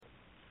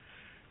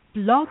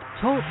Blog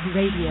Talk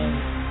Radio.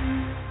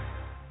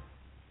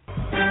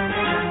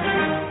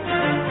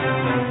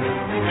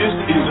 This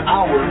is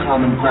Our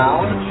Common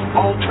Ground,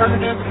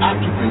 alternative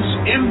activist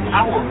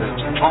empowerment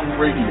talk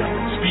radio,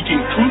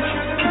 speaking truth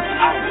to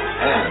power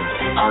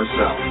and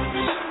ourselves.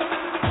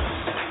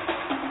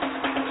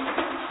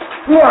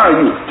 Who are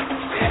you?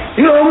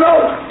 You don't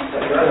know?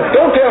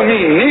 Don't tell me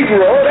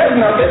Negro, that's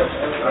nothing.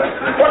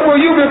 What were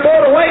you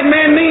before the white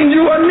man named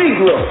you a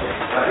Negro?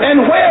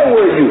 And where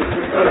were you?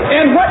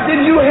 And what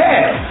did you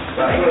have?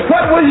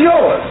 What was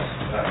yours?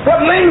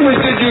 What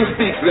language did you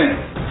speak then?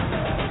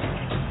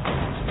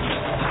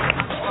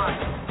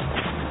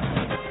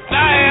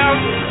 I am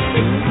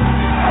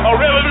a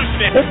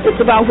revolutionary.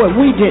 It's about what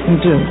we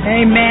didn't do.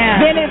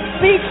 Amen. Then it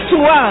speaks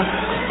to us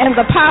and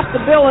the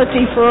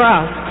possibility for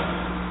us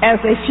as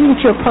a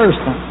future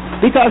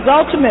person. Because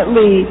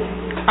ultimately,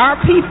 our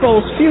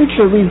people's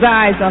future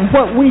resides on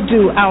what we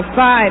do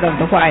outside of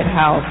the White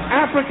House.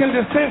 African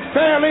descent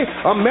fairly,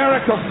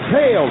 America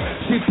failed.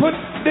 She put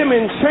them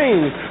in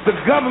chains. The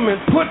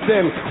government put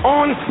them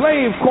on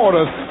slave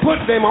quarters,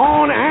 put them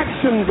on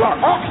auction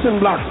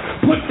blocks,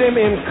 put them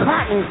in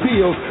cotton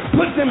fields,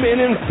 put them in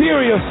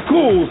inferior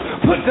schools,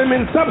 put them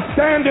in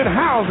substandard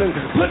housing,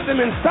 put them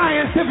in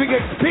scientific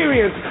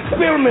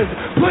experiments,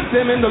 put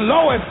them in the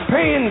lowest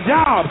paying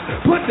jobs,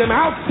 put them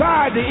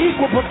outside the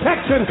equal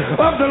protection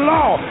of the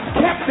law,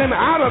 kept them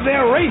out of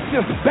their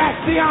racist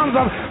bastions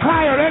of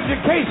higher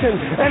education,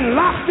 and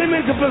locked them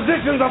into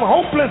positions of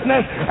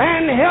hopelessness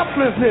and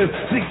helplessness.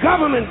 The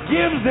government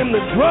gives them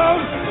the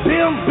drugs,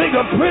 builds bigger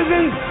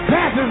prisons,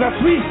 passes a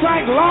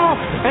 3-strike law,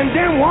 and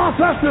then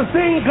wants us to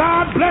sing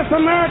God Bless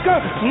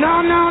America? No,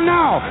 no,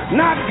 no.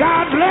 Not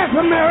God Bless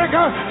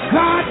America.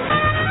 God...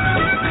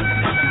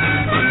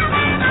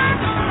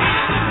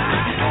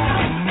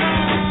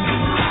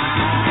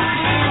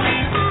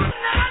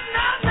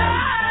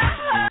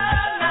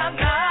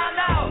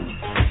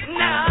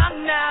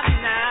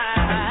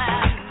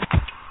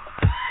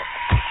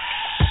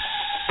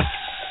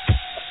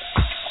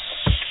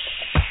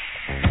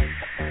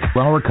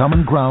 Our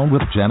Common Ground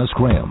with Janice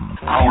Graham.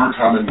 Our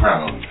Common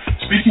Ground,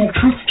 speaking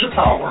truth to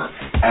power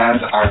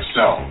and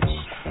ourselves.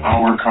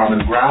 Our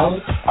Common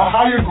Ground, a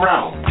higher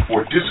ground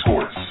for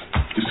discourse,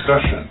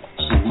 discussion,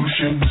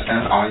 solutions,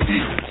 and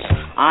ideas.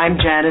 I'm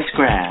Janice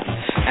Graham,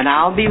 and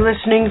I'll be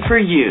listening for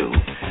you.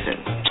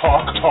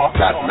 Talk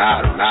that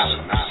matters.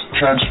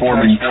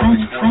 Transforming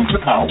truth to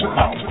power,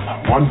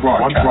 one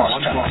broadcast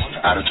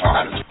at a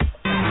time.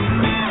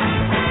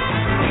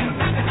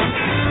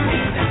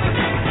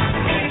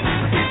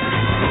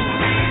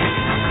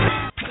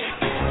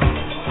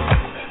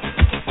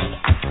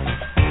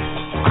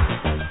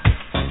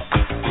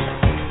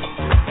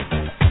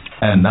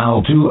 And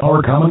now to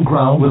Our Common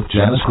Ground with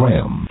Janice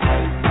Graham.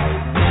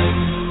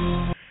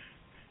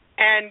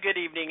 And good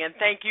evening, and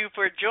thank you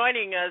for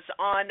joining us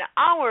on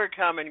Our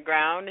Common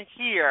Ground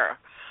here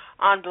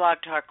on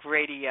Blog Talk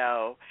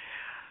Radio.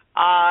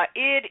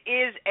 It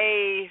is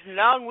a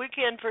long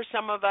weekend for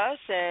some of us,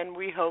 and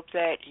we hope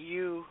that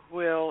you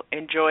will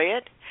enjoy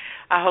it.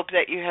 I hope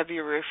that you have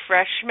your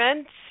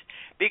refreshments,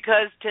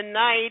 because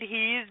tonight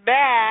he's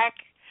back.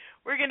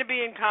 We're going to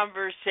be in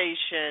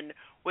conversation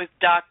with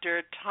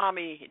Dr.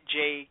 Tommy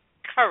J.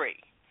 Curry.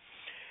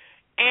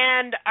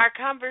 And our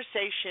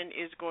conversation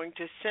is going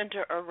to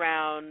center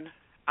around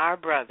our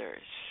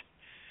brothers.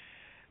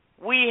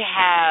 We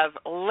have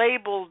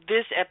labeled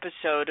this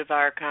episode of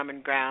Our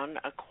Common Ground,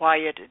 A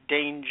Quiet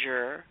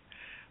Danger,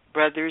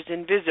 Brothers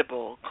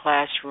Invisible,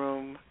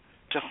 Classroom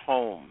to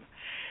Home,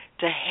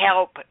 to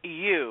help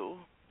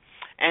you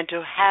and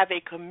to have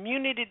a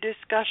community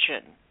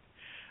discussion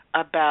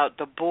about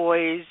the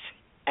boys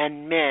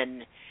and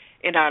men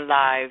in our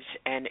lives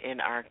and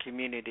in our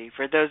community.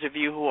 For those of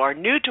you who are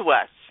new to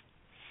us,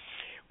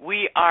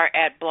 we are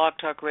at Blog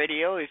Talk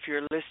Radio. If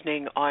you're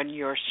listening on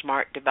your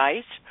smart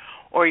device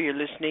or you're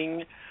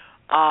listening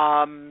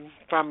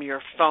from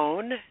your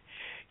phone,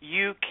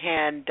 you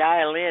can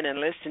dial in and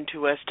listen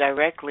to us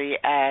directly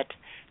at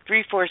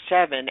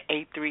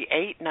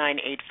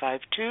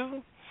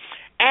 347-838-9852.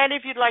 And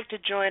if you'd like to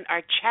join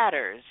our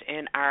chatters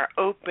in our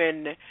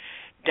open,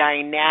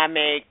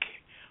 dynamic,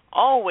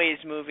 always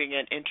moving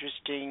and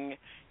interesting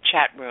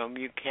chat room,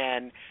 you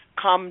can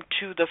come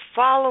to the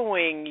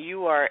following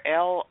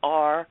URL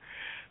or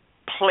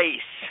place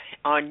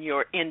on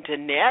your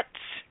internet.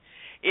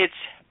 It's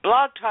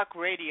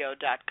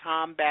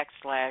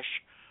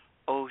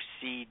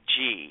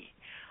blogtalkradio.com/OCG.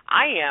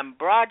 I am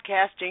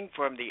broadcasting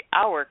from the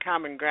Our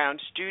Common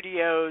Ground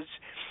studios,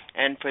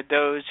 and for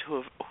those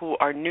who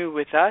are new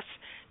with us,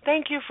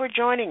 thank you for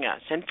joining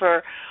us. And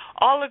for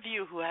all of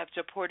you who have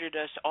supported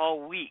us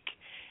all week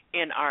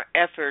in our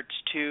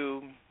efforts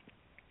to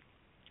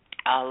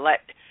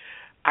let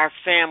our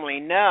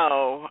family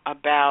know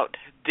about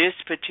this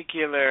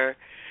particular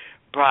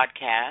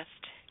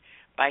broadcast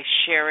by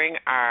sharing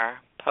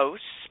our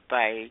posts,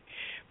 by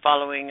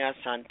following us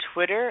on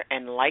Twitter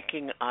and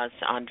liking us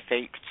on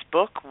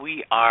Facebook.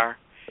 We are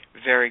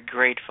very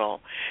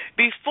grateful.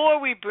 Before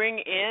we bring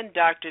in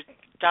Dr.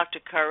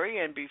 Curry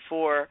and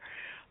before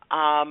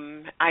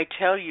I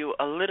tell you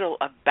a little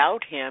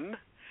about him.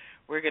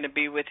 We're going to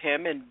be with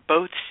him in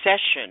both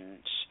sessions,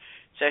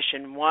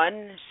 Session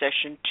 1,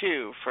 Session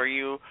 2. For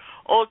you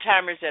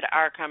old-timers at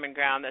Our Common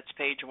Ground, that's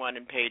page 1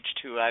 and page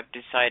 2. I've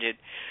decided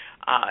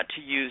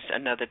to use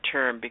another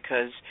term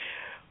because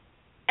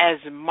as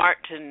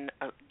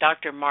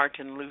Dr.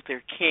 Martin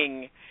Luther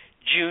King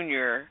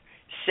Jr.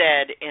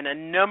 said in a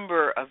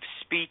number of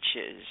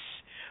speeches,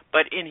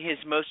 but in his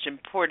most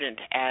important,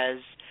 as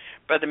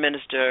Brother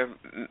Minister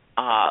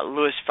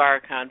Louis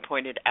Farrakhan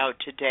pointed out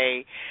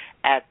today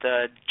at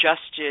the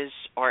Justice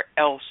or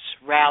Else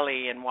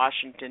rally in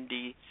Washington,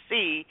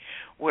 D.C.,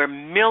 where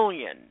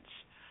millions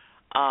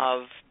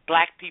of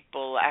black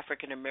people,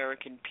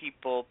 African-American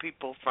people,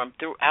 people from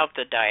throughout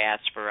the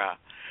diaspora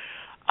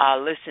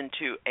listen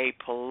to a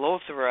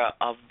plethora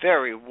of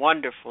very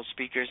wonderful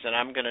speakers, and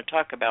I'm going to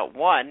talk about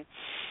one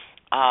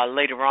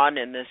later on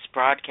in this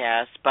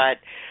broadcast, but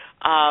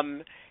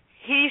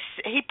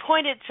he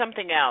pointed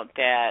something out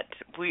that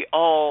we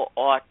all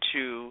ought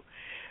to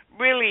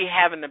really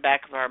have in the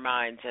back of our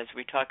minds as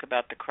we talk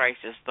about the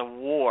crisis, the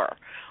war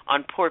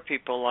on poor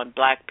people, on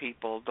black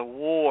people, the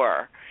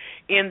war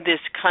in this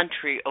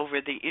country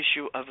over the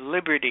issue of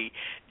liberty,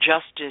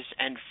 justice,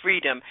 and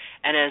freedom,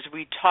 and as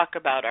we talk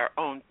about our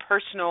own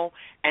personal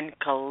and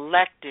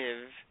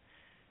collective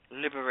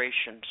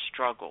liberation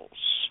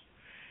struggles.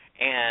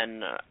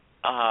 And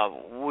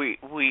we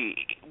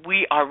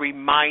are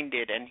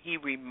reminded, and he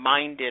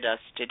reminded us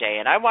today.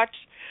 And I watched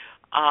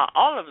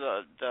all of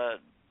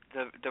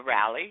the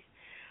rally,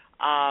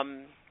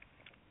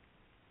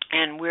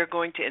 and we're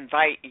going to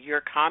invite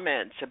your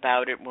comments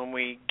about it when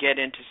we get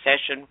into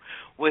session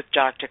with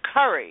Dr.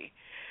 Curry.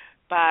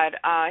 But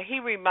he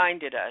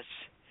reminded us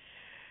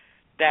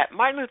that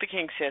Martin Luther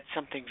King said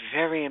something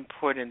very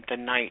important the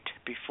night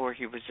before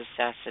he was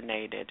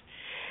assassinated,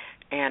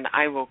 and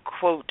I will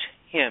quote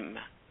him.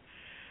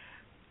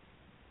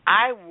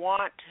 I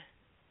want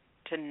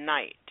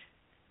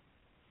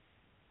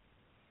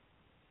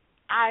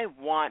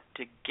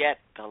to get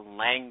the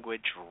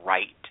language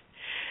right.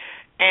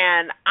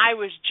 And I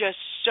was just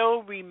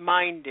so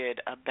reminded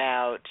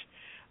about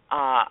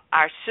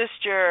our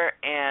sister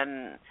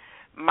and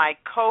my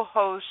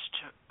co-host,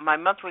 my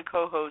monthly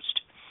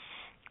co-host,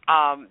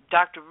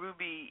 Dr.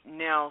 Ruby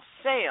Nell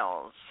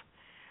Sales,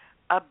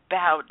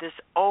 about this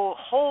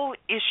whole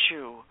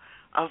issue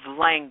of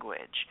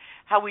language,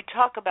 how we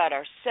talk about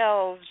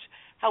ourselves,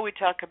 how we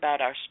talk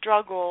about our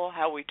struggle,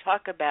 how we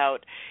talk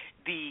about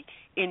the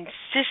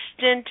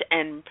insistent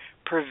and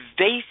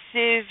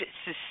pervasive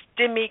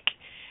systemic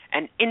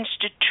and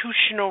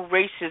institutional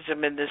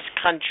racism in this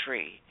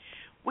country.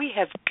 We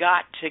have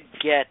got to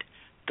get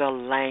the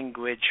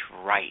language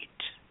right.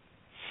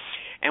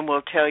 And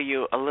we'll tell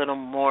you a little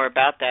more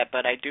about that,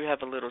 but I do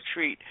have a little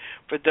treat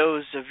for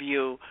those of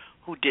you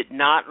who did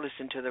not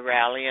listen to the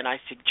rally, and I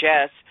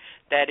suggest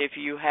that if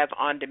you have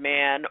on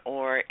demand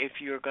or if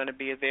you're going to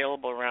be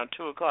available around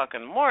 2 o'clock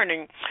in the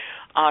morning,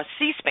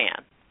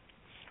 C-SPAN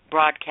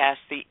broadcast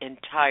the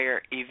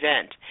entire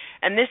event.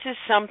 And this is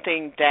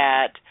something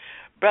that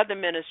Brother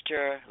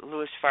Minister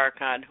Louis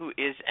Farrakhan, who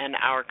is an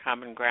Our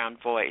Common Ground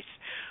voice,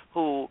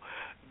 who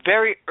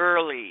very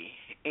early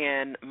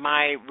in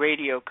my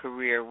radio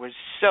career was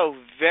so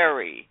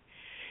very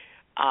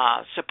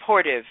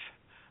supportive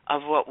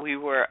of what we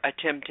were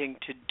attempting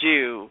to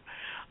do.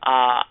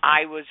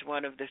 I was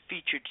one of the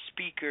featured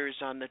speakers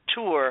on the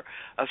tour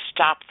of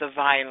Stop the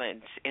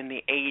Violence in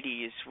the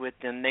 80s with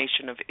the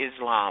Nation of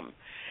Islam.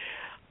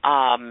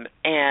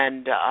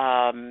 And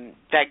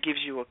that gives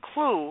you a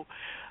clue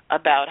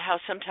about how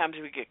sometimes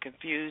we get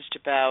confused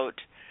about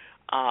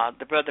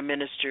the brother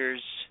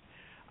minister's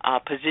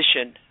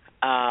position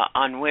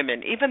on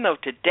women, even though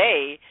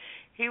today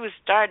he was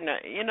starting to,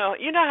 you know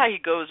how he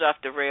goes off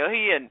the rail.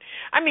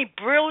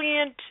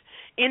 Brilliant,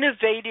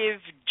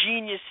 innovative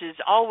geniuses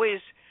always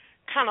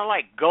kind of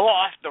like go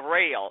off the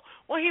rail.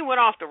 Well, he went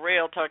off the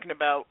rail talking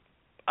about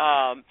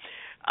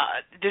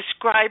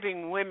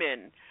describing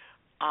women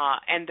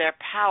and their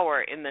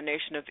power in the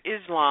Nation of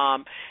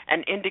Islam,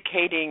 and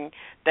indicating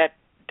that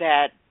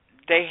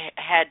they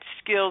had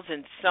skills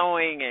in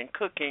sewing and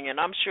cooking, and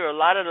I'm sure a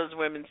lot of those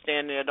women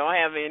standing there don't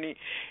have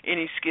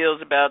any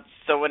skills about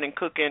sewing and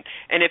cooking,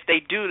 and if they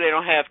do, they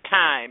don't have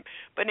time.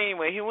 But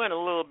anyway, he went a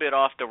little bit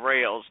off the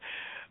rails.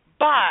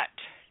 But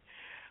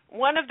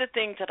one of the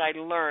things that I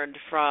learned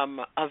from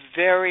a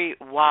very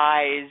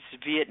wise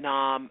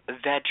Vietnam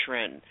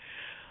veteran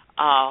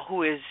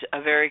who is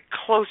a very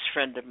close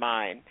friend of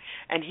mine,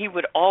 and he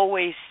would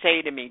always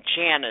say to me,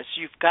 Janice,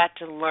 you've got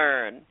to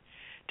learn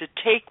to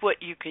take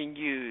what you can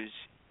use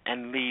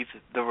and leave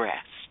the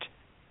rest.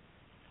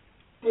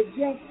 For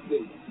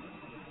justice,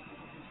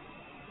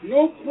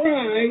 no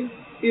prize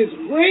is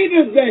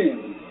greater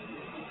than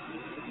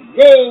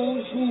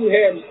those who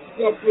have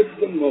suffered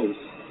the most.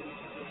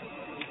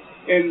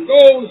 And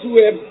those who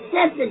have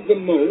suffered the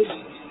most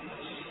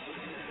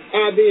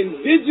are the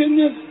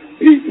indigenous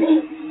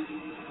people,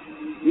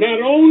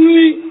 not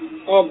only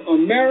of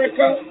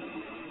America,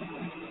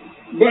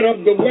 but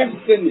of the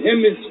Western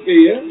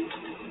Hemisphere,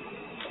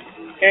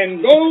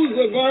 And those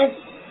of us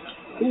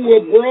who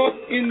were brought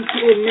into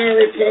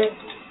America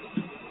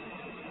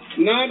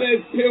not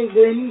as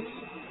pilgrims,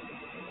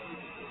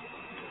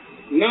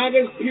 not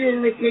as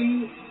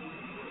Puritans,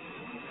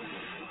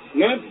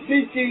 not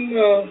seeking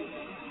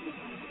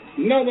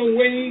another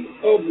way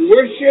of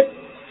worship,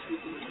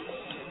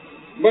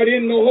 but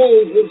in the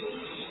holds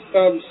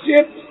of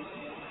ships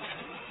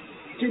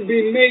to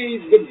be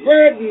made the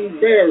burden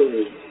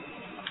bearers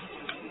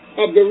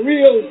of the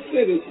real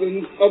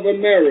citizens of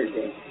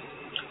America.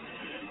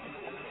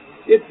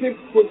 It's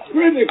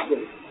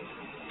hypocritical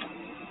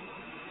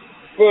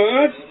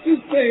for us to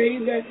say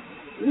that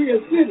we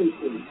are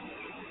citizens,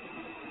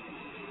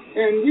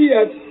 and we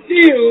are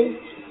still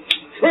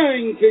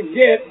trying to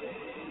get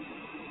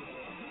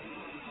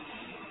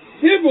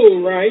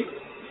civil rights,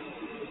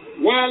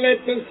 while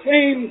at the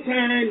same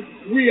time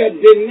we are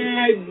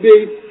denied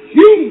the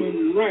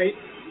human right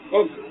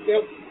of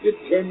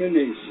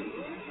self-determination.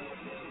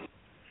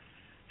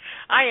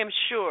 I am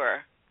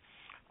sure,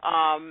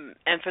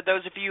 and for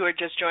those of you who are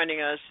just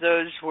joining us,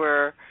 those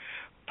were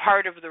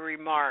part of the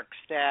remarks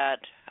that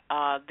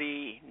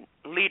the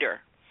leader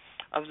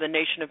of the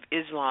Nation of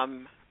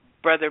Islam,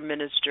 Brother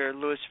Minister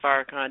Louis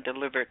Farrakhan,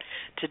 delivered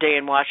today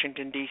in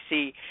Washington,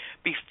 D.C.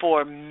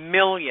 before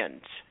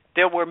millions.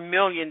 There were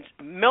millions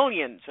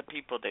of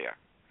people there.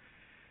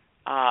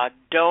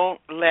 Don't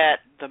let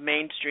the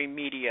mainstream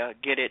media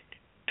get it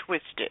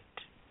twisted.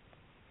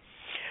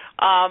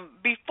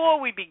 Before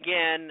we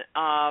begin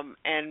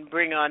and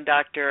bring on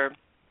Dr.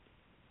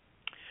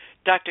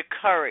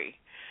 Curry,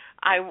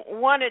 I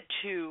wanted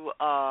to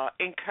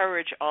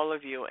encourage all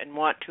of you and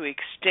want to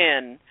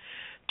extend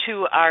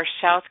to our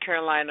South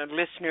Carolina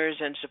listeners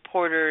and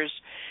supporters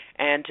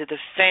and to the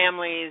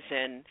families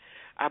and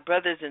our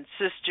brothers and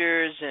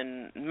sisters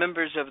and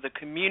members of the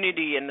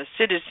community and the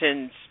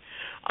citizens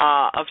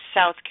of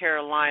South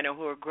Carolina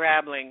who are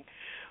grappling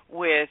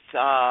with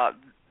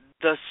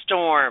the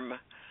storm,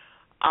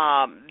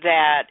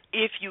 that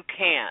if you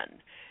can,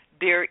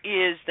 there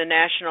is the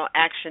National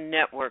Action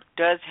Network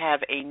does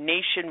have a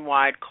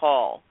nationwide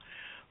call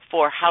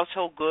for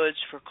household goods,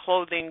 for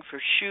clothing,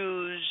 for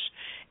shoes,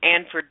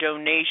 and for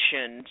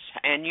donations.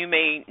 And you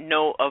may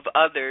know of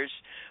others,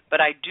 but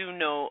I do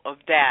know of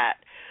that.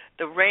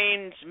 The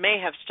rains may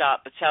have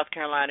stopped, but South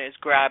Carolina is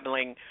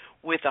grappling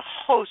with a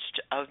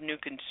host of new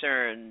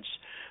concerns,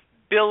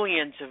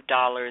 billions of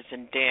dollars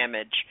in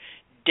damage,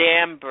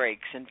 dam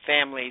breaks, and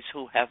families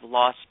who have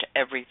lost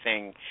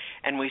everything.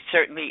 And we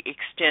certainly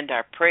extend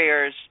our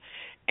prayers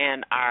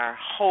and our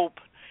hope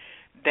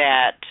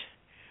that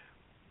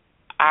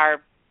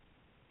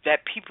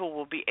people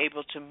will be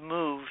able to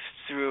move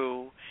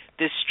through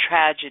this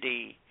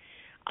tragedy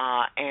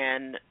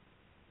and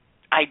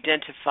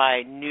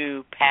identify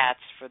new paths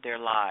for their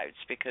lives,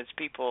 because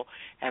people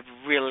have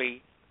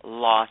really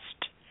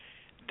lost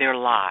their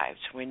lives.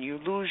 When you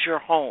lose your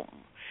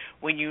home,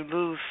 when you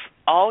lose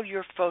all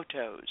your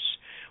photos,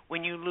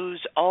 when you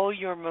lose all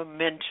your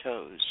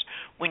mementos,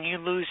 when you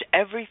lose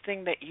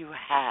everything that you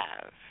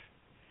have,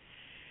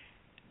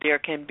 there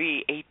can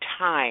be a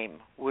time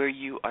where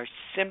you are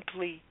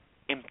simply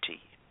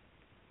empty.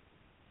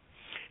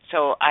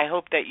 So I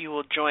hope that you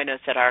will join us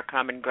at our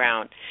common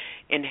ground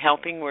in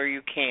helping where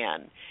you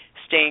can,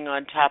 staying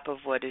on top of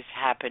what is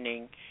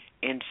happening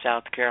in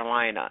South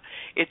Carolina.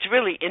 It's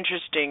really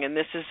interesting, and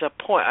this is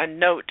a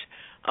note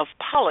of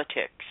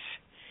politics,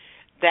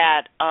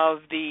 that of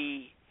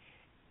the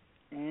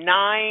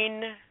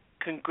 9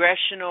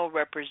 congressional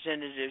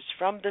representatives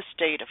from the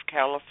state of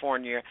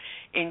California,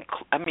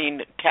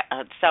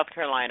 South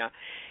Carolina,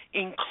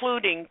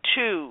 including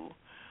 2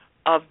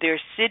 of their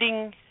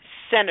sitting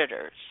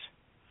senators,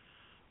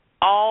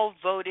 all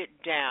voted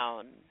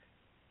down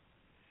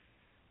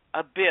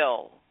a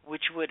bill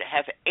which would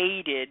have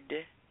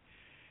aided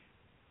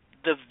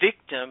the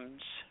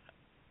victims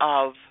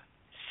of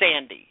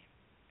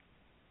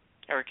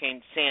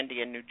Hurricane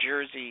Sandy in New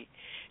Jersey,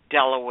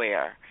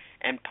 Delaware,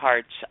 and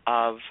parts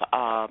of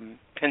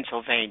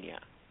Pennsylvania.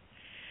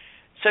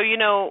 So,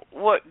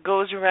 what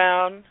goes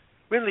around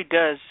really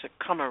does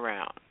come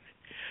around.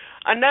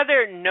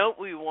 Another note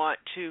we want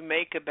to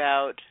make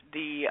about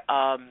the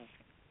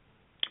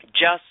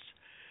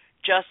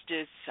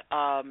Justice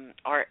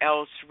or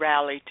Else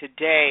rally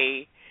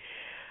today,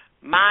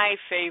 my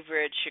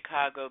favorite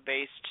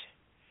Chicago-based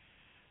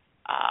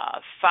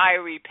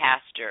fiery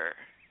pastor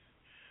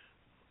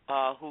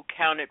who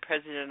counted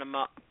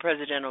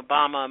President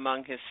Obama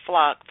among his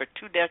flock for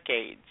 2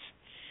 decades,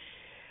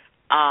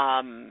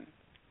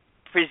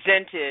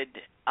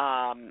 presented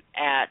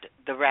at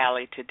the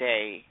rally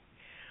today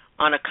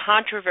on a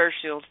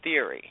controversial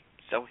theory.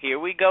 So here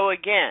we go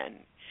again.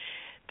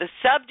 The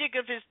subject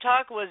of his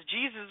talk was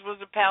Jesus was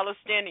a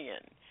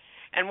Palestinian.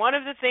 And one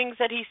of the things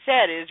that he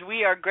said is,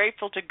 we are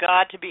grateful to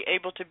God to be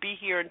able to be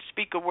here and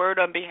speak a word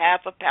on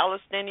behalf of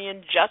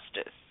Palestinian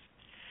justice.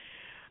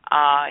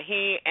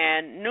 He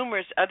and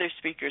numerous other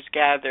speakers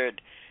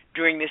gathered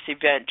during this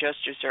event,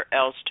 Justice or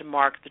Else, to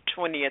mark the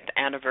 20th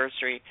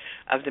anniversary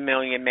of the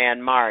Million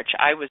Man March.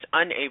 I was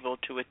unable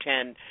to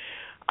attend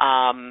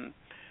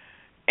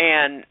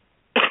And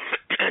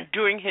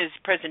during his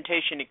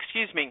presentation,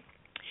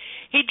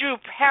 he drew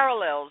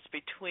parallels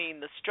between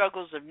the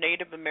struggles of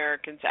Native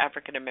Americans,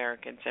 African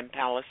Americans, and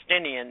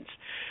Palestinians,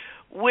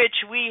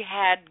 which we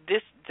had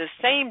the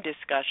same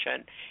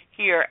discussion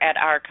here at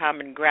Our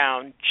Common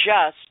Ground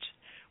just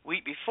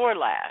week before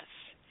last.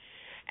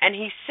 And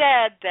he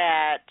said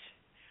that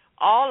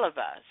all of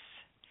us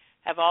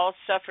have all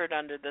suffered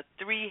under the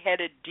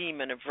three-headed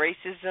demon of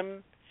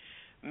racism,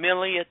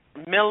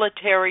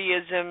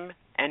 militarism,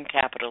 and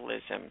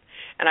capitalism.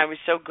 And I was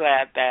so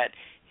glad that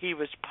he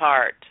was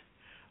part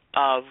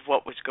of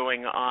what was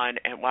going on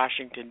at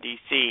Washington,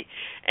 D.C.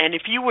 And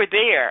if you were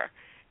there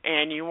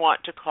and you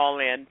want to call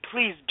in,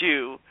 please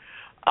do,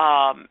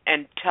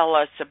 and tell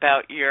us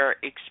about your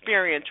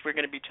experience. We're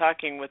going to be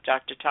talking with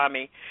Dr.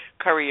 Tommy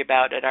Curry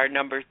about it. Our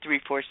number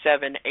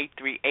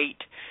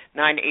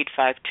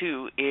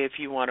 347-838-9852 if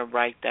you want to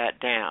write that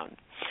down.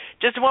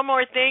 Just one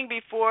more thing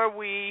before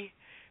we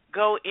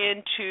go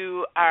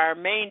into our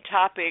main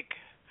topic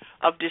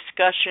of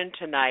discussion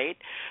tonight.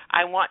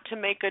 I want to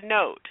make a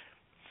note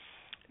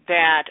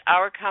that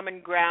Our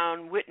Common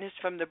Ground Witness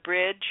from the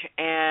Bridge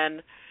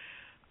and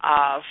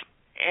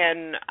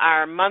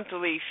our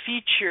monthly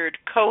featured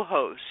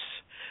co-host,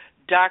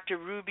 Dr.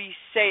 Ruby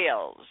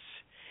Sales,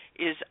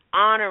 is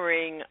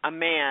honoring a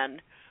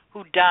man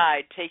who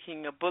died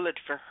taking a bullet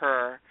for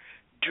her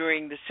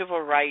during the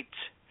civil rights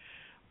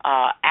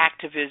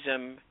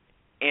activism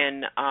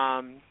in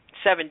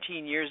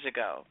 17 years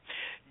ago.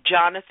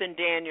 Jonathan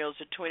Daniels,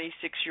 a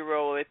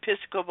 26-year-old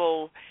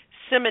Episcopal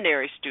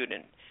seminary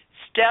student,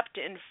 stepped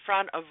in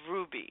front of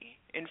Ruby,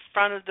 in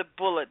front of the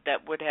bullet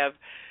that would have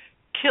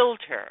killed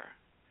her.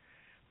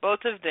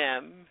 Both of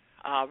them,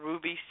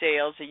 Ruby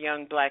Sales, a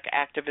young black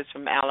activist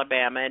from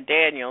Alabama, and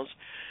Daniels,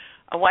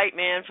 a white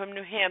man from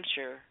New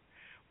Hampshire,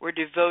 were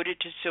devoted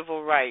to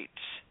civil rights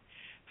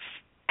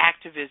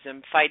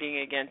activism, fighting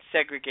against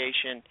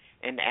segregation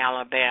in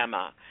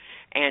Alabama.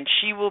 And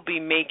she will be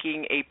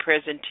making a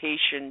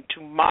presentation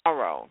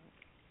tomorrow.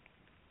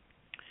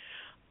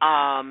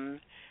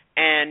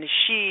 And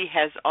she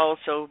has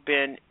also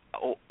been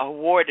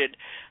awarded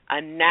a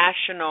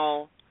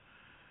national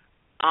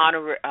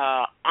honor.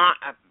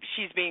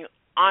 She's being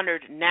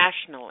honored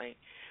nationally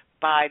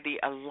by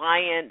the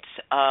Alliance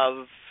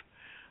of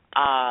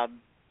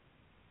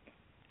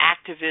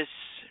Activist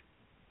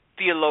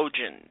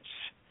Theologians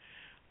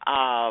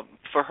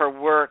for her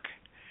work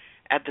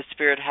at the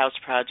Spirit House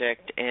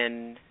Project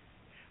in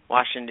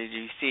Washington,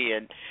 D.C.,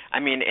 in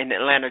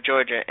Atlanta,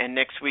 Georgia. And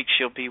next week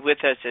she'll be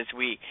with us as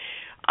we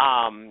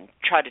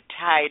try to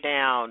tie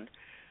down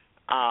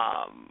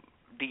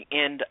the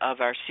end of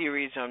our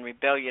series on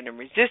rebellion and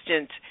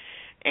resistance,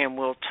 and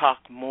we'll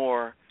talk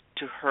more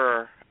to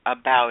her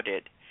about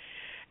it.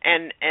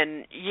 And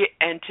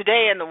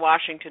today in the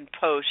Washington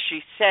Post,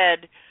 she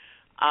said,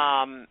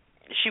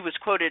 she was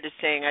quoted as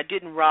saying, "I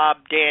didn't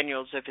rob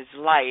Daniels of his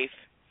life,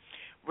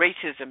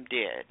 racism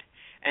did."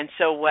 And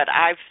so what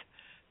I've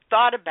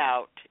thought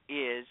about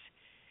is,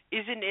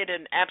 isn't it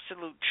an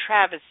absolute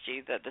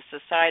travesty that the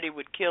society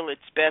would kill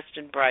its best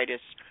and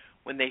brightest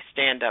when they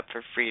stand up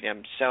for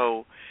freedom?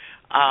 So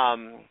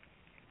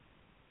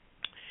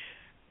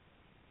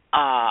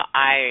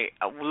I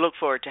look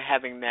forward to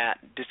having that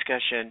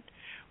discussion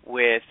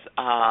with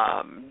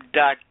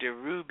Dr.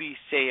 Ruby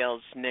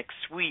Sales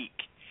next week.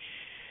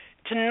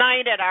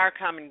 Tonight at Our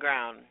Common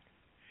Ground,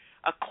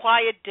 A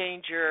Quiet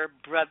Danger,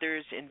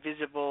 Brothers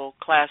Invisible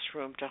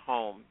Classroom to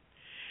Home.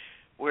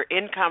 We're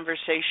in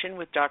conversation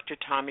with Dr.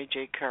 Tommy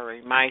J.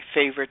 Curry, my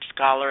favorite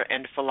scholar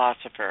and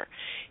philosopher.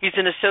 He's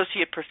an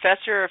associate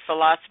professor of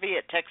philosophy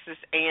at Texas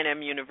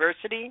A&M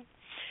University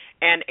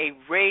and a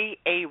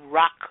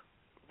Rothrock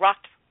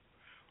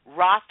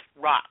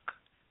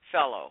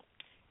Fellow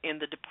in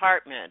the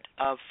Department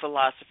of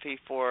Philosophy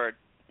for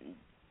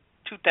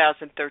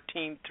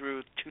 2013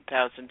 through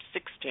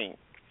 2016.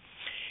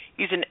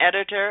 He's an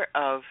editor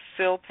of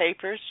Phil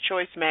Papers,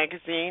 Choice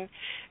Magazine,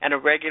 and a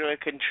regular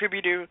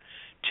contributor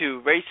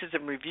to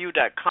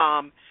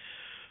RacismReview.com,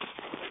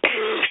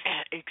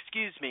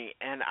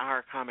 and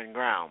Our Common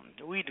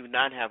Ground. We do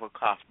not have a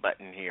cough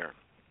button here.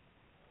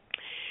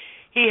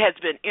 He has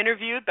been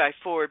interviewed by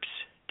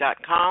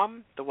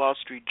Forbes.com, The Wall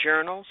Street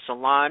Journal,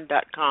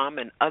 Salon.com,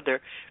 and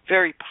other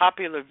very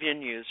popular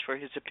venues for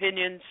his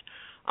opinions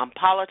on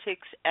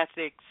politics,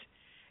 ethics,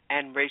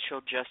 and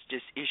racial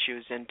justice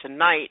issues. And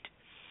tonight,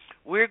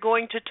 we're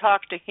going to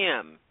talk to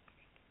him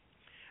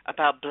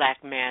about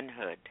black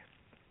manhood,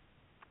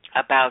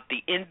 about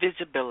the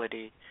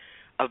invisibility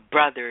of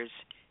brothers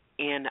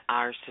in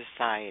our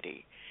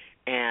society.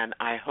 And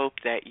I hope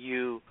that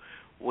you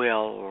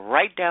will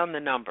write down the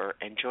number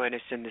and join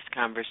us in this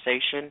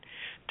conversation,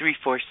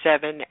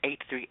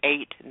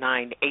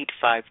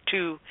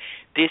 347-838-9852.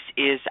 This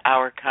is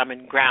Our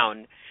Common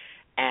Ground.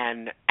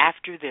 And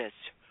after this,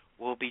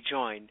 we'll be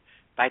joined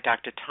by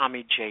Dr.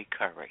 Tommy J.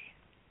 Curry.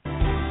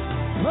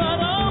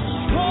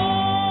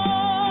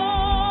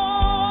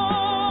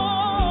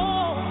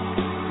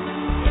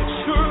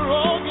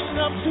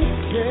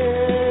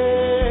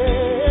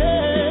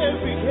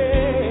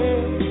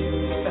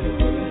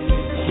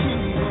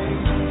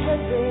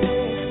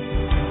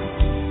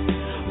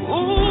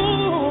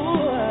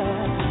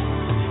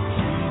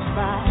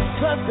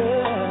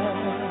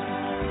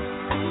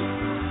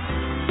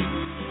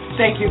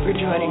 you for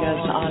joining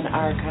us on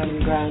Our Common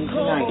Ground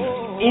tonight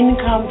in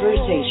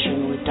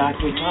conversation with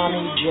Dr. Tommy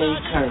J.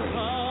 Curry,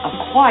 A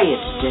Quiet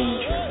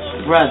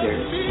Danger,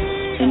 Brothers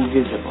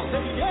Invisible.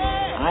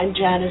 I'm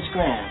Janice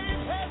Graham,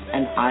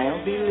 and I'll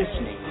be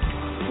listening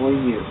for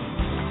you.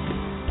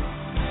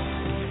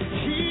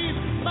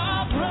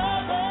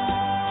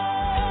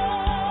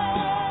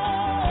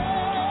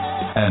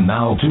 And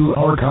now to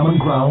Our Common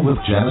Ground with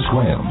Janice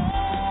Graham.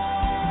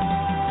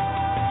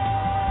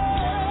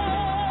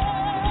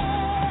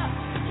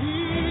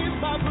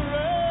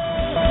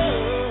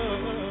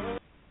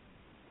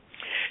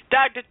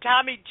 Dr.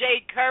 Tommy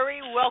J.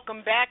 Curry,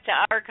 welcome back to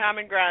Our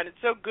Common Ground. It's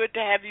so good to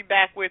have you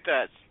back with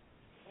us.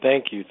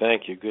 Thank you.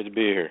 Good to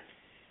be here.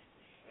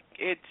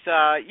 It's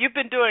you've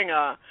been doing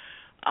a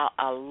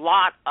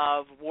lot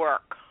of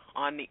work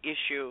on the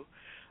issue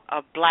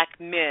of black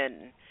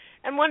men.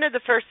 And one of the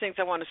first things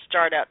I want to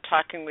start out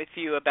talking with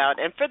you about,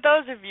 and for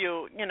those of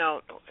you,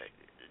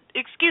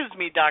 excuse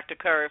me, Dr.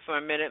 Curry, for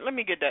a minute. Let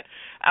me get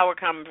Our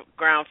Common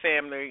Ground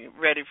family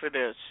ready for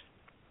this.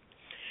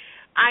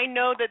 I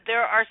know that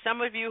there are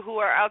some of you who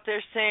are out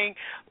there saying,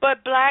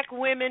 but black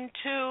women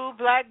too,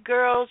 black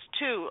girls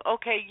too.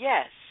 Okay,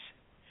 yes.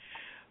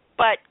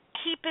 But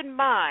keep in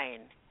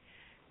mind,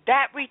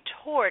 that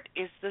retort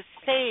is the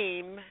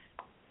same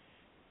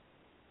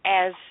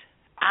as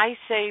I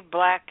say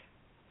black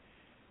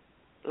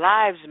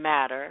lives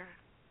matter,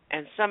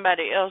 and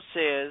somebody else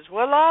says,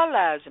 well, all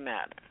lives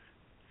matter.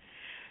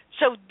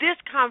 So this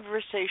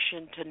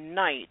conversation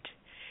tonight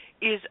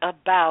is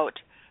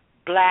about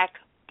black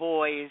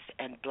boys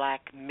and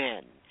black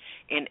men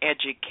in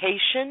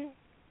education,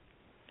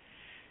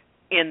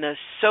 in the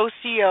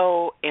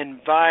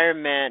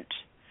socio-environment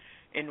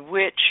in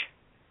which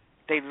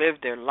they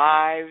live their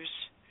lives.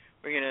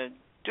 We're going to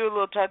do a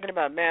little talking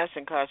about mass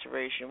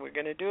incarceration. We're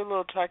going to do a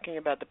little talking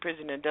about the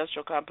prison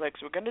industrial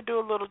complex. We're going to do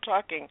a little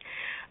talking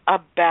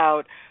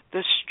about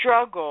the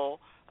struggle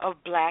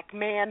of black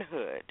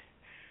manhood.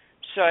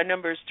 So our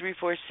number is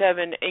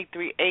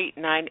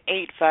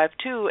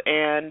 347-838-9852,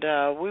 and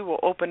we will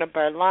open up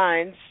our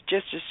lines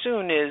just as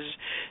soon as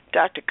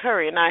Dr.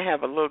 Curry and I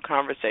have a little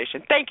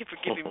conversation. Thank you for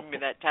giving me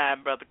that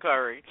time, Brother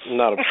Curry.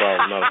 Not a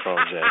problem,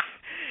 Jay.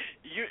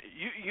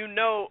 You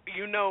know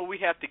we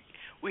have to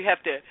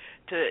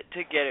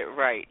get it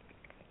right.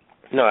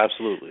 No,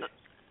 absolutely.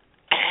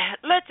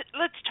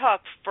 Let's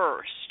talk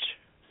first.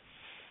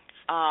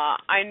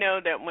 I know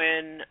that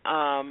when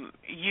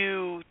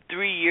you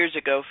 3 years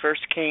ago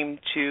first came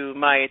to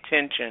my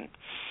attention,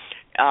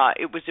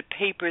 it was a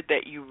paper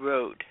that you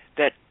wrote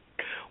that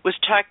was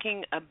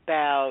talking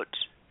about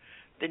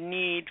the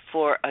need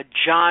for a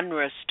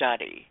genre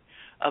study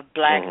of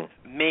black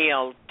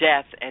male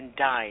death and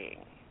dying.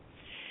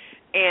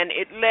 And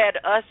it led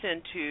us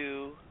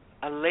into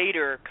a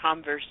later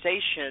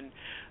conversation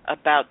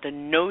about the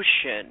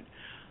notion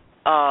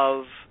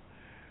of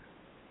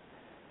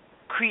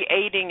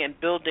creating and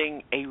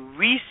building a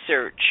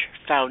research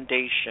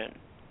foundation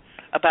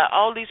about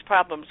all these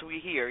problems we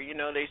hear.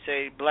 They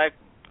say black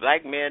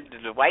men,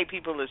 the white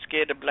people are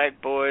scared of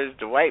black boys,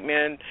 the white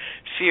men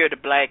fear the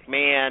black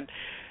man.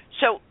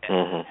 So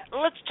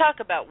let's talk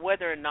about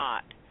whether or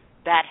not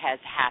that has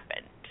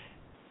happened.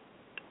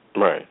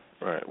 Right.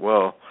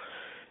 Well,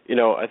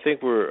 I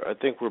think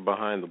we're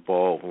behind the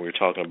ball when we're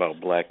talking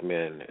about black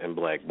men and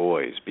black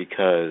boys,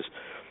 because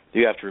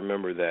you have to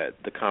remember that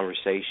the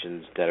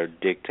conversations that are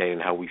dictating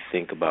how we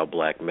think about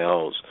black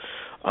males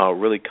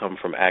really come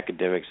from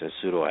academics and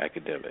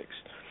pseudo-academics.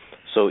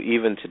 So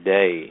even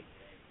today,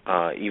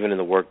 even in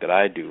the work that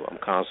I do, I'm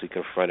constantly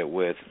confronted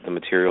with the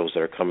materials that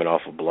are coming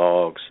off of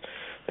blogs,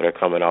 that are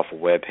coming off of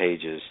web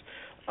pages,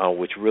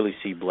 which really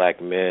see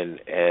black men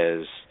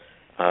as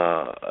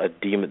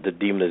the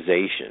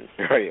demonization,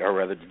 right, or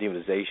rather the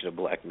demonization of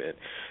black men,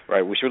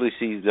 right, which really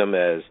sees them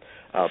as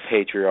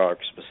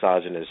patriarchs,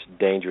 misogynists,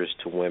 dangerous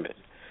to women.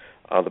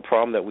 The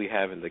problem that we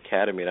have in the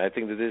academy, and I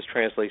think that this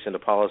translates into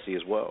policy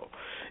as well,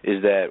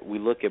 is that we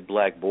look at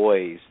black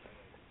boys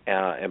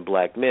and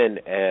black men,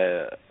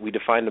 we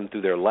define them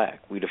through their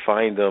lack. We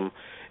define them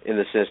in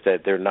the sense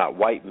that they're not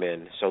white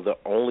men, so the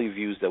only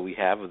views that we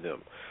have of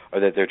them are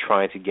that they're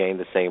trying to gain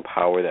the same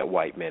power that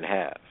white men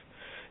have.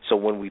 So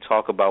when we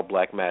talk about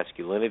black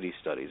masculinity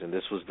studies, and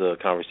this was the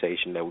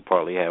conversation that we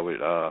partly had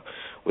with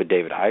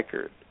David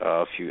Eichert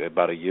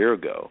about a year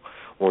ago,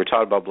 when we're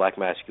talking about black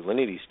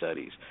masculinity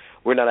studies,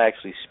 we're not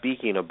actually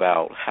speaking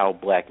about how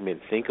black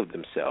men think of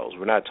themselves.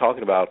 We're not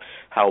talking about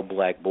how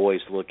black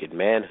boys look at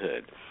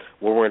manhood.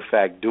 What we're in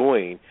fact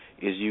doing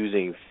is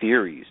using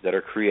theories that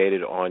are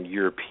created on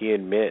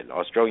European men,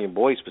 Australian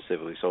boys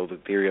specifically, so the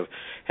theory of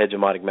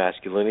hegemonic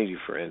masculinity,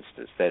 for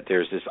instance, that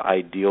there's this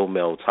ideal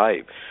male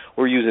type.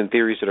 We're using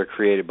theories that are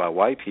created by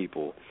white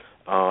people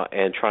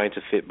and trying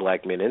to fit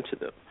black men into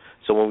them.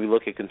 So when we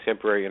look at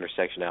contemporary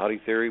intersectionality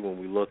theory, when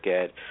we look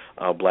at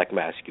black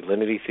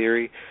masculinity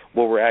theory,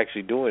 what we're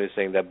actually doing is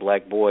saying that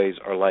black boys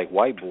are like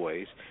white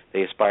boys.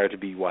 They aspire to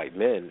be white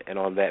men, and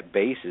on that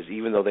basis,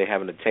 even though they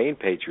haven't attained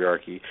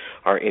patriarchy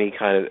or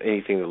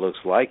anything that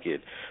looks like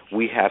it,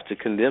 we have to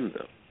condemn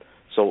them.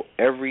 So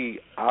every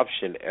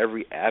option,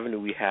 every avenue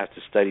we have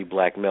to study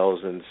black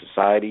males in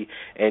society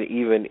and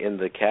even in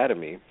the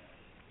academy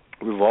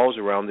revolves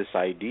around this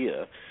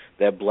idea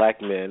that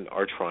black men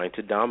are trying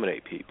to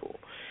dominate people.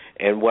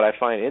 And what I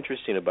find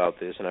interesting about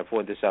this, and I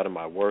point this out in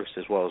my works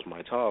as well as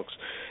my talks,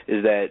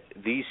 is that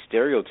these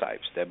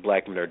stereotypes that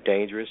black men are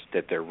dangerous,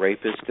 that they're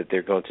rapists, that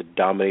they're going to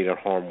dominate and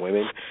harm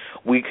women,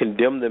 we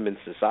condemn them in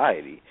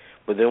society.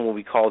 But then when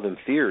we call them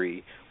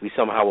theory, we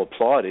somehow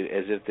applaud it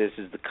as if this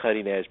is the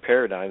cutting-edge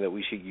paradigm that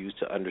we should use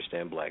to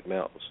understand black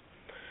males.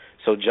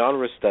 So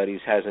genre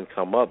studies hasn't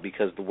come up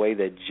because the way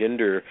that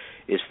gender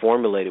is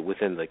formulated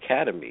within the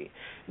academy,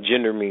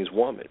 gender means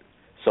woman.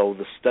 So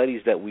the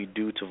studies that we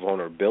do to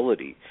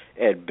vulnerability,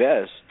 at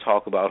best,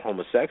 talk about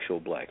homosexual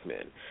black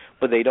men,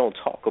 but they don't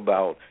talk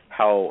about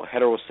how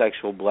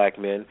heterosexual black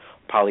men,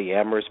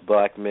 polyamorous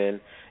black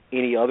men,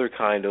 any other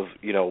kind of,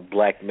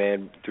 black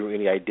men through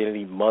any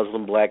identity,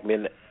 Muslim black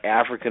men,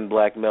 African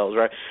black males,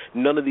 right?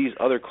 None of these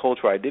other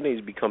cultural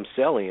identities become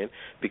salient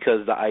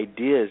because the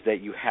idea is that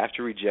you have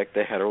to reject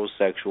the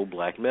heterosexual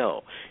black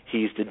male.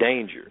 He's the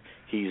danger.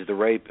 He's the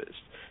rapist.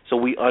 So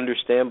we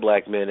understand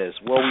black men as,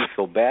 well, we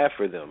feel bad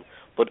for them,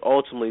 but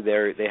ultimately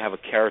they have a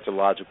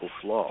characterological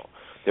flaw.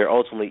 They're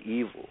ultimately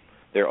evil.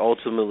 They're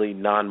ultimately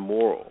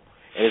non-moral.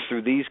 And it's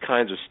through these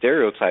kinds of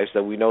stereotypes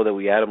that we know that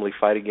we adamantly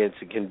fight against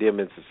and condemn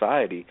in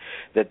society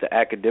that the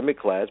academic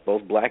class,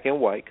 both black and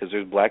white, because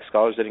there's black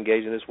scholars that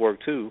engage in this work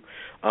too,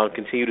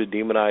 continue to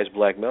demonize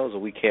black males,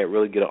 and we can't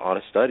really get an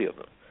honest study of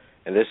them.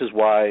 And this is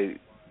why,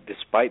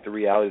 despite the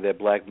reality that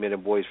black men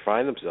and boys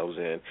find themselves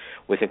in,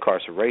 with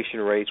incarceration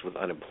rates, with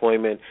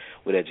unemployment,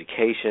 with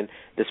education,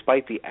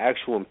 despite the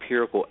actual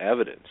empirical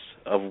evidence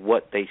of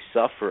what they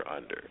suffer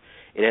under,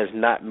 it has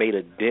not made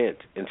a dent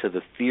into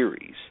the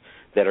theories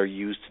that are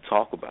used to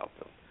talk about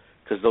them,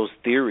 because those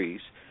theories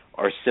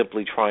are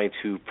simply trying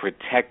to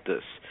protect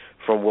us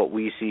from what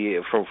we see,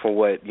 from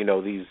what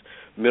these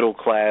middle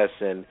class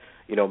and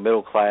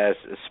middle class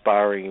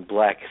aspiring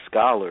black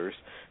scholars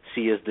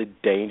see as the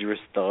dangerous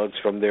thugs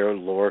from their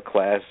lower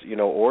class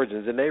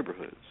origins and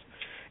neighborhoods.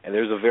 And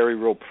there's a very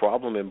real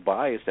problem and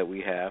bias that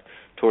we have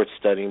towards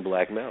studying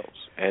black males,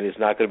 and it's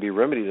not going to be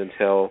remedied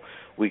until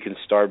we can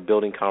start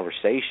building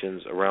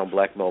conversations around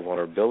black male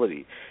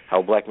vulnerability,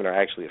 how black men are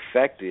actually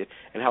affected,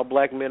 and how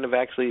black men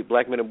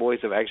and boys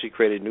have actually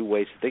created new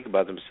ways to think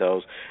about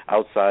themselves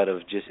outside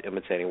of just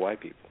imitating white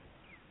people.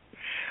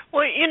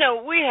 Well,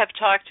 we have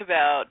talked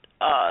about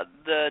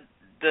the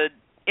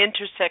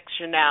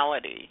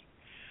intersectionality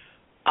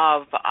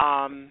of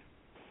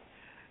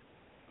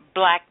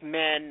black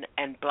men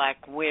and black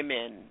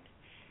women,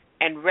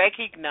 and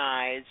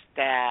recognize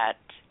that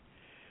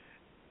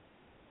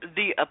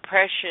the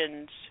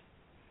oppressions,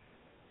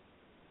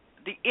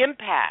 the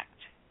impact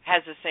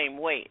has the same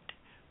weight,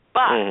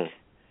 but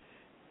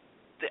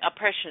the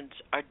oppressions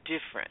are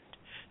different.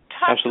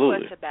 Talk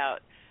Absolutely. to us about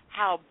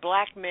how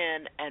black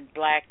men and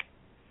black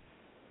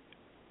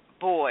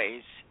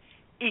boys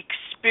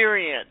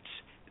experience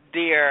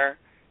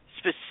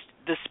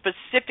the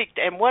specific,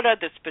 and what are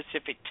the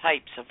specific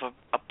types of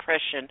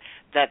oppression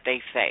that they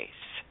face?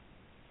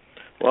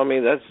 Well, I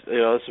mean,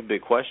 that's a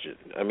big question.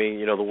 I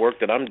mean, the work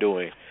that I'm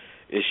doing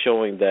is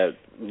showing that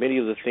many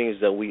of the things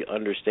that we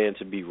understand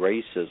to be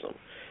racism,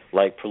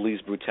 like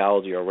police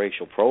brutality or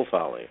racial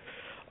profiling,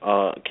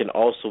 can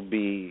also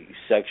be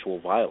sexual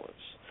violence.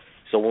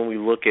 So when we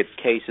look at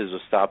cases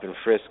of stop and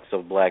frisks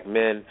of black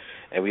men,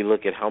 and we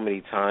look at how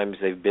many times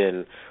they've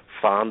been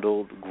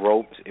fondled,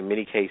 groped, in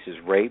many cases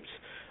raped,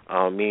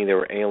 meaning they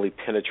were anally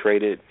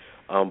penetrated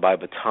by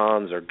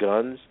batons or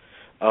guns,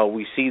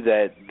 we see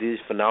that these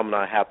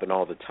phenomena happen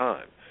all the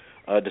time.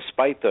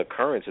 Despite the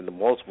occurrence and the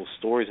multiple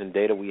stories and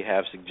data we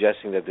have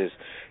suggesting that this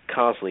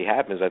constantly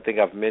happens, I think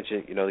I've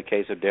mentioned, the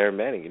case of Darren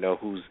Manning,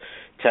 whose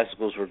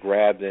testicles were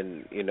grabbed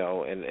and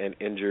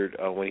injured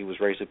when he was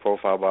racially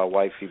profiled by a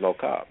white female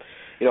cop.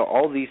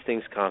 All these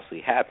things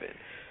constantly happen.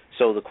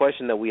 So the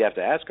question that we have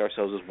to ask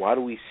ourselves is, why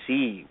do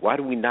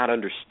we not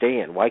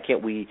understand, why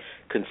can't we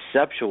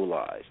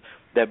conceptualize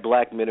that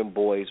black men and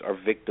boys are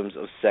victims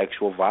of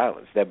sexual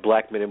violence, that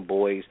black men and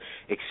boys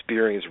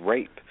experience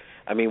rape?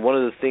 I mean, one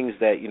of the things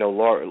that,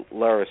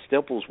 Laura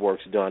Stimple's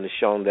work's done is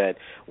shown that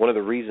one of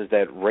the reasons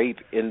that rape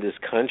in this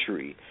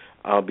country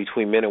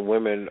between men and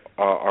women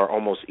are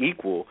almost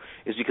equal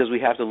is because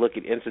we have to look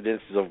at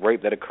incidences of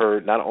rape that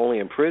occurred not only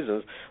in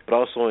prisons but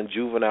also in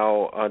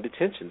juvenile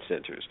detention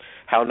centers.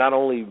 How not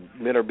only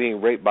men are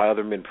being raped by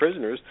other men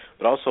prisoners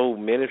but also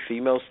men and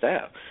female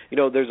staff.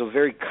 There's a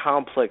very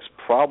complex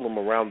problem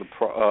around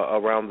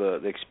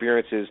the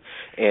experiences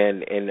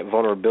and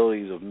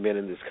vulnerabilities of men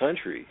in this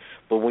country.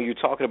 But when you're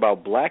talking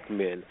about black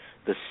men,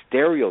 the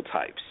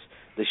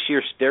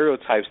sheer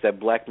stereotypes that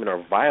black men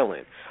are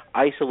violent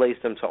isolates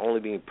them to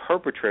only being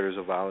perpetrators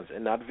of violence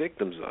and not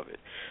victims of it.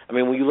 I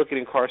mean, when you look at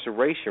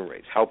incarceration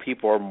rates, how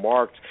people are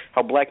marked,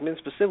 how black men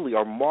specifically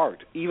are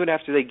marked even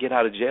after they get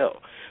out of jail.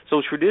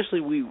 So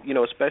traditionally we,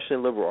 especially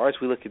in liberal arts,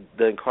 we look at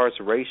the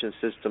incarceration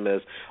system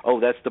as,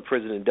 that's the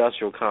prison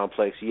industrial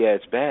complex, yeah,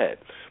 it's bad.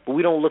 But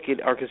we don't look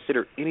at or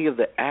consider any of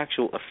the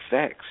actual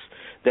effects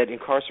that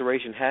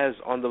incarceration has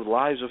on the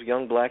lives of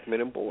young black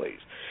men and boys.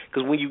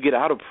 Because when you get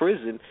out of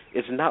prison,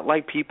 it's not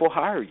like people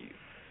hire you.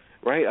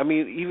 Right? I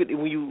mean, even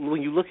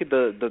when you look at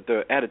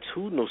the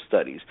attitudinal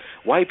studies,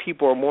 white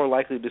people are more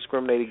likely to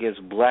discriminate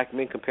against black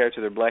men compared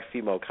to their black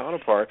female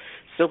counterpart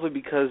simply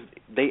because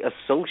they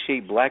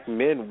associate black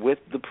men with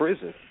the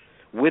prison,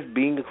 with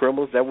being the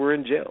criminals that were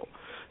in jail.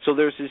 So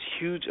there's this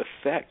huge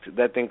effect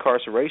that the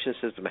incarceration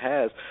system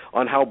has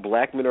on how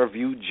black men are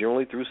viewed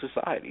generally through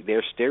society.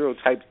 They're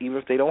stereotyped even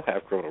if they don't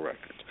have criminal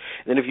records.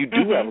 And if you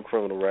do have a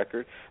criminal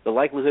record, the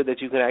likelihood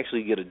that you can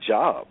actually get a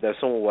job, that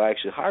someone will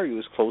actually hire you,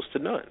 is close to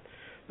none.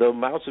 The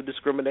amounts of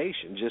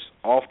discrimination just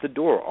off the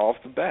door, off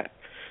the bat.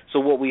 So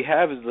what we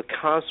have is the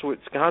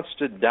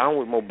constant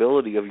downward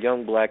mobility of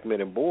young black men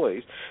and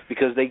boys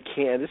because they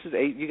can't.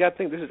 You got to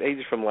think this is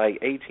ages from like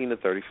 18 to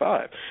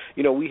 35.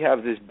 You know, we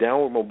have this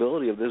downward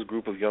mobility of this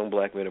group of young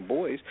black men and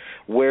boys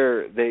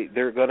where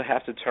they're going to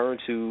have to turn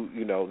to,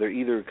 you know, they're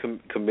either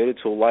committed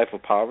to a life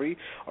of poverty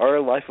or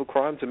a life of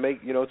crime to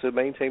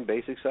maintain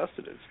basic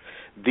sustenance.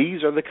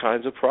 These are the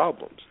kinds of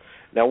problems.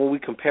 Now, when we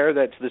compare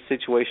that to the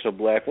situation of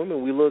black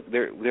women, we look,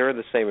 they're in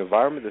the same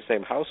environment, the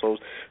same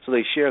households, so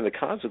they share in the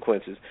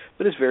consequences,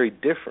 but it's very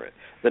different.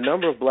 The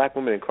number of black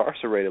women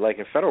incarcerated, like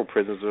in federal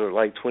prisons, are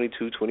like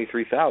 22,000,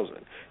 23,000.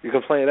 You're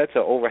complaining that's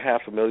over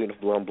 500,000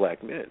 of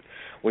black men.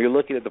 When you're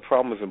looking at the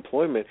problem of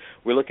employment,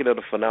 we're looking at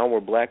a phenomenon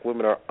where black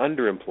women are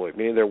underemployed,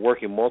 meaning they're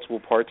working multiple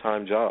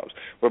part-time jobs,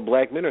 where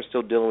black men are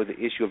still dealing with the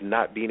issue of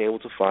not being able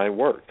to find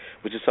work,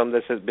 which is something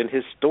that has been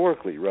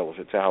historically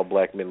relevant to how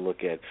black men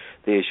look at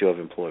the issue of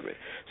employment.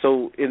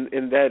 So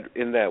in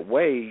that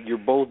way, you're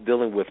both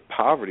dealing with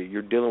poverty,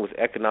 you're dealing with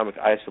economic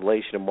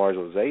isolation and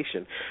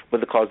marginalization, but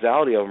the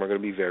causality of them are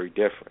going to be very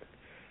different.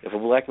 If a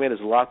black man is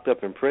locked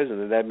up in prison,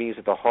 then that means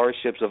that the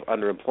hardships of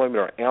underemployment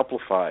are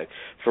amplified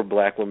for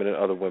black women and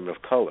other women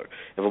of color.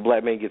 If a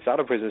black man gets out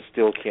of prison and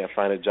still can't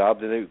find a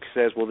job, then it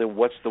says, well, then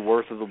what's the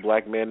worth of the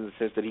black man in the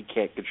sense that he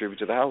can't contribute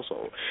to the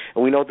household?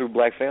 And we know through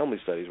black family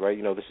studies, right,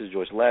 you know, this is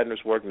Joyce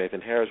Ladner's work,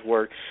 Nathan Harris'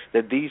 work,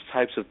 that these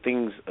types of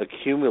things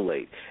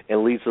accumulate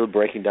and lead to the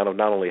breaking down of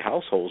not only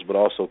households but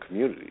also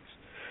communities.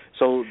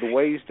 So the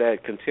ways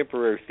that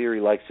contemporary theory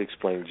likes to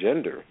explain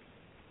gender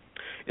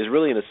is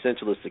really an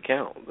essentialist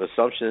account. The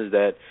assumption is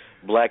that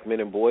black men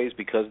and boys,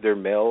 because they're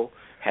male,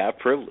 have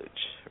privilege,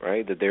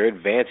 right? That they're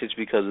advantaged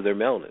because of their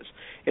maleness.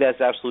 It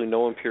has absolutely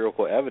no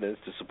empirical evidence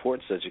to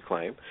support such a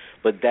claim,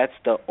 but that's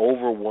the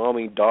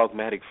overwhelming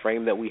dogmatic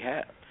frame that we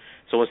have.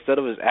 So instead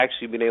of us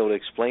actually being able to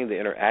explain the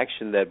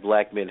interaction that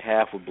black men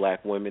have with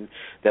black women,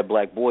 that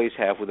black boys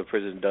have with the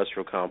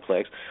prison-industrial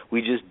complex,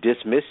 we just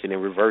dismiss it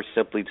and revert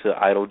simply to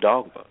idle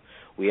dogma.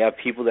 We have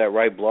people that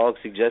write blogs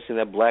suggesting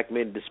that black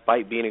men,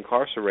 despite being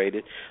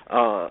incarcerated,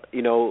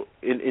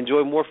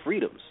 enjoy more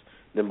freedoms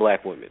than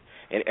black women.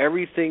 And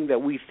everything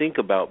that we think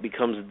about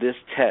becomes this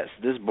test,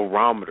 this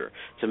barometer,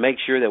 to make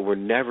sure that we're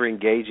never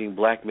engaging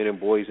black men and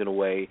boys in a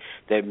way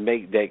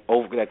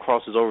that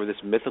crosses over this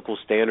mythical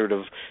standard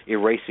of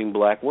erasing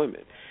black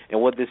women.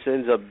 And what this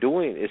ends up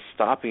doing is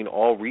stopping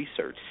all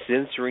research,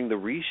 censoring the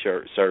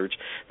research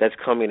that's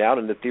coming out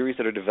and the theories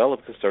that are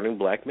developed concerning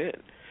black men.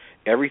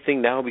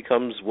 Everything now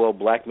becomes, well,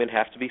 black men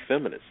have to be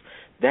feminists.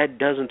 That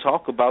doesn't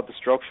talk about the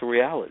structural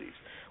realities.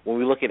 When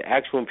we look at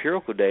actual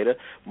empirical data,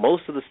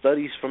 most of the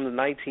studies from the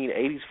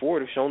 1980s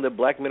forward have shown that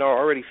black men are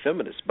already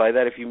feminists. By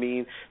that, if you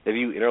mean they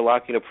view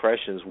interlocking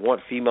oppressions,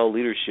 want female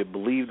leadership,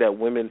 believe that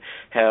women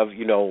have,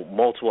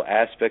 multiple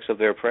aspects of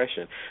their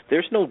oppression.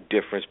 There's no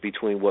difference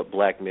between what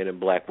black men and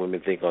black women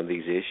think on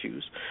these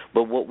issues.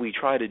 But what we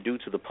try to do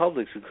to the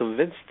public is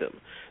convince them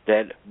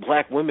that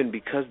black women,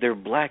 because they're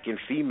black and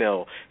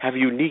female, have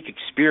unique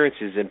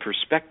experiences and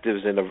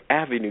perspectives and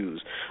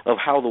avenues of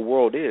how the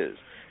world is,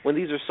 when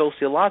these are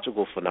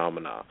sociological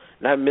phenomena,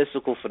 not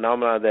mystical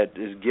phenomena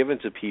that is given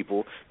to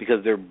people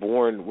because they're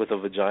born with a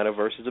vagina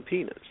versus a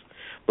penis.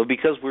 But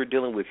because we're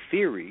dealing with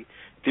theory,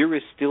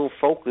 theorists still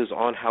focus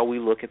on how we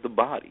look at the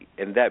body,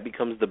 and that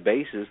becomes the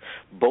basis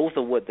both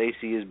of what they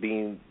see as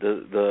being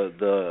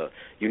the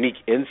unique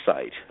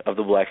insight of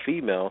the black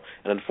female,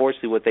 and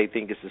unfortunately what they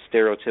think is the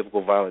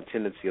stereotypical violent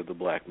tendency of the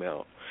black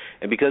male.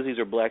 And because these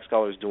are black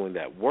scholars doing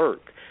that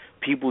work,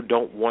 people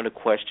don't want to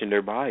question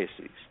their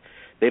biases.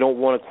 They don't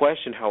want to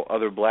question how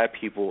other black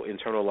people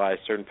internalize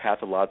certain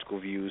pathological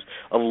views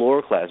of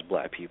lower-class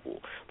black people.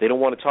 They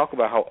don't want to talk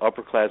about how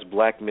upper-class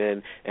black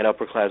men and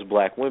upper-class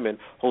black women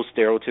hold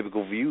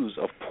stereotypical views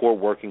of poor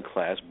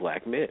working-class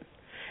black men.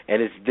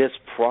 And it's this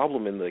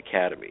problem in the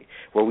academy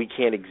where we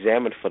can't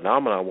examine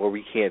phenomena, where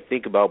we can't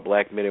think about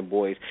black men and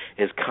boys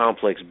as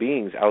complex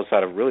beings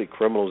outside of really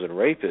criminals and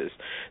rapists,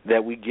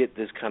 that we get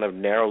this kind of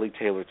narrowly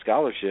tailored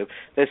scholarship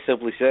that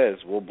simply says,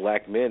 well,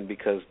 black men,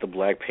 because the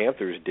Black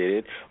Panthers did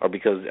it, or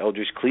because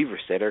Eldridge Cleaver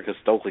said it, or because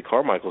Stokely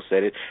Carmichael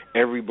said it,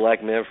 every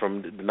black man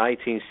from the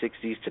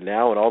 1960s to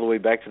now and all the way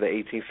back to the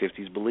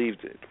 1850s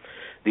believed it.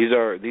 These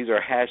are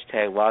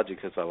hashtag logic,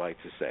 as I like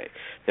to say.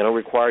 They don't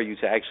require you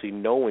to actually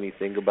know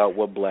anything about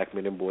what black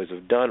men and boys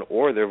have done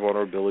or their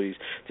vulnerabilities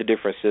to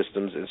different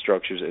systems and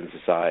structures in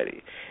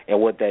society.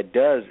 And what that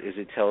does is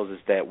it tells us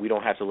that we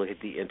don't have to look at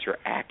the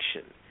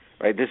interaction.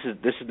 Right, this is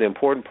the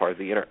important part,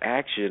 the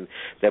interaction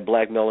that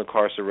black male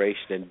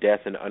incarceration and death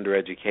and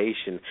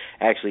undereducation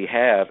actually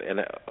have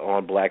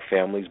on black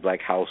families, black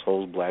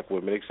households, black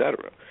women,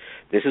 etc.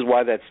 This is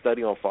why that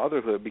study on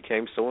fatherhood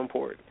became so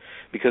important,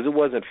 because it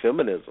wasn't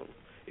feminism.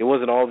 It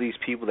wasn't all these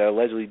people that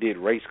allegedly did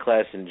race,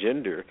 class, and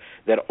gender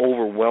that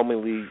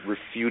overwhelmingly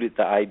refuted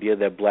the idea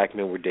that black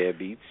men were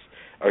deadbeats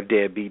or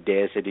deadbeat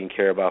dads that didn't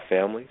care about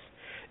families.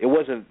 It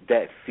wasn't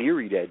that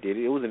theory that did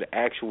it. It was an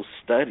actual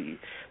study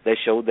that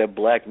showed that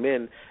black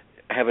men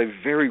have a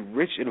very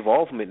rich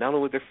involvement not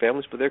only with their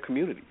families but their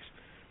communities.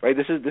 Right?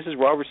 This is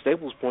Robert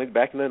Staples' point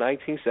back in the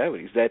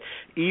 1970s, that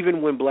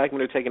even when black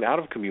men are taken out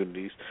of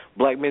communities,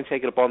 black men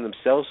take it upon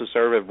themselves to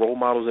serve as role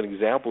models and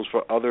examples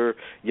for other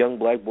young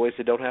black boys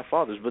that don't have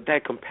fathers. But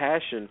that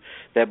compassion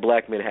that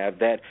black men have,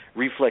 that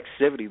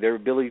reflexivity, their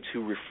ability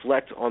to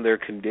reflect on their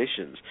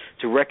conditions,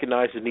 to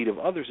recognize the need of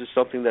others, is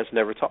something that's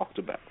never talked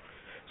about.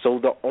 So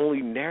the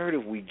only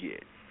narrative we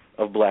get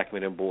of black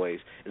men and boys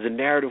is a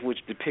narrative which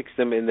depicts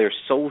them in their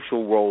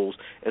social roles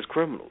as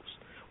criminals.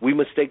 We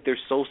mistake their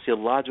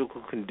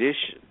sociological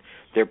condition,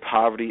 their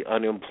poverty,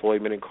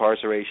 unemployment,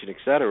 incarceration,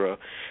 etc.,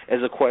 as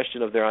a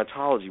question of their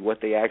ontology, what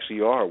they actually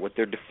are, what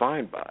they're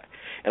defined by.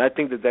 And I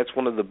think that that's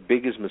one of the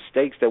biggest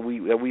mistakes that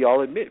we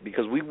all admit,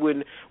 because we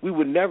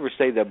would never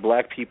say that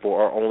black people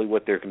are only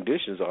what their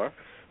conditions are.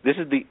 This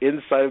is the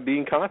insight of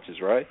being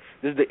conscious, right?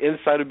 This is the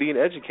insight of being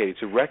educated,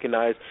 to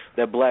recognize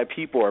that black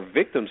people are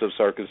victims of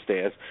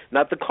circumstance,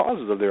 not the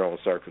causes of their own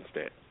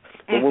circumstance.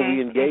 But when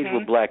we engage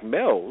with black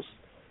males,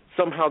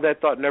 somehow that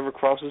thought never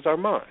crosses our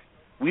mind.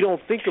 We don't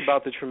think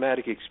about the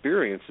traumatic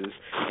experiences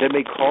that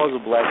may cause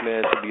a black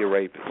man to be a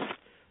rapist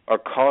or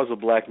cause a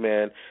black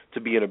man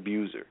to be an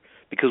abuser,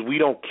 because we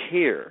don't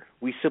care.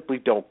 We simply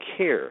don't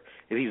care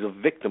if he's a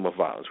victim of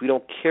violence. We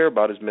don't care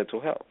about his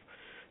mental health.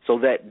 So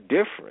that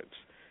difference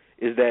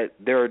is that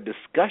there are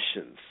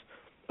discussions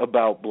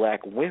about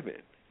black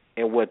women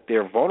and what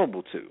they're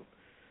vulnerable to,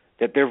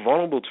 that they're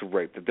vulnerable to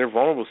rape, that they're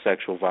vulnerable to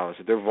sexual violence,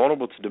 that they're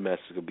vulnerable to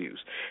domestic abuse,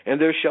 and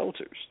there's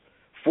shelters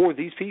for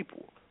these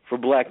people. For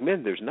black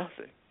men, there's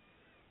nothing.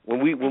 When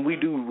we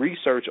do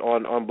research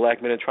on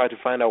black men and try to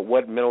find out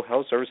what mental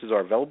health services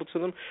are available to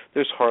them,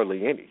 there's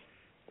hardly any.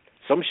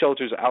 Some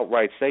shelters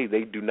outright say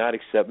they do not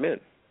accept men,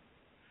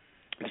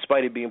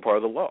 despite it being part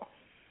of the law.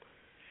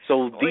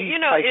 So these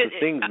types of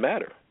things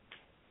matter.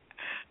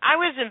 I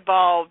was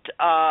involved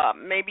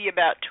maybe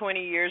about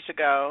 20 years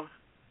ago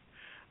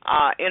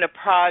in a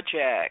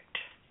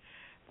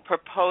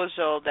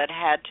proposal that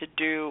had to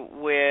do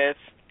with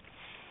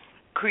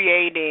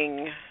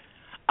creating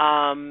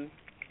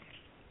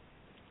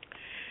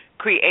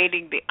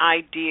the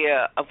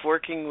idea of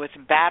working with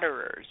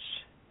batterers.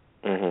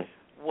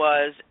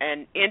 Was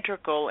an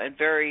integral and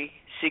very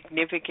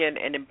significant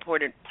and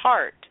important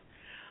part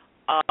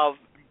of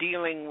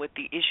dealing with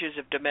the issues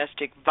of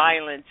domestic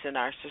violence in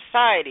our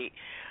society.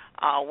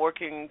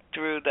 Working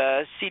through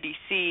the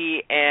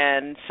CDC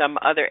and some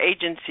other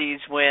agencies,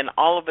 when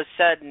all of a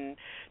sudden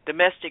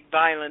domestic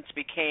violence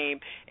became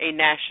a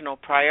national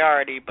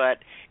priority, but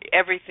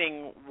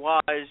everything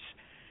was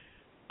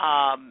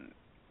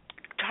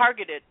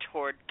targeted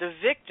toward the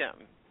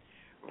victim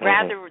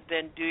rather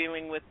than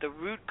dealing with the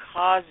root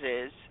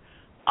causes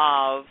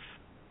of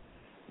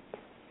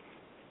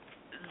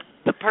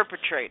the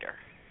perpetrator,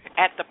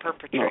 at the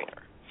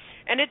perpetrator.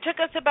 And it took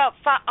us about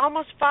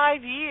almost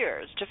 5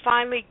 years to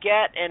finally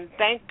get, and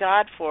thank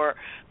God for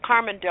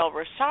Carmen Del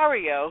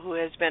Rosario, who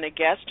has been a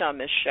guest on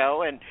this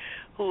show and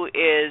who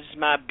is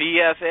my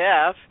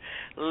BFF,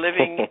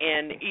 living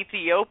in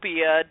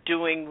Ethiopia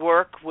doing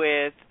work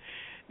with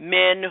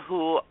men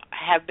who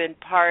have been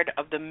part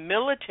of the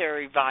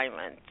military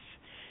violence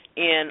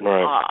in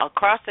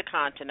across the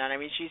continent. I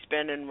mean, she's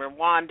been in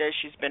Rwanda,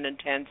 she's been in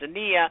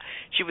Tanzania,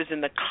 she was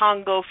in the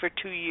Congo for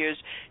 2 years,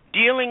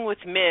 dealing with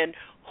men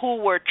who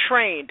were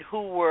trained,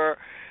 who were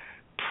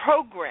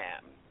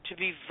programmed to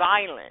be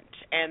violent,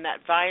 and that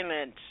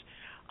violence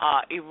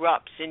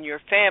erupts in your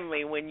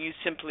family when you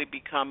simply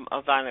become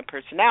a violent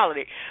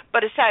personality.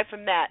 But aside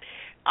from that,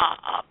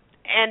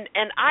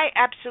 and I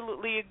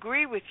absolutely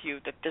agree with you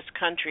that this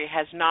country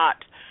has not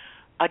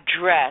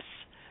addressed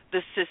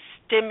the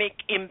systemic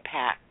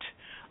impact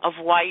of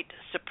white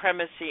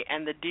supremacy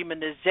and the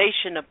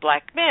demonization of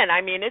black men.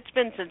 I mean, it's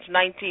been since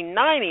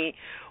 1990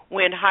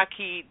 when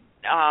Haki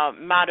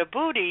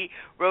Madhubuti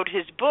wrote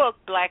his book,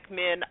 Black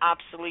Men,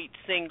 Obsolete,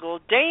 Single,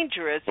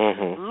 Dangerous,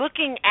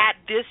 looking at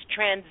this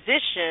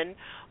transition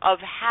of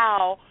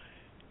how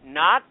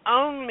not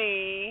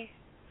only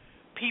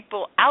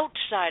people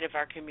outside of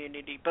our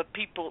community, but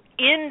people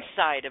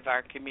inside of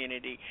our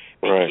community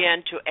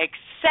began to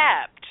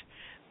accept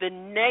the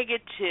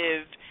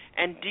negative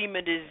and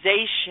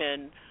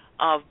demonization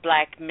of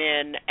black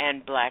men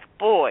and black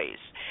boys.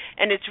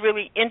 And it's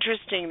really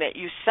interesting that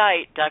you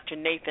cite Dr.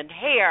 Nathan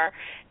Hare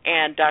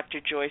and Dr.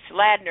 Joyce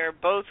Ladner,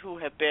 both who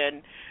have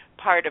been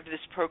part of this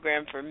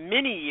program for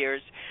many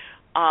years,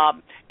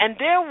 and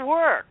their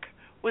work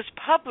was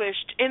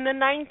published in the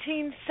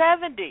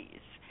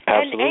 1970s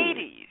and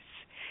 80s,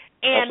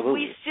 and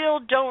we still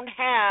don't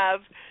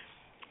have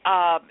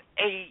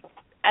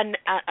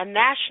a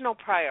national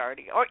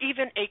priority or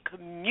even a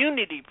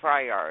community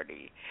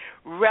priority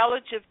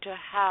relative to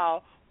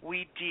how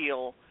we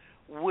deal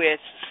with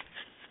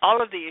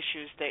all of the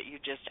issues that you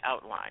just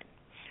outlined.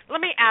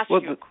 Let me ask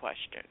you a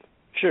question.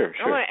 Sure.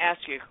 I want to ask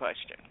you a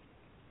question.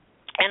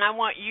 And I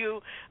want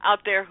you out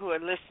there who are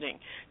listening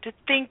to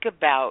think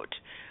about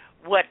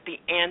what the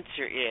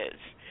answer is.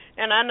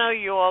 And I know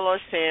you all are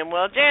saying,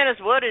 well, Janice,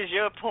 what is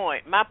your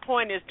point? My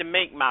point is to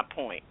make my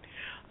point.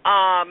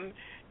 And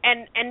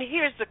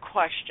here's the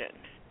question.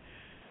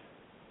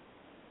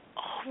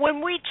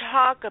 When we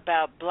talk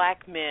about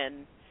black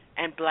men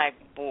and black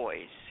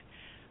boys,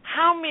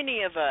 how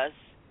many of us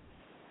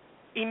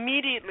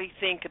immediately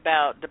think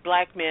about the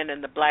black men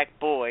and the black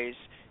boys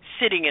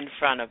sitting in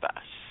front of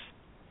us?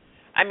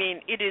 I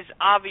mean, it is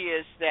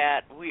obvious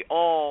that we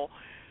all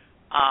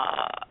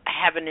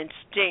have an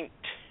instinct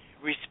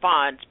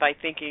response by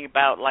thinking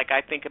about, like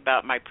I think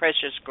about my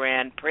precious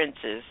grand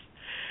princes,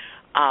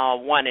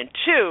 1 and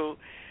 2,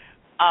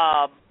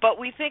 but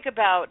we think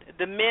about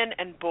the men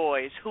and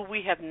boys who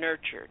we have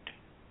nurtured.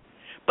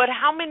 But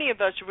how many of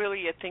us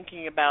really are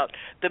thinking about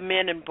the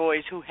men and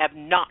boys who have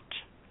not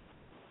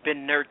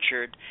been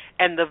nurtured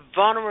and the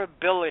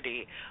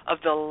vulnerability of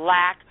the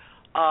lack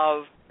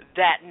of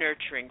that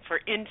nurturing? For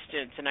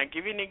instance, and I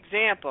give you an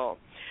example,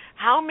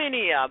 how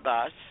many of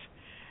us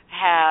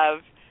have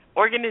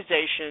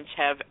organizations,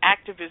 have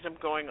activism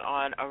going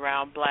on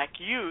around black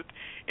youth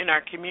in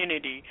our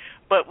community,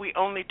 but we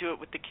only do it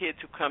with the kids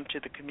who come to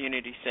the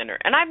community center?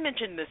 And I've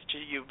mentioned this to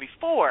you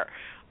before,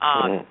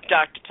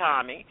 Dr.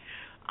 Tommy.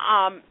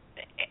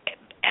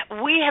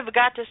 We have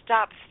got to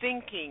stop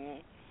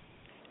thinking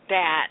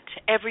that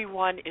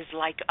everyone is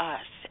like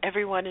us.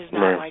 Everyone is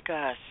not like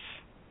us.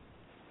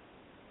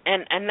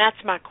 And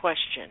that's my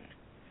question.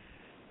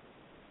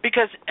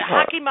 Because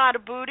Hakeem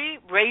Adabudi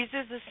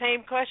raises the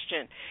same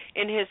question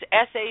in his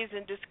Essays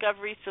in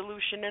Discovery,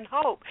 Solution, and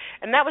Hope.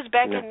 And that was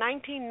back in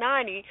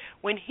 1990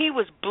 when he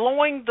was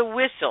blowing the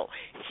whistle.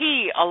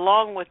 He,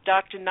 along with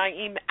Dr.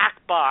 Naeem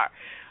Akbar.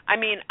 I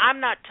mean,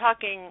 I'm not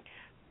talking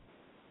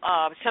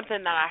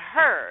something that I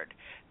heard.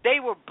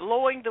 They were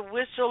blowing the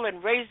whistle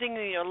and raising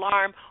the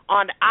alarm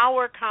on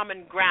our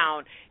common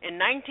ground in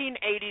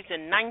 1980s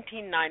and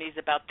 1990s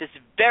about this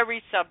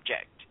very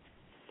subject.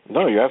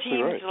 No, you're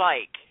absolutely right. It seems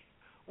like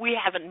we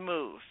haven't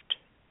moved.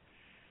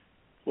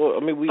 Well,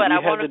 I mean, but I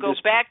want to go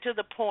back to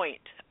the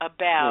point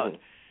about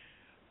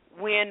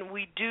when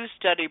we do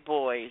study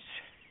boys,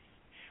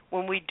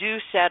 when we do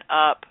set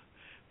up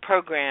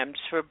programs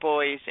for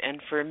boys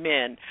and for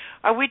men,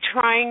 are we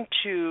trying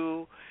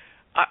to,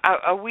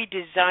 are we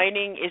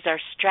designing, is our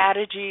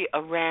strategy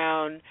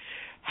around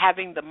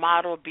having the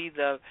model be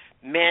the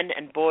men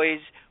and boys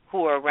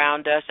who are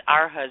around us,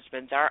 our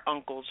husbands, our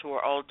uncles, who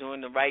are all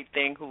doing the right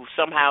thing, who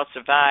somehow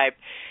survived?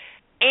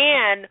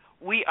 And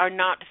we are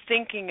not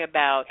thinking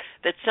about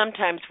that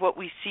sometimes what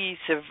we see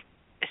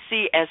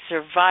as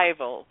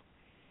survival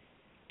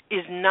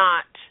is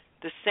not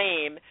the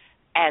same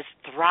as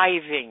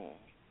thriving.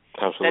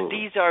 Absolutely. That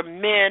these are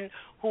men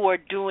who are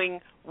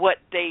doing what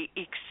they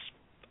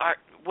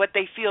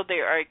feel they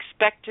are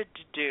expected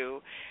to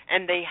do,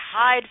 and they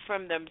hide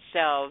from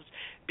themselves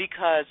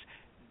because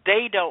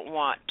they don't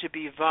want to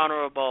be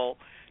vulnerable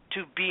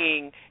to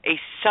being a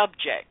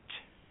subject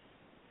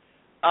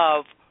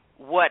of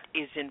what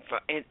is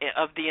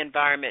of the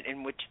environment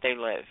in which they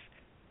live.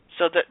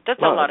 So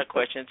that's a lot of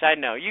questions. I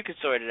know you can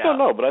sort it out.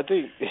 No, but I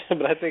think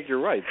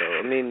you're right though.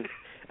 I mean,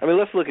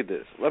 let's look at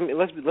this.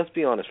 Let's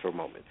be honest for a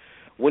moment.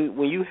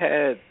 When you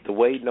had the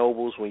Wade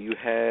Nobles, when you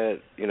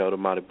had the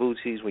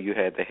Matabutis, when you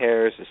had the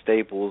Harris, the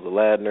Staples, the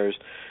Ladners,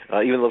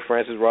 even though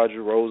Francis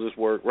Roger Rose's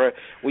work, right?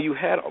 When you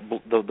had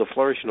the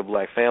flourishing of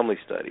black family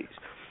studies,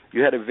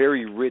 you had a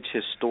very rich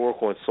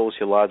historical and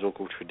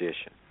sociological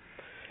tradition.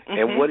 Mm-hmm.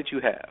 And what did you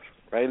have?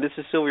 Right, and this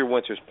is Sylvia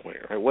Winter's point.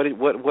 Right,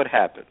 what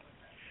happened?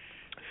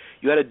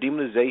 You had a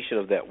demonization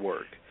of that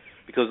work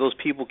because those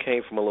people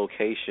came from a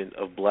location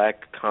of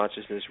black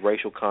consciousness,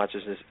 racial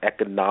consciousness,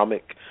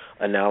 economic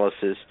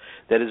analysis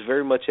that is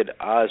very much at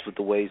odds with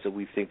the ways that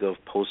we think of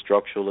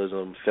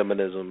post-structuralism,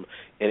 feminism,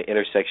 and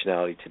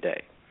intersectionality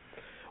today.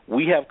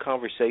 We have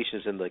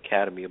conversations in the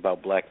academy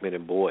about black men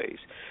and boys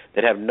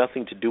that have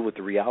nothing to do with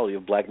the reality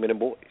of black men and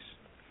boys.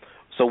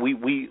 So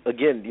we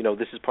again,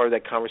 this is part of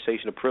that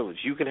conversation of privilege.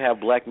 You can have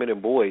black men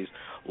and boys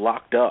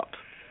locked up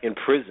in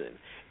prison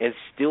and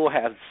still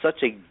have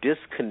such a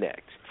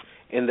disconnect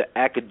in the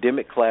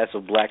academic class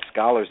of black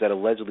scholars that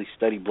allegedly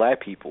study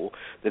black people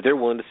that they're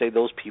willing to say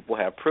those people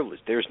have privilege.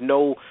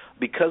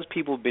 Because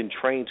people have been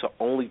trained to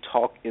only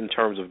talk in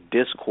terms of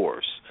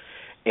discourse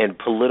and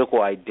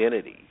political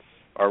identity,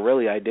 or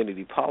really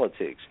identity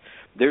politics,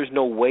 there's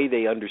no way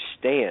they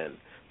understand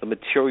the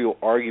material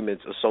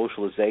arguments of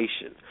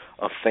socialization,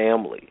 of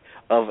family,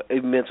 of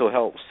mental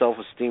health,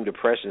 self-esteem,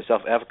 depression,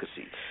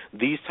 self-efficacy.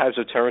 These types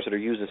of terms that are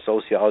used in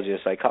sociology and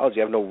psychology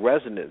have no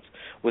resonance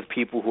with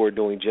people who are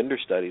doing gender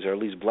studies, or at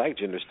least black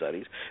gender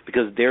studies,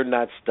 because they're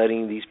not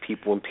studying these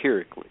people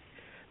empirically.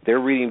 They're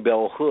reading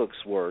Bell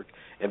Hooks' work,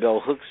 and Bell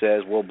Hooks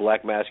says, well,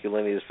 black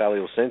masculinity is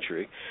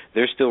phallocentric.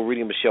 They're still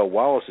reading Michelle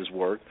Wallace's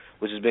work,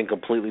 which has been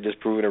completely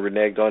disproven and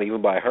reneged on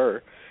even by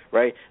her,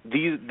 right?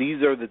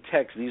 These are the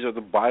texts, these are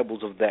the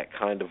Bibles of that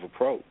kind of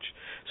approach.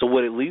 So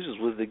what it leaves us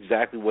with is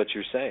exactly what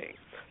you're saying.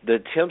 The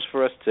attempts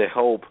for us to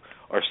help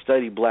or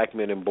study black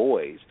men and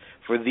boys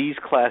for these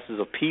classes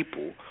of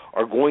people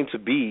are going to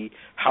be,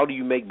 how do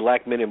you make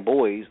black men and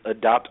boys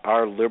adopt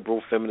our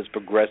liberal, feminist,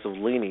 progressive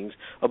leanings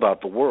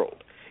about the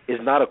world?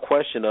 It's not a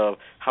question of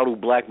how do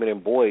black men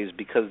and boys,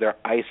 because they're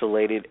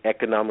isolated,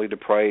 economically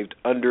deprived,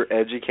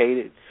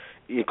 undereducated,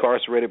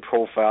 incarcerated,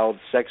 profiled,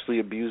 sexually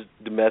abused,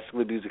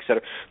 domestically abused,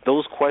 etc.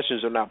 Those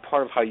questions are not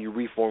part of how you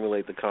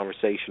reformulate the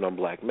conversation on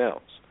black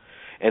males.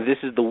 And this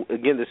is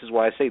this is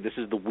why I say this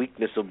is the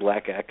weakness of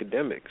black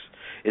academics,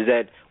 is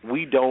that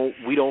we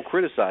don't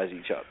criticize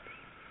each other.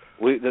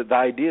 The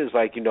idea is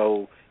like,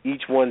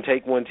 each one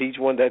take one, teach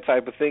one, that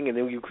type of thing, and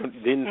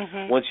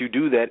then once you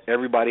do that,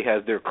 everybody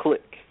has their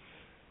clique,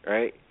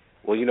 right?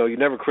 Well, you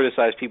never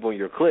criticize people in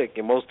your clique,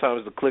 and most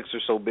times the cliques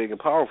are so big and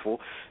powerful,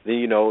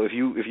 then if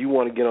you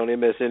want to get on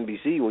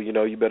MSNBC, well,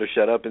 you better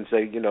shut up and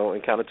say,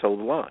 and kind of toe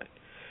the line.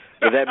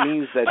 But that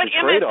means that but the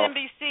trade-off.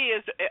 MSNBC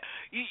is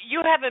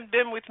you haven't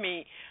been with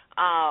me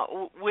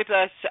with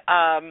us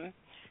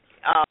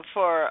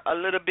for a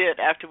little bit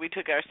after we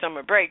took our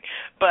summer break,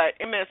 but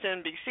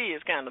MSNBC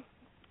is kind of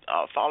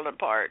falling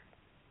apart.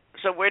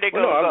 So where they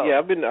going to go?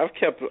 Yeah, I've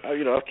kept up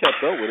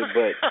with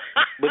it,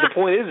 but the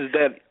point is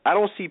that I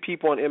don't see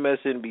people on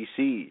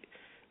MSNBC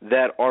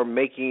that are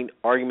making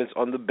arguments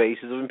on the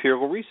basis of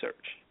empirical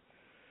research,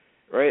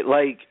 right?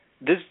 Like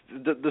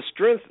the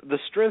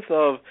strength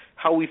of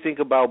how we think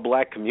about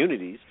black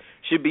communities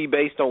should be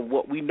based on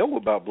what we know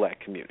about black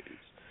communities.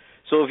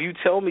 So if you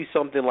tell me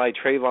something like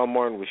Trayvon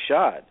Martin was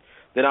shot,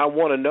 then I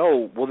want to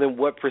know, well, then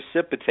what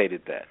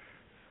precipitated that?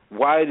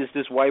 Why does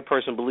this white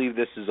person believe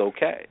this is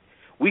okay?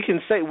 We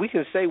can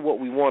say what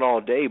we want all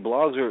day.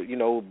 Blogs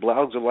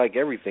are like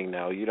everything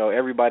now.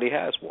 Everybody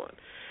has one.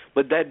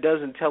 But that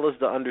doesn't tell us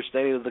the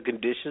understanding of the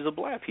conditions of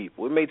black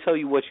people. It may tell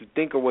you what you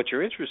think or what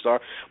your interests are,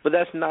 but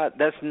that's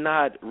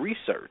not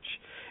research.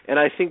 And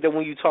I think that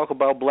when you talk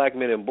about black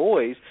men and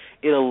boys,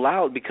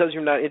 because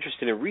you're not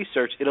interested in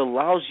research, it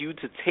allows you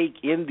to take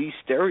in these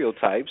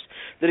stereotypes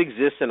that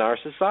exist in our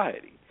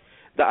society.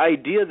 The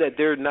idea that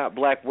there are not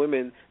black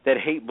women that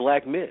hate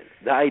black men.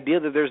 The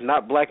idea that there's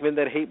not black men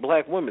that hate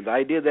black women. The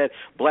idea that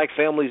black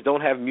families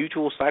don't have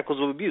mutual cycles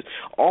of abuse.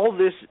 All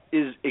this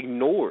is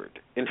ignored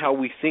in how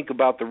we think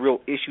about the real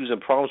issues and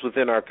problems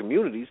within our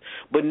communities,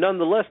 but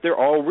nonetheless, they're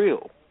all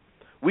real.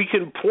 We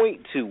can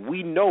point to,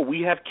 we know,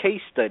 we have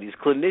case studies.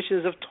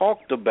 Clinicians have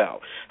talked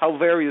about how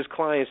various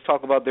clients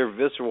talk about their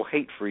visceral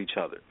hate for each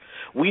other.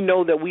 We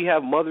know that we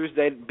have mothers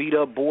that beat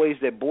up boys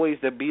that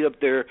beat up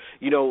their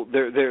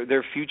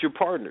future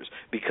partners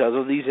because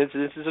of these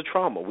incidences of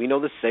trauma. We know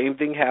the same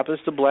thing happens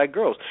to black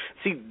girls.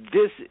 See,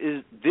 this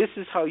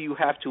is how you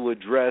have to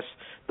address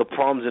the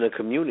problems in a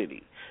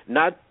community,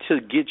 not to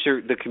get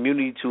the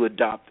community to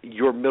adopt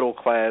your middle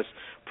class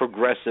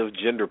progressive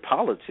gender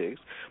politics,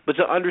 but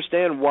to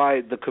understand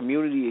why the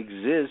community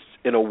exists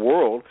in a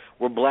world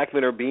where black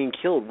men are being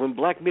killed, when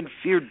black men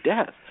fear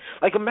death.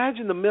 Like,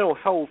 imagine the mental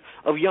health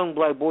of young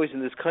black boys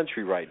in this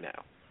country right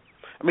now.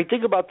 I mean,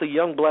 think about the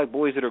young black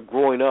boys that are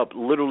growing up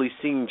literally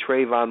seeing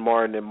Trayvon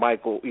Martin and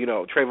Michael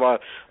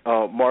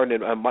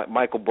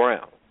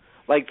Brown.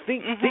 Like,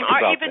 think about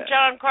that. Or even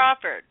John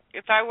Crawford.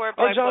 If I were a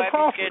black boy,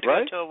 I'd be scared to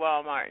right? go to a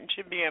Walmart and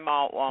should be in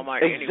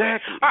Walmart exactly. anyway.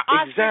 Or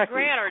Oscar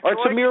Grant or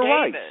George Tamir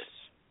Davis. Rice.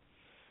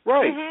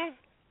 Right. Mm-hmm.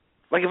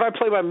 Like, if I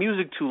play my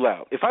music too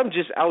loud, if I'm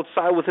just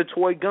outside with a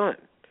toy gun,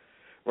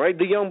 right?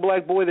 The young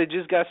black boy that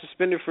just got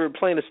suspended for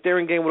playing a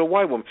staring game with a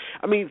white woman.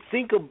 I mean,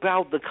 think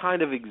about the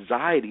kind of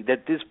anxiety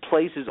that this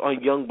places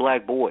on young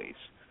black boys.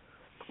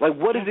 Like,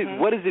 what does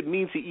it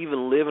mean to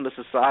even live in a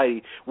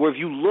society where if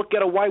you look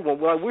at a white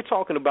woman, well, we're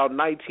talking about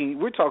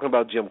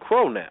Jim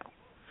Crow now,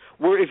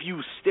 where if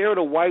you stare at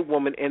a white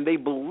woman and they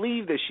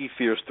believe that she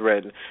feels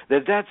threatened,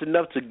 that's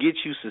enough to get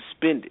you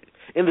suspended.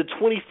 In the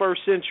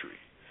 21st century.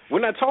 We're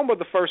not talking about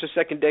the first or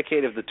second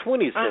decade of the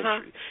 20th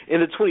century.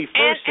 In the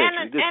 21st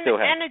century, this still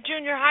happens. And a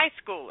junior high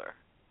schooler.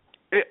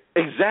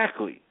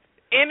 Exactly.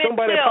 Emmett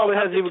Somebody that Till probably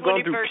hasn't even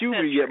gone through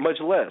puberty yet, much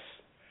less.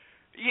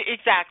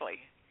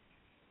 Exactly.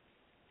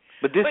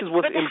 But this is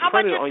what's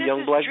imprinted on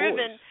young black boys.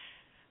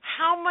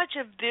 How much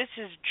of this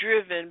is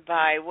driven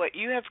by what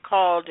you have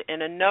called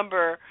in a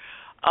number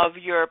of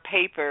your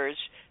papers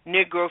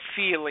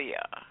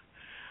negrophilia?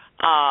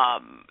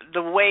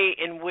 The way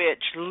in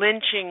which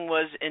lynching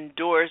was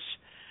endorsed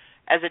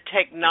as a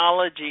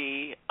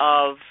technology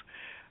of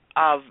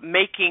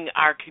making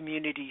our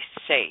community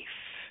safe.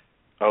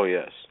 Oh,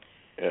 yes.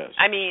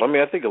 I mean,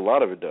 I think a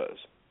lot of it does.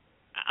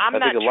 I'm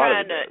not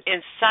trying to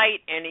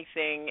incite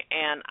anything,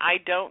 and I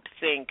don't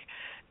think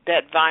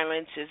that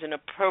violence is an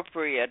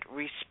appropriate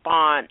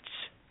response.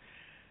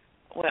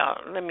 Well,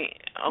 let me.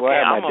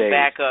 Okay, I'm gonna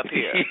back up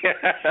here.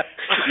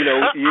 You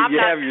know, you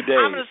have your days.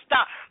 I'm gonna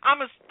stop. I'm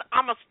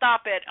gonna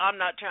stop at. I'm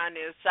not trying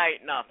to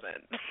incite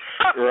nothing.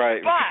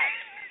 Right.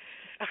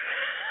 But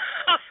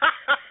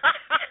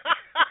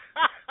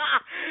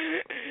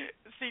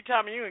see,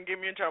 Tommy, you can get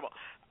me in trouble.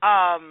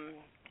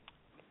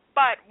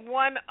 But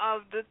one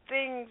of the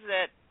things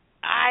that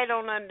I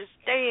don't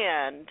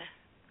understand,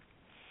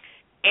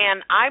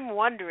 and I'm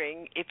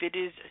wondering if it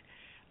is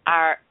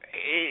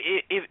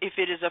if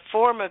it is a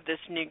form of this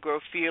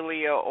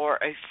negrophilia or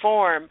a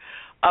form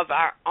of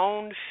our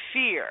own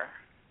fear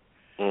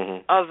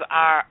of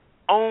our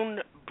own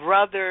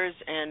brothers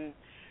and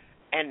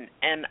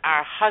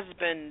our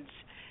husbands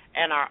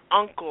and our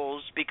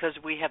uncles, because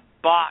we have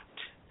bought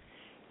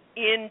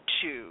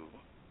into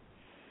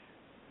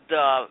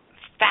the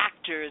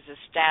factors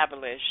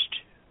established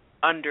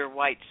under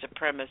white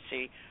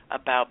supremacy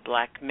about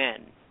black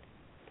men.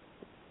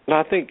 No,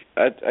 I think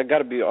I got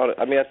to be honest.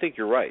 I mean, I think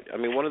you're right. I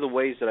mean, one of the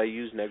ways that I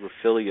use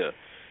negrophilia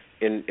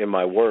in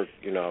my work,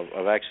 you know,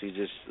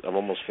 I'm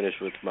almost finished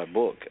with my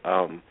book,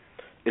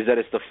 is that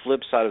it's the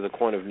flip side of the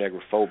coin of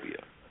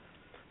negrophobia.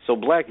 So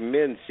black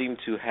men seem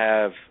to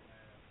have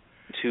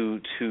to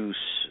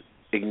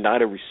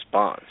ignite a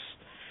response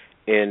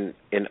in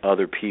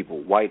other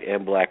people, white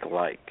and black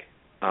alike,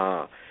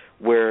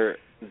 where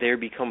they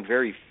become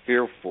very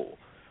fearful.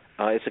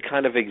 It's a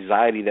kind of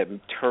anxiety that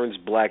turns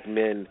black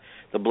men,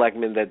 the black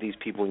men that these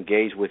people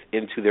engage with,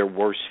 into their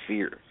worst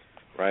fear,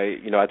 right?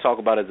 You know, I talk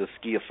about it as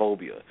a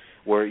schiaphobia,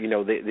 where, you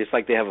know, it's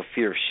like they have a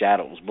fear of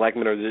shadows. Black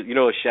men are, you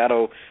know, a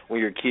shadow when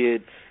you're a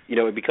kid, you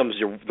know, it becomes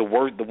the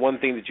one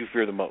thing that you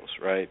fear the most,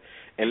 right?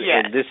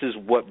 And this is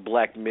what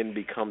black men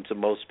become to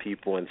most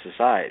people in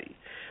society.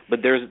 But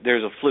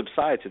there's a flip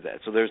side to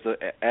that. So there's the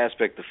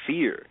aspect of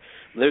fear.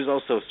 There's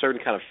also a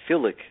certain kind of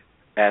philic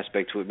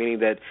aspect to it, meaning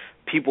that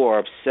people are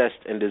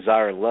obsessed and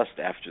desire and lust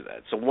after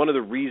that. So one of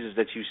the reasons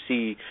that you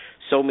see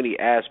so many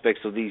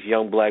aspects of these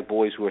young black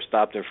boys who are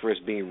stopped and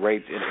frisked being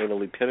raped and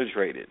anally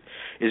penetrated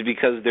is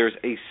because there's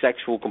a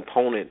sexual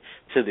component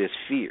to this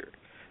fear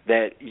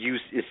that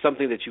is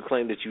something that you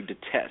claim that you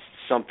detest,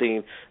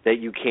 something that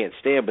you can't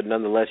stand, but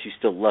nonetheless you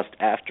still lust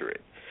after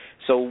it.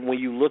 So when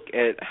you look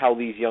at how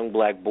these young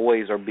black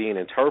boys are being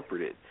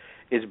interpreted,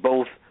 it's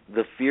both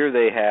the fear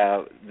they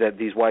have, that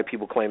these white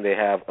people claim they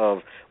have, of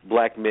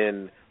black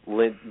men,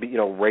 you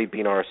know,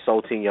 raping or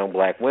assaulting young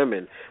black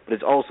women, but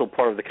it's also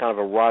part of the kind of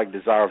erotic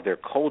desire of their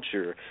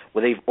culture,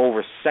 where they've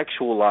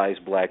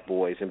over-sexualized black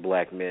boys and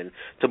black men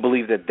to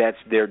believe that that's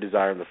their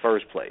desire in the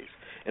first place.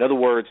 In other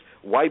words,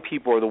 white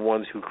people are the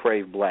ones who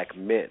crave black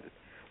men.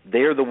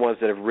 They're the ones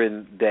that have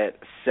written that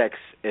sex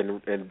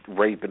and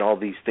rape and all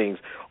these things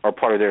are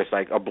part of their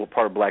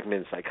part of black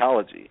men's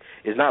psychology.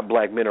 It's not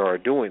black men are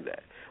doing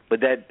that. But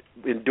that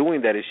in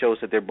doing that, it shows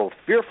that they're both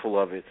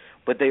fearful of it,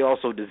 but they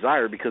also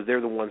desire, because they're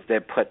the ones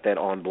that put that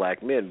on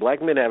black men.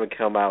 Black men haven't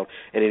come out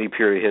in any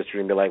period of history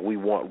and be like, we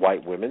want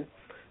white women.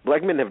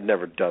 Black men have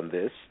never done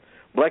this.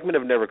 Black men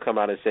have never come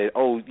out and said,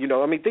 oh, you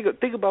know, I mean,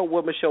 think about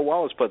what Michelle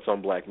Wallace puts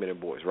on black men and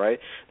boys, right?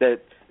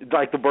 That,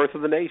 like the birth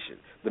of the nation.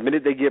 The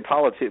minute they get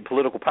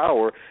political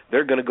power,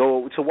 they're going to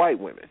go to white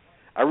women.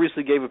 I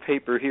recently gave a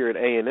paper here at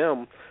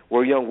A&M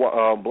where a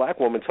young black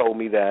woman told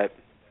me that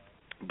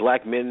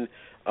black men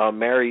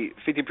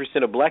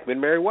 50% of black men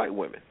marry white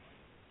women.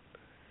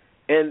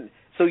 And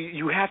so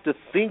you have to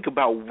think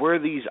about where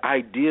these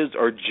ideas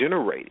are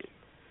generated.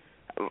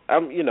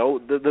 You know,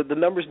 the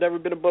number's never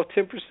been above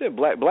 10%.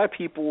 Black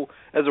people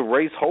as a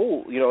race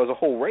whole, you know, as a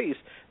whole race,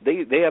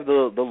 they have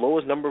the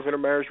lowest number of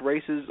intermarriage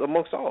races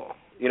amongst all,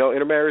 you know,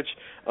 intermarriage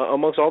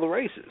amongst all the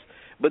races.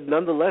 But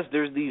nonetheless,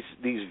 there's these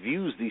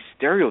views, these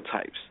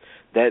stereotypes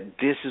that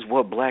this is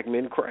what black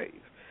men crave.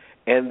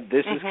 And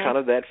this is kind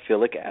of that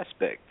philic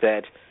aspect,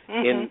 that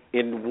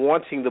in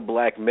wanting the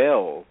black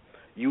male,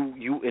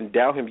 you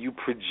endow him, you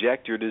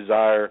project your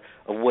desire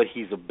of what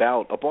he's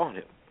about upon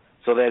him,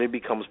 so that it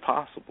becomes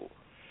possible.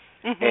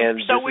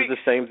 And so this is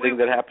the same thing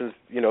that happens,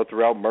 you know,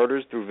 throughout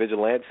murders, through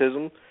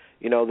vigilantism.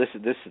 You know, this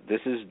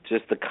is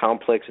just the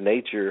complex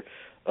nature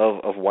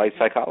of white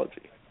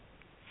psychology.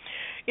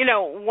 You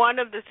know, one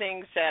of the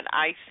things that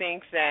I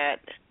think that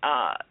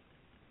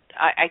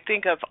I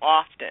think of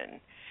often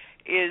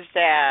is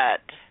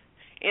that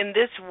in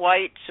this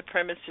white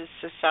supremacist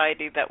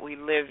society that we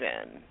live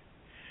in,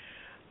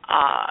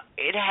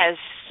 it has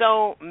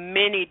so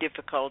many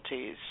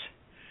difficulties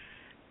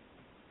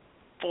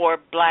for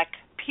black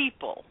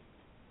people.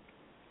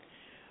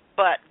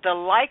 But the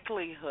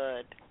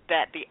likelihood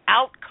that the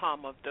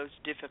outcome of those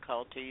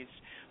difficulties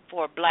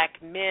for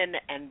black men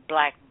and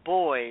black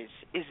boys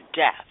is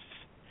death.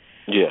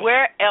 Yeah.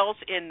 Where else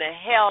in the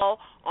hell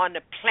on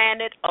the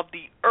planet of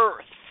the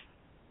earth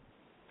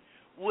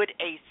would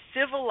a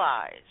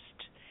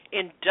civilized,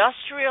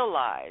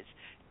 industrialized,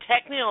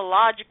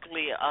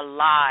 technologically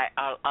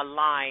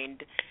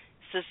aligned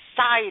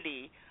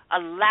society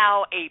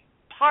allow a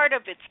part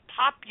of its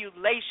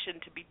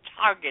population to be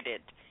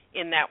targeted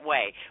in that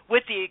way,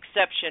 with the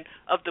exception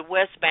of the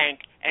West Bank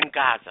and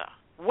Gaza?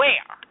 Where?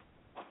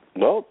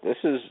 Well, this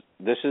is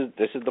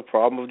the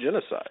problem of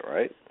genocide,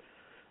 right?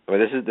 I mean,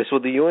 this is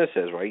what the UN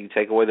says, right? You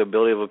take away the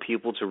ability of a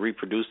people to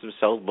reproduce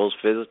themselves both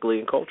physically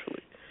and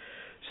culturally.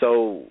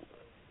 So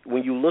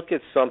when you look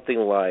at something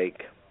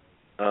like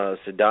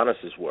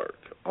Sedanis' work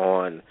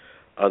on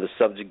the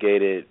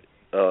subjugated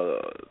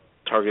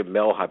target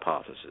male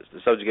hypothesis, the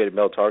subjugated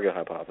male target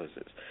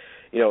hypothesis,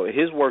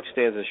 his work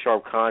stands in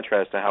sharp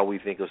contrast to how we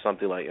think of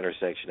something like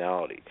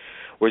intersectionality,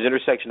 whereas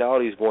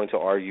intersectionality is going to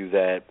argue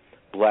that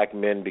black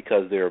men,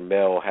 because they're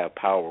male, have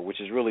power,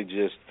 which is really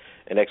just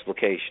an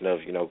explication of,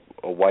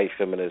 a white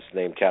feminist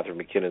named Catherine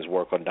McKinnon's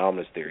work on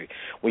dominance theory.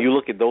 When you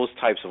look at those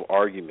types of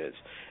arguments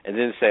and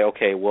then say,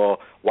 okay, well,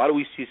 why do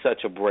we see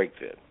such a break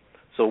then?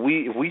 So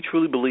if we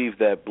truly believe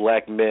that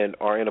black men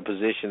are in a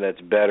position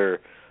that's better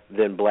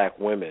than black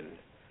women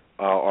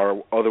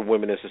or other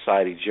women in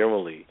society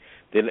generally,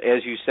 then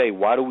as you say,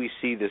 why do we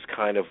see this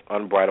kind of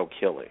unbridled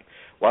killing?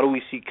 Why do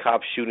we see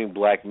cops shooting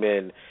black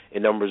men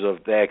in numbers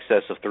of the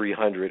excess of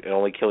 300 and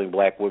only killing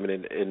black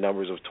women in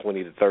numbers of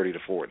 20 to 30 to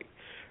 40?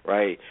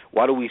 Right?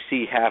 Why do we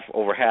see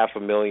over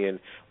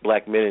 500,000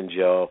 black men in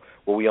jail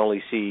where we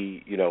only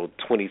see,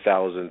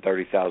 20,000,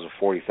 30,000,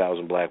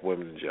 40,000 black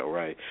women in jail,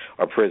 right?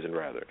 Or prison,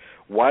 rather.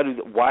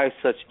 Why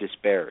such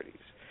disparities?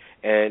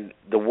 And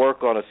the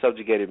work on a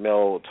subjugated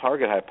male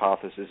target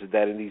hypothesis is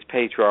that in these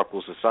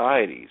patriarchal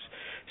societies,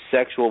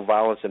 sexual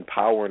violence and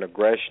power and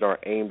aggression are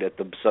aimed at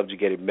the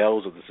subjugated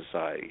males of the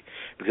society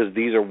because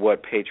these are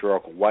what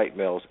patriarchal white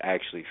males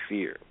actually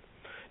fear.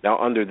 Now,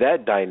 under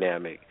that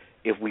dynamic,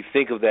 if we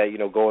think of that,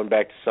 going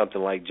back to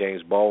something like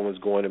James Baldwin's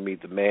Going to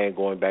Meet the Man,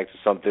 going back to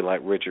something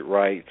like Richard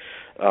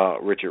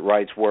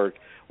Wright's work,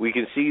 we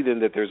can see then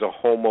that there's a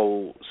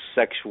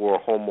homosexual or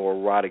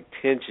homoerotic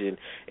tension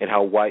in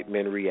how white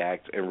men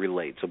react and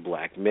relate to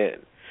black men.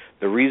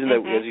 The reason that,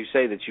 as you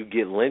say, that you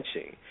get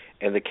lynching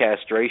and the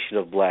castration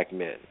of black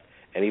men,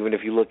 and even if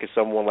you look at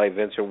someone like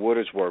Vincent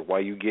Woodard's work, why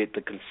you get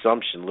the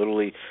consumption,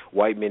 literally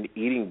white men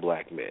eating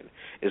black men,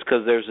 is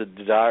because there's a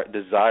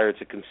desire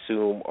to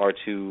consume or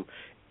to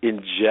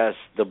ingest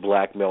the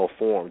black male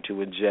form, to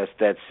ingest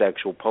that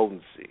sexual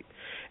potency.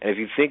 And if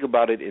you think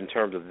about it in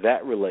terms of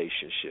that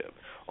relationship,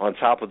 on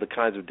top of the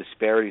kinds of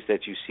disparities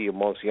that you see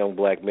amongst young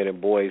black men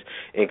and boys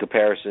in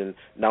comparison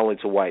not only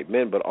to white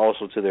men but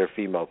also to their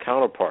female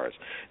counterparts,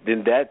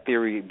 then that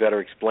theory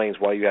better explains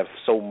why you have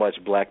so much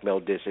black male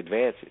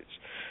disadvantage.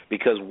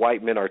 Because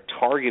white men are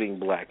targeting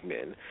black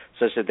men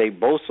such that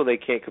so they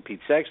can't compete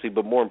sexually,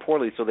 but more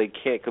importantly, so they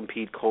can't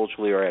compete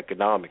culturally or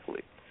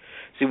economically.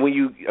 See,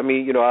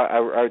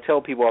 I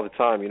tell people all the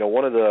time,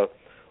 one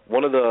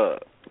of the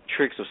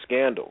tricks of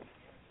Scandal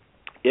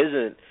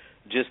isn't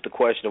just the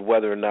question of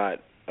whether or not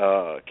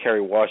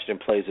Kerry Washington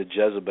plays a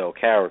Jezebel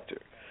character.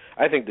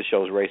 I think the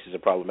show's racist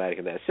and problematic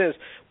in that sense,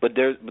 but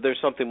there's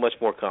something much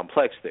more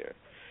complex there.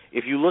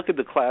 If you look at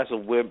the class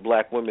of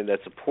black women that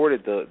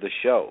supported the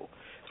show,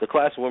 the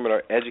class of women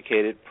are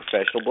educated,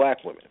 professional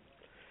black women.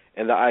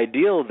 And the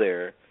ideal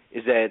there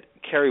is that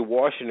Kerry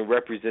Washington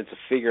represents a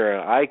figure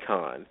and an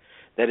icon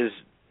that is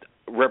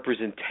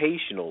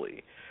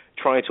representationally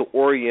trying to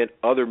orient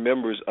other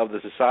members of the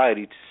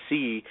society to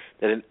see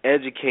that an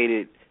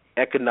educated,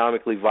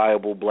 economically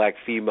viable black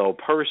female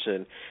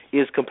person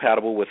is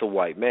compatible with a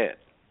white man.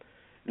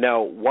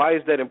 Now, why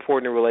is that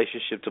important in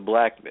relationship to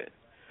black men?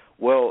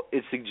 Well,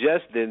 it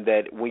suggests then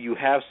that when you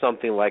have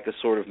something like a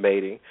sort of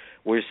mating,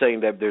 we're saying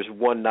that there's,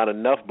 one, not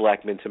enough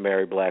black men to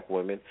marry black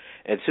women,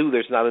 and two,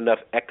 there's not enough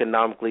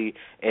economically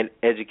and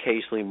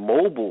educationally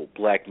mobile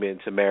black men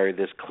to marry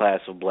this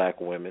class of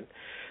black women,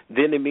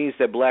 then it means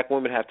that black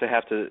women have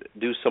to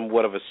do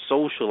somewhat of a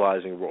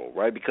socializing role,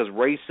 right? Because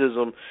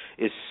racism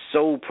is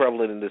so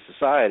prevalent in this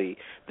society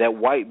that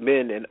white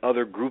men and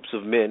other groups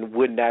of men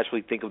would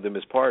naturally think of them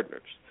as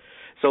partners.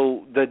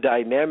 So the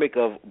dynamic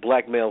of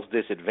black males'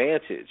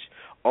 disadvantage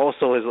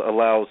also has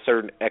allowed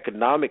certain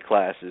economic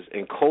classes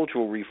and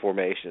cultural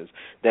reformations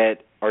that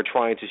are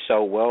trying to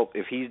show, well,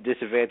 if he's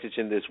disadvantaged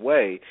in this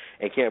way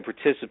and can't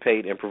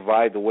participate and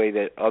provide the way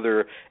that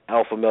other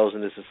alpha males in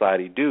this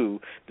society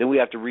do, then we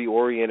have to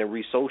reorient and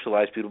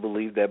re-socialize people to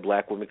believe that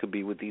black women could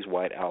be with these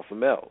white alpha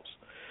males.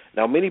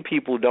 Now, many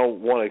people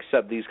don't want to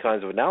accept these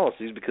kinds of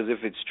analyses because if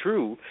it's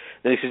true,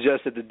 then it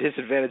suggests that the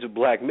disadvantage of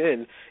black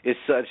men is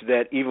such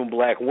that even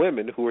black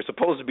women, who are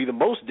supposed to be the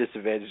most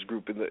disadvantaged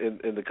group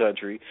in the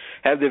country,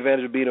 have the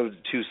advantage of being able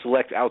to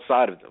select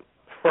outside of them.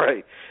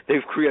 Right?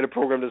 They've created a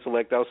program to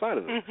select outside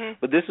of them.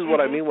 But this is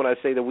what I mean when I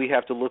say that we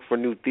have to look for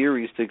new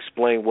theories to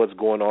explain what's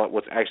going on,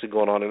 what's actually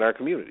going on in our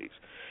communities.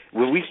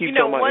 When we keep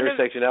talking about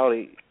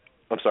intersectionality,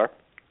 I'm sorry?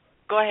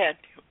 Go ahead.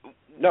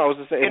 No, I was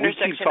just saying, if we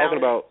keep talking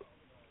about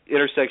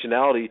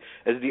intersectionality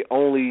as the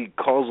only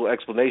causal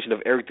explanation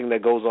of everything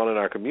that goes on in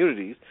our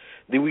communities,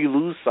 then we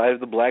lose sight of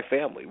the black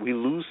family. We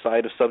lose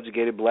sight of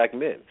subjugated black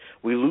men.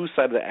 We lose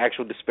sight of the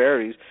actual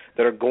disparities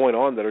that are going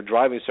on that are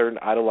driving certain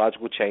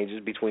ideological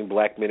changes between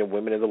black men and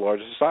women in the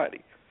larger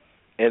society.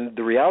 And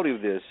the reality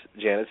of this,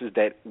 Janice, is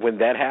that when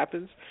that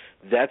happens,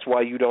 that's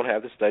why you don't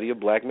have the study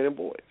of black men and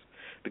boys.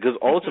 because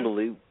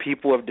ultimately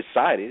people have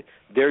decided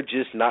they're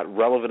just not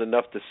relevant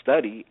enough to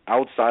study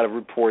outside of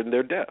reporting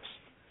their deaths.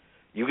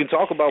 You can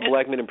talk about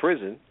black men in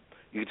prison.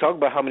 You can talk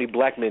about how many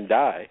black men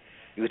die.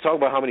 You can talk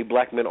about how many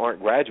black men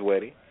aren't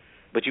graduating,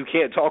 but you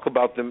can't talk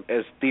about them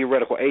as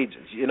theoretical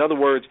agents. In other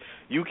words,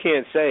 you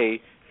can't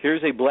say,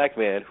 here's a black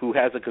man who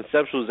has a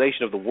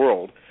conceptualization of the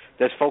world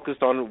that's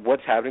focused on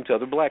what's happening to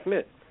other black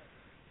men.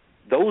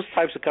 Those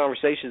types of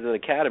conversations in the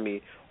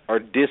academy are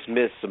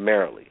dismissed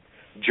summarily.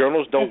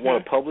 Journals don't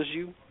want to publish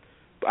you.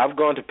 I've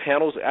gone to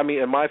panels. I mean,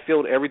 in my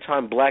field, every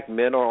time black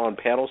men are on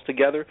panels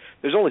together,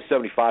 there's only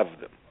 75 of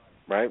them,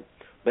 right?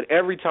 But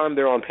every time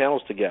they're on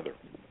panels together,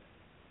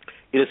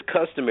 it is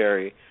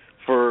customary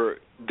for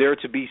there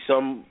to be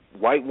some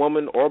white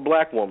woman or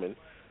black woman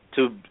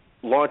to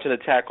launch an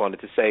attack on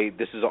it, to say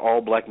this is an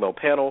all-black male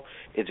panel,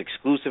 it's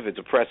exclusive, it's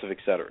oppressive,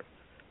 etc.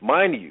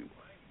 Mind you,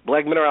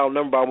 black men are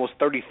outnumbered by almost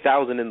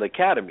 30,000 in the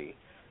academy.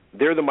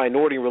 They're the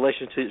minority in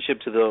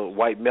relationship to the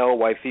white male,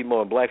 white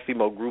female, and black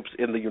female groups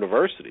in the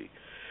university.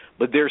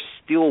 But they're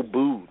still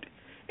booed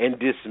and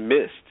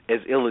dismissed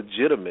as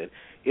illegitimate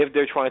if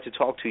they're trying to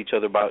talk to each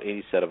other about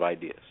any set of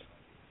ideas.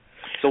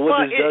 So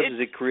what this does is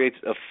it creates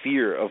a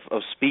fear of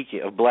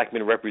speaking, of black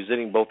men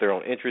representing both their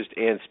own interest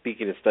and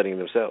speaking and studying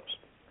themselves.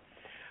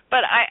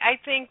 But I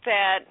think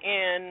that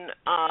in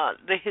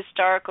the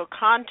historical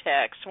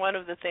context, one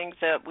of the things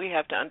that we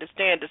have to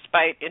understand,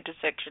 despite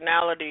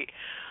intersectionality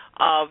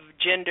of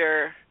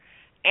gender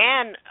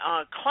and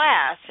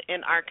class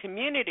in our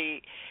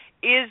community,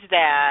 is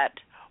that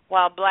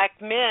while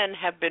black men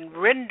have been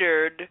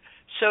rendered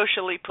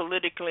socially,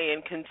 politically,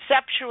 and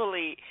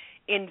conceptually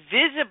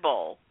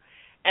invisible,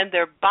 and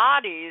their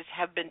bodies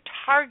have been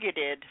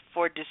targeted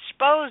for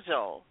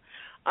disposal,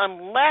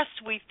 unless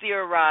we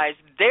theorize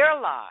their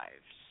lives,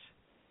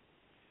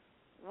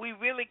 we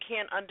really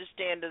can't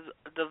understand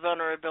the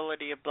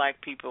vulnerability of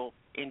black people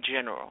in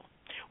general.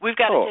 We've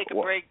got to take a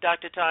break,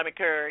 Dr. Tommy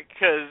Curry,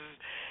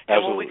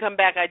 and when we come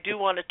back, I do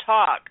want to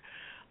talk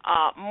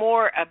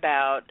more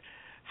about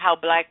how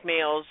black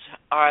males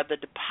are the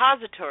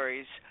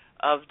depositories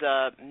of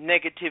the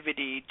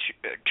negativity,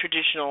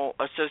 traditional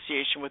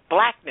association with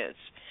blackness,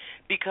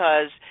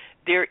 because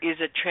there is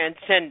a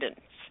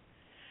transcendence.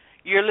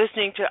 You're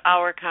listening to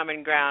Our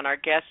Common Ground. Our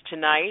guest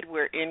tonight,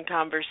 we're in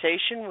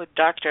conversation with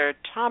Dr.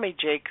 Tommy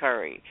J.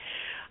 Curry.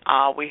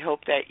 We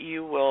hope that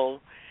you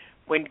will,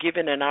 when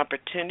given an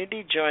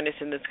opportunity, join us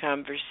in this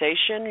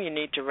conversation. You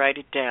need to write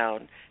it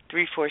down,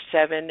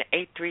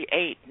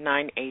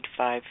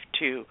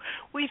 347-838-9852.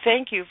 We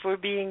thank you for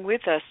being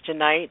with us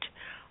tonight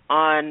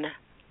on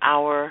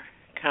Our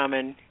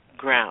Common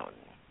Ground.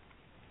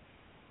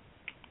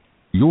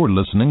 You're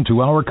listening to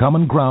Our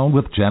Common Ground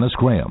with Janice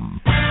Graham.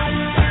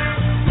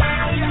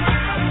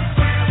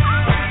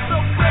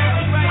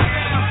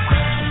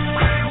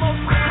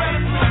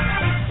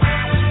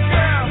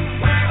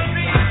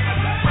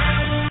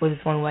 With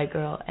this one white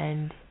girl,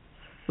 and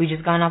we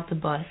just got off the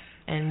bus,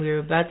 and we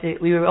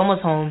were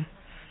almost home,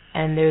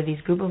 and there were these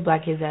group of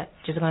black kids that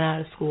just got out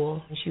of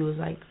school, and she was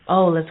like,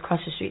 oh, let's cross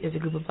the street, there's a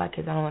group of black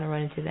kids, I don't want to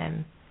run into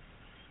them.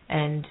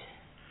 And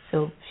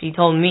so she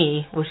told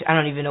me, which I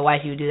don't even know why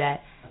she would do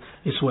that.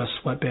 I used to wear a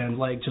sweatband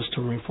just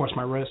to reinforce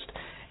my wrist,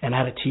 and I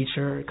had a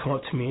teacher come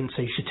up to me and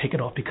say, you should take it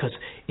off because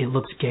it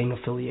looks gang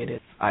affiliated.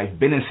 I've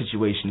been in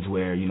situations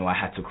where, I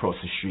had to cross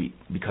the street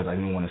because I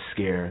didn't want to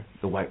scare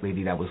the white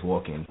lady that was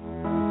walking.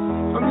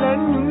 I'm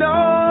letting you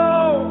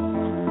know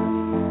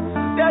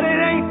that it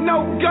ain't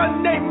no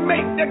gun they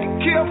make that can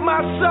kill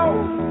my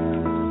soul.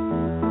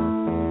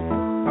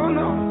 Oh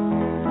no.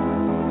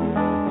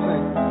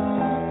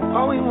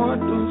 All we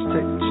want to do is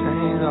take the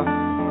chains off.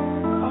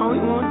 All we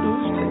want to do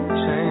is take the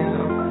chains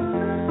off.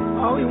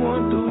 All we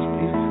want to do is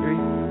be free.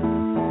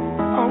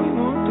 All we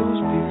want to do is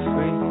be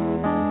free.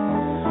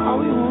 All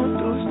we want to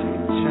do is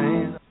take the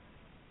chains off.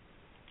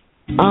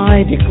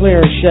 I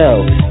Declare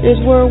Show is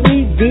where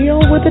we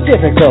deal with the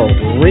difficult,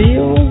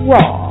 real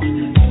raw,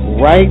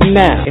 right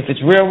now. If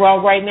it's real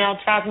raw right now,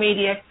 Talk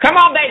Media, come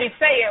on, baby,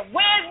 say it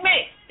with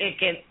me. It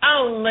can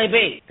only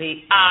be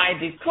the I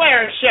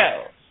Declare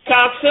Show.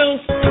 Talk soon.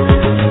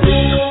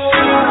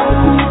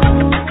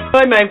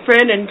 Join my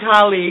friend and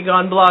colleague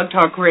on Blog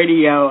Talk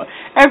Radio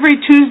every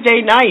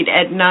Tuesday night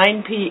at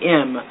 9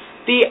 p.m.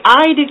 The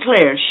I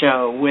Declare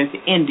Show with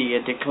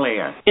India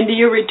Declare.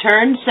 India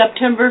returns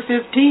September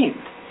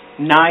 15th,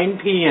 9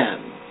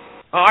 p.m.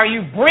 Are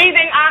you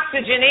breathing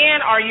oxygen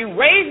in? Are you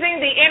raising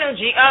the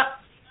energy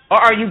up? Or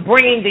are you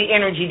bringing the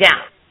energy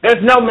down?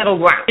 There's no middle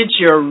ground. It's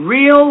your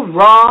real,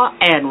 raw,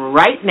 and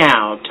right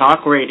now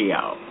talk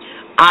radio.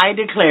 I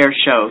Declare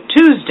Show,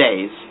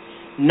 Tuesdays,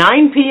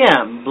 9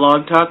 p.m.,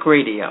 Blog Talk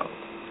Radio.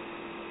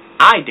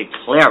 I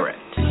declare it.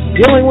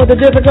 Dealing with the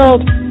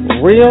difficult,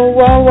 real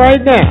raw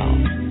right now.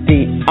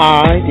 The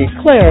I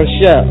Declare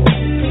Show,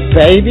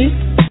 baby.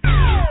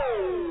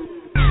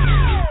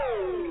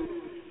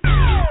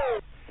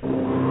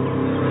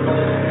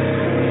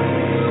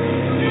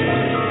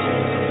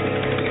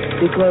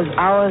 Because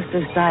our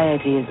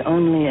society is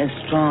only as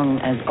strong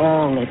as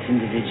all its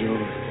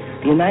individuals,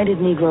 The United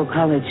Negro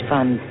College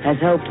Fund has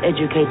helped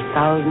educate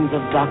thousands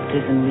of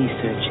doctors and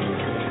researchers,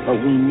 but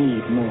we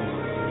need more.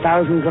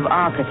 Thousands of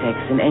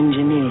architects and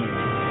engineers,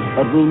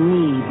 but we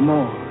need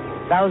more.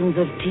 Thousands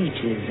of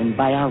teachers and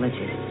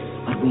biologists,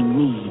 but we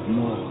need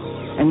more.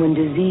 And when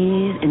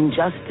disease,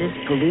 injustice,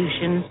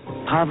 pollution,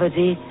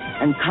 poverty,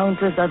 and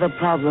countless other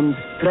problems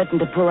threaten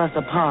to pull us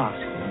apart,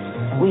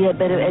 we had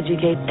better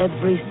educate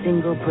every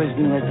single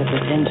person who has the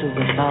potential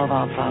to solve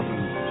our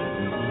problems.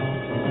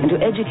 And to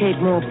educate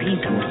more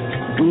people,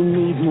 we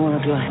need more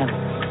of your help.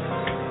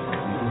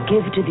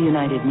 Give to the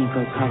United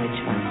Negro College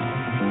Fund.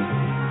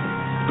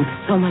 With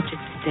so much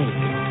at stake,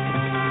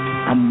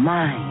 a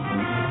mind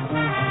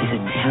is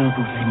a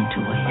terrible thing to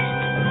waste.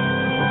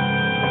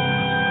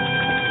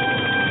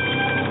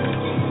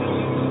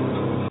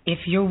 If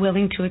you're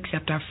willing to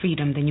accept our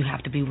freedom, then you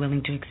have to be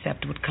willing to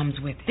accept what comes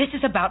with it. This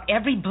is about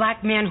every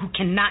black man who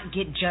cannot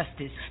get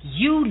justice.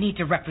 You need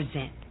to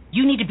represent.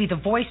 You need to be the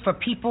voice for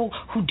people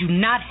who do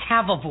not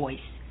have a voice.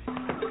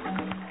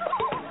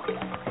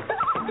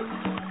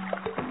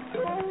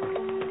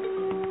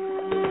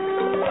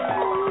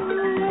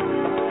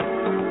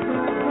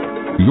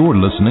 You're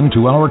listening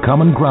to Our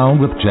Common Ground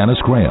with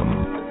Janice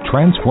Graham,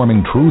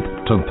 transforming truth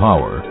to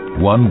power,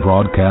 one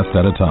broadcast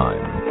at a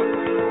time.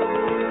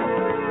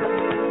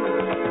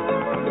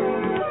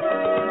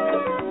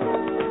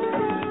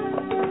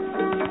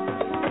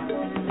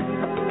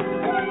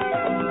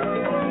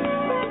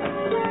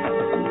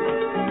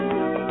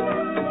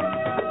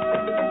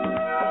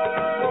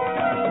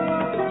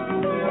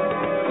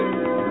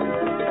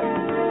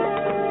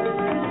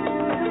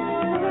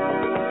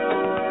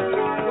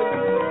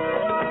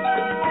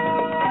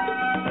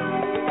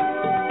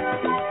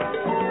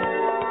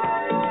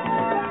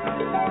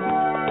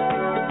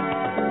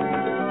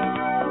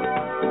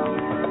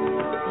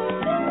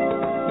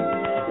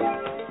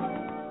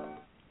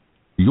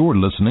 You're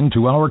listening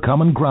to Our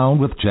Common Ground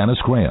with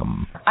Janice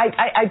Graham.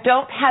 I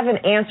don't have an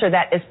answer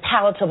that is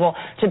palatable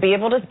to be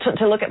able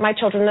to look at my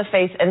children in the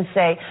face and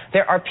say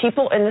there are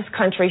people in this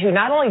country who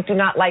not only do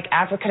not like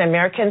African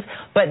Americans,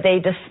 but they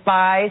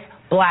despise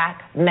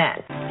black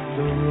men. The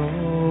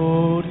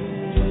road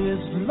is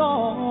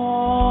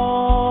long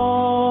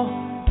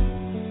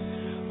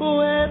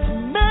with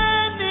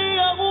many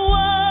a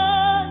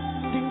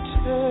winding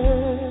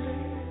turn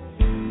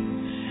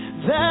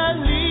that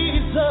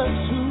leads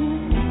us to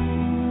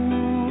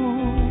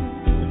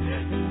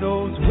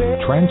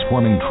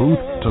transforming truth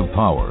to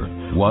power,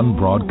 one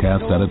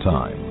broadcast at a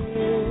time.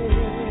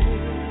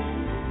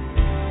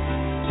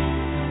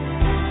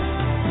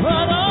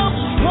 But I'm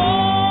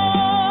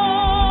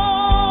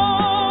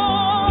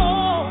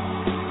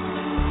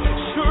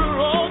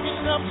strong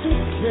enough to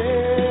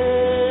carry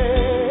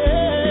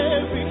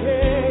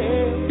him.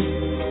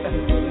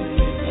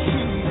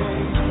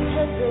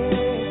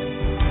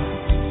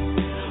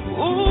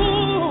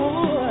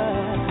 Ooh,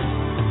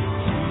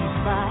 he's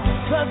my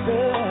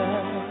cousin.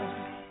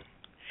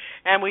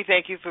 And we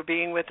thank you for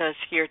being with us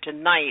here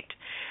tonight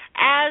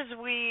as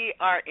we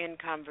are in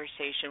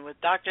conversation with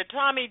Dr.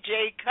 Tommy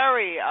J.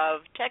 Curry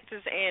of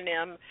Texas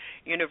A&M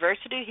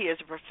University. He is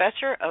a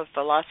professor of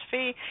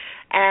philosophy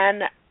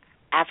and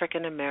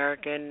African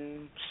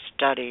American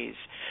studies.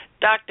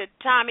 Dr.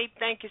 Tommy,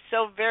 thank you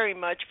so very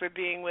much for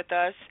being with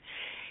us.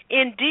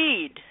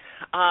 Indeed,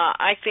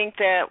 I think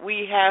that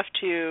we have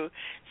to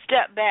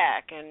step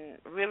back and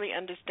really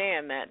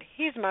understand that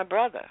he's my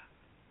brother.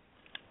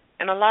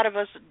 And a lot of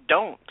us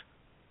don't.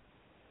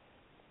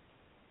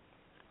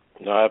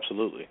 No,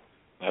 absolutely.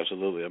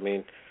 Absolutely. I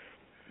mean,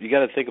 you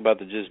got to think about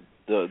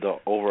the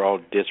overall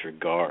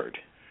disregard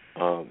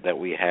that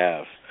we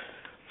have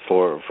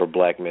for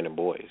black men and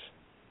boys.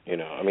 You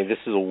know, I mean, this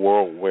is a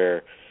world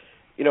where,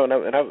 you know,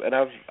 and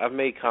I've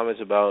made comments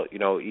about, you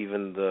know,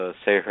 even the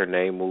Say Her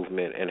Name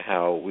movement and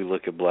how we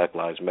look at Black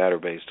Lives Matter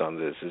based on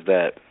this. Is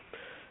that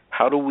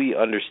how do we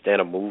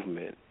understand a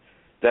movement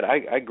that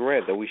I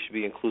grant that we should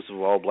be inclusive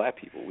of all black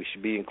people. We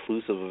should be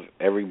inclusive of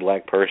every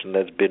black person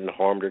that's been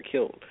harmed or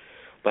killed.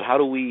 But how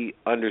do we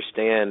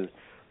understand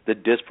the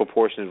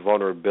disproportionate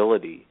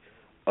vulnerability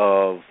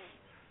of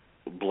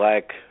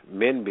black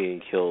men being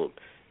killed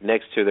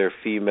next to their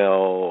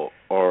female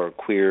or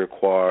queer,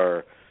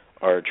 queer,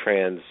 or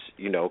trans,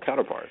 you know,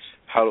 counterparts?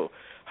 How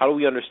do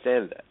we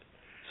understand that?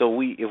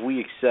 So if we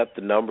accept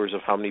the numbers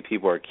of how many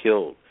people are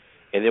killed,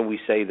 and then we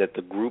say that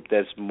the group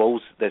that's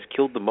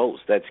killed the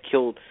most, that's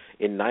killed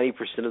in 90%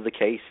 of the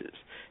cases,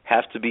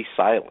 has to be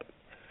silent,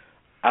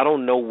 I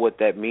don't know what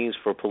that means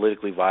for a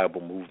politically viable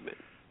movement.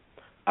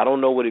 I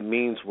don't know what it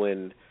means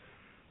when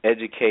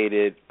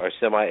educated or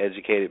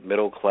semi-educated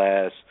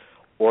middle-class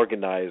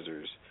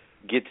organizers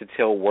get to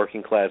tell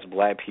working-class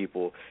black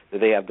people that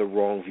they have the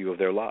wrong view of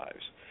their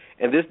lives.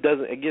 And this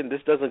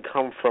doesn't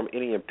come from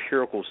any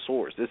empirical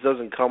source. This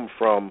doesn't come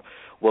from,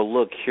 well,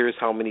 look, here's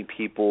how many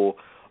people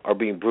are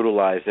being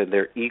brutalized and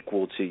they're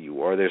equal to you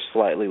or they're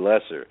slightly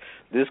lesser.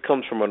 This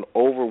comes from an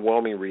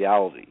overwhelming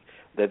reality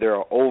that there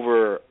are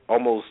over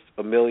almost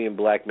 1 million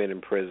black men in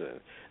prison,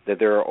 that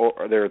there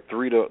are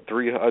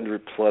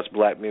 300 plus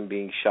black men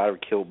being shot or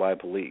killed by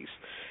police,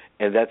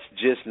 And that's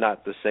just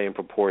not the same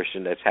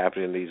proportion that's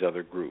happening in these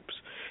other groups.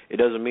 It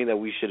doesn't mean that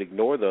we should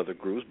ignore the other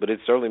groups, but it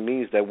certainly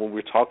means that when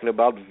we're talking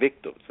about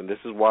victims, and this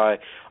is why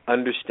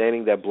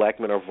understanding that black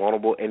men are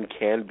vulnerable and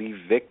can be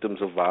victims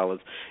of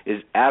violence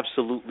is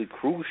absolutely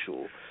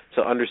crucial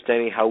to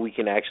understanding how we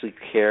can actually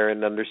care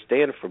and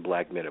understand for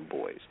black men and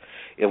boys.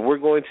 If we're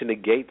going to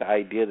negate the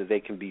idea that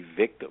they can be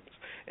victims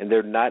and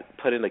they're not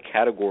put in a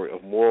category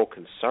of moral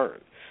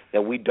concern,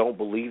 that we don't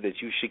believe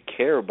that you should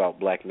care about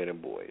black men and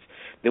boys,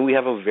 then we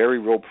have a very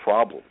real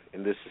problem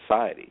in this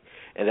society.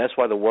 And that's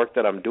why the work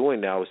that I'm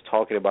doing now is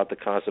talking about the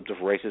concept of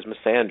racist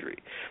misandry,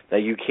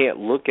 that you can't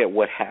look at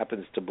what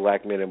happens to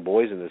black men and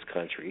boys in this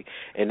country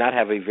and not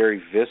have a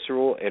very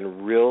visceral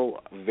and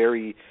real,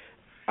 very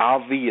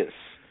obvious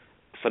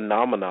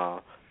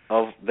phenomena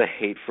of the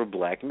hate for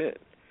black men.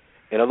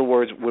 In other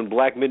words, when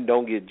black men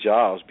don't get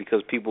jobs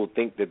because people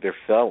think that they're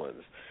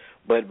felons,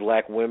 but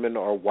black women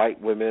or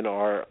white women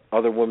or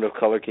other women of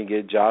color can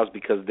get jobs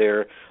because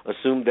they're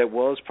assumed that,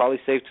 well, it's probably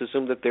safe to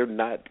assume that they're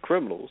not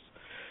criminals.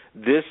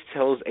 This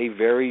tells a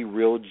very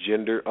real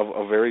gendered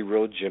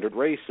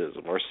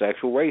racism or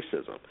sexual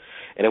racism.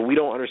 And if we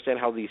don't understand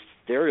how these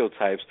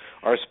stereotypes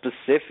are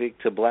specific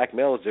to black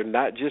males, they're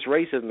not just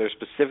racism, they're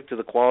specific to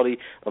the quality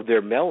of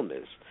their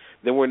maleness,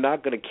 then we're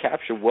not going to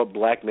capture what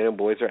black men and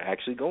boys are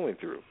actually going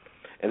through.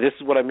 And this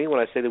is what I mean when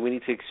I say that we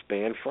need to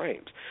expand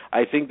frames.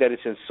 I think that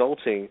it's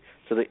insulting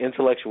to the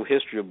intellectual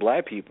history of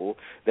black people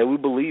that we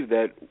believe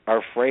that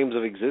our frames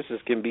of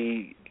existence can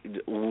be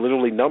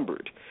literally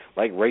numbered,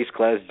 like race,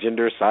 class,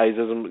 gender,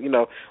 sizeism,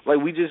 like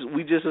we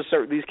just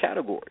assert these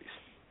categories.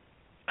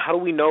 How do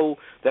we know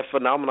that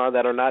phenomena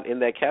that are not in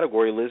that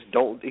category list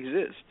don't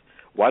exist?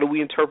 Why do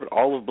we interpret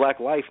all of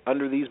black life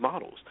under these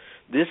models?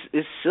 This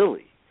is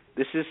silly.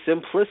 This is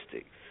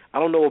simplistic. I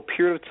don't know a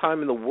period of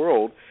time in the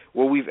world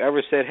where we've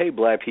ever said, hey,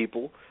 black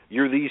people,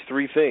 you're these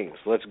three things,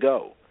 let's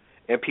go.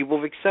 And people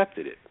have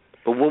accepted it.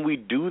 But when we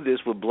do this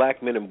with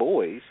black men and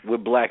boys,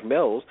 with black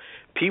males,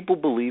 people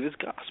believe it's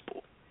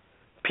gospel.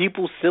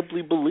 People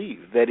simply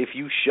believe that if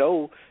you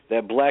show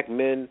that black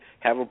men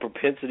have a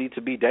propensity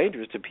to be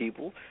dangerous to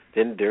people,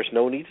 then there's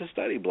no need to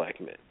study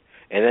black men.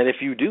 And then if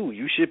you do,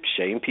 you should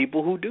shame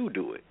people who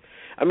do it.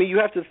 I mean, you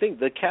have to think,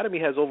 the Academy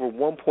has over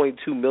 1.2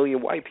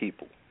 million white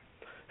people.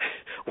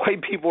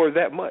 White people are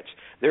that much.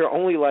 There are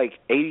only like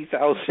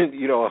 80,000,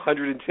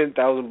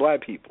 110,000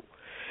 black people.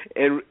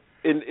 And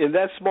in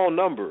that small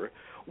number,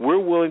 we're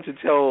willing to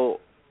tell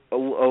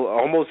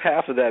almost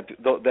half of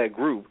that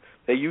group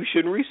that you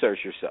shouldn't research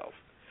yourself.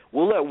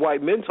 We'll let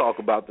white men talk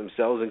about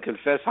themselves and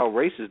confess how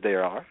racist they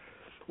are.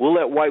 We'll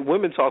let white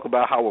women talk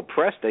about how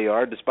oppressed they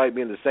are, despite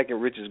being the second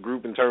richest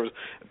group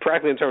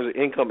practically in terms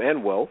of income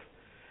and wealth.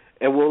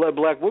 And we'll let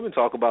black women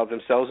talk about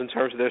themselves in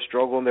terms of their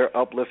struggle and their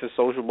uplift and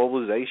social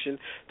mobilization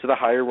to the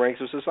higher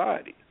ranks of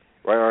society,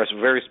 right? Or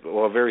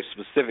a very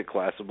specific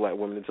class of black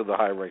women into the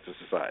higher ranks of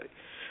society.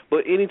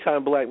 But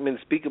anytime black men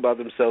speak about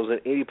themselves in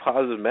any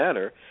positive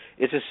manner,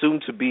 it's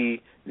assumed to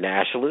be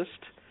nationalist,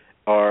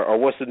 or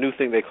what's the new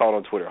thing they call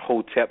on Twitter,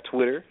 Hotep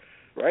Twitter,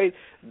 right?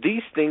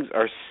 These things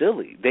are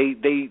silly.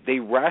 They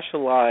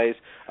rationalize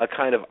a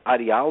kind of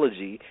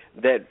ideology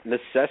that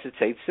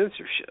necessitates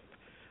censorship.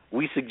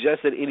 We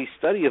suggest that any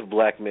study of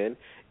black men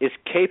is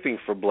caping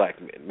for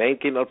black men,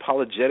 making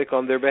apologetic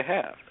on their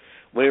behalf.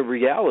 When in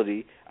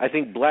reality, I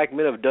think black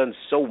men have done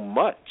so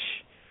much,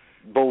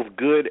 both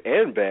good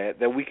and bad,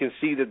 that we can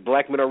see that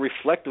black men are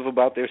reflective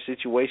about their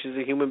situations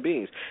as human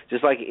beings,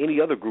 just like any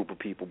other group of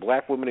people,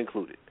 black women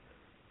included.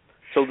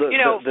 So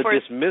the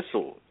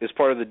dismissal is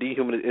part of the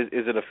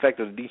is an effect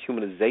of the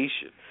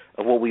dehumanization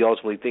of what we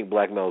ultimately think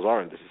black males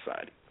are in this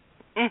society.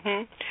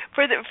 Mm-hmm.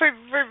 For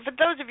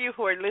those of you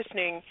who are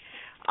listening,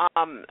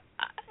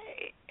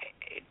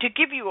 to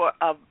give you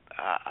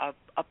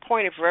a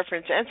point of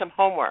reference and some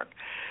homework,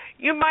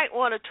 you might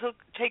want to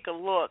take a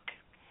look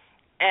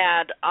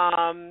at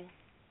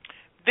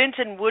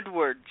Vincent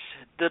Woodward's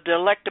The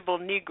Delectable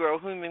Negro,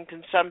 Human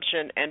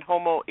Consumption and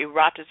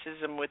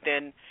Homoeroticism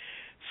Within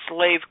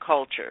Slave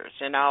Cultures,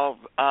 and I'll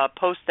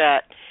post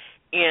that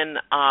in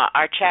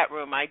our chat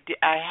room. I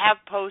have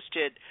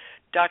posted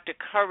Dr.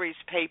 Curry's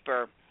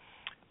paper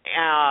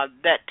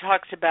that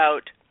talks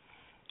about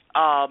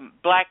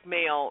black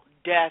male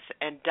death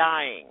and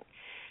dying.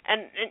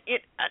 And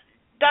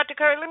Dr.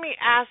 Curry, let me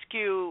ask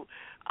you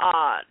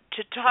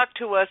to talk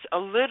to us a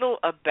little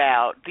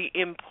about the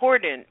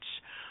importance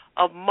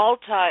of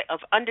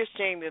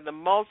understanding the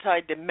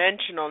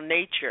multidimensional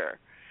nature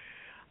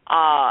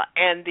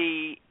and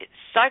the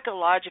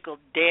psychological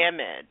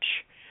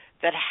damage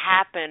that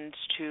happens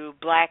to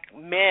black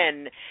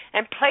men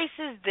and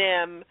places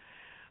them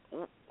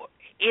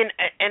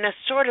in a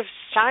sort of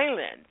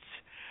silence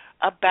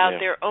about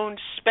their own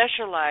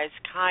specialized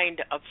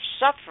kind of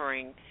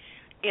suffering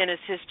in a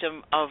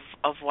system of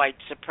white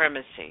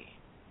supremacy.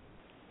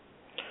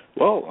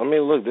 Well, I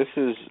mean, look, this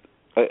is,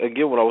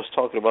 again, when I was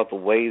talking about the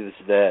ways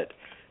that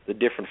the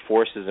different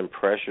forces and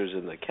pressures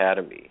in the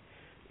academy,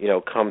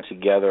 come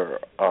together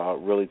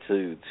really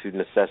to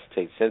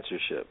necessitate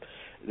censorship,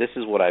 this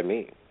is what I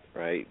mean,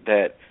 right?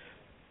 That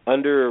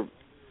under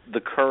the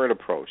current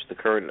approach, the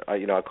current, I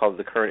call it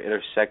the current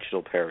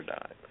intersectional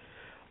paradigm,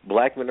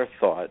 black men are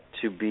thought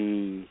to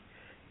be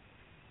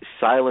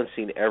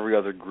silencing every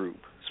other group,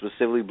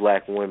 specifically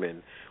black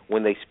women,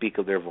 when they speak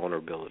of their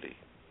vulnerability.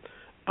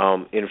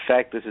 In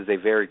fact, this is a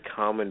very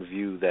common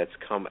view that's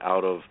come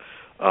out of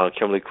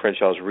Kimberly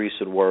Crenshaw's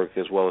recent work,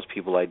 as well as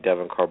people like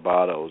Devin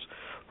Carbatos,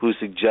 who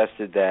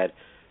suggested that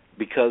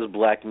because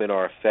black men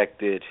are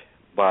affected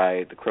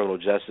by the criminal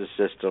justice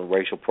system,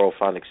 racial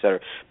profiling, etc.,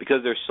 because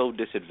they're so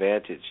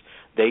disadvantaged,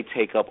 they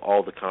take up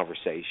all the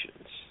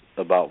conversations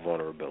about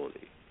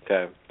vulnerability,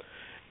 okay?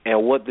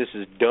 And what this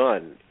has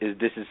done is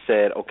this has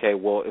said, okay,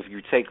 well, if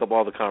you take up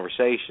all the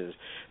conversations,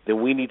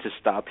 then we need to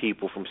stop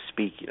people from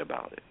speaking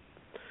about it.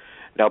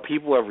 Now,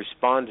 people have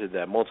responded to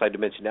that.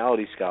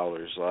 Multidimensionality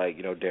scholars like,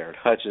 Darren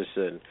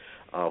Hutchinson,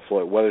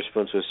 Floyd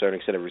Weatherspoon to a certain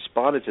extent have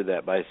responded to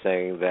that by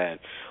saying that,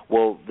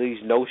 well, these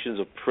notions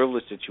of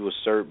privilege that you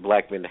assert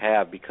black men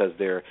have because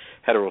they're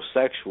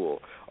heterosexual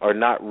are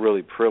not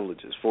really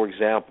privileges. For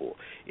example,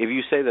 if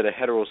you say that a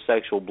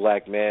heterosexual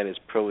black man is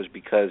privileged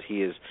because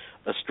he is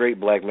a straight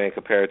black man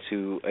compared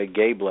to a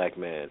gay black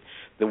man,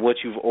 then what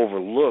you've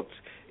overlooked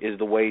is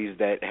the ways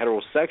that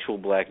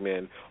heterosexual black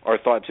men are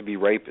thought to be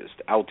rapists,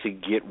 out to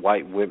get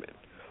white women,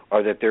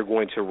 or that they're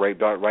going to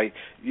rape, right?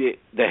 The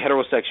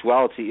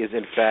heterosexuality is,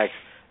 in fact,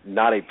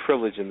 not a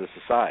privilege in the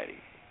society.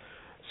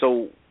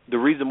 So the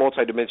reason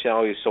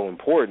multidimensionality is so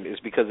important is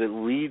because it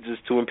leads us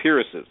to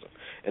empiricism.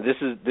 And this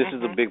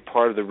is a big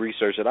part of the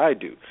research that I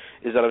do,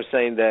 is that I'm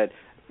saying that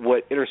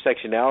what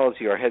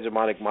intersectionality or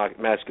hegemonic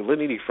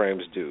masculinity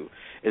frames do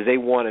is they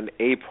want an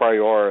a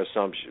priori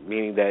assumption,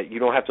 meaning that you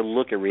don't have to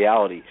look at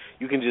reality.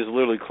 You can just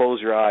literally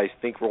close your eyes,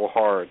 think real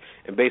hard,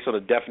 and based on the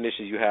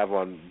definitions you have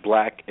on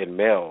black and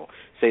male,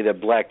 say that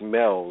black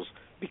males,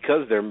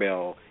 because they're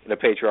male in a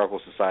patriarchal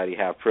society,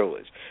 have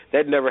privilege.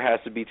 That never has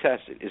to be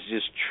tested. It's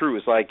just true.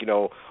 It's like,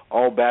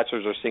 all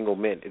bachelors are single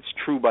men. It's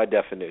true by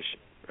definition,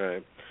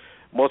 right?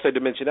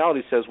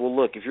 Multidimensionality says, well,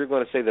 look, if you're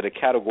going to say that a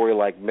category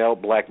like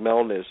black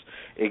maleness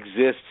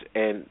exists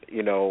and,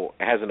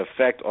 has an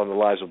effect on the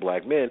lives of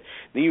black men,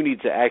 then you need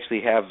to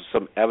actually have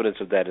some evidence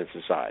of that in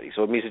society.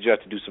 So it means that you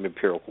have to do some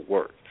empirical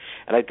work.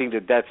 And I think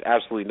that that's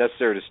absolutely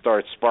necessary to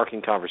start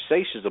sparking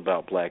conversations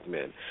about black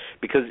men.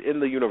 Because in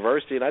the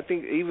university, and I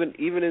think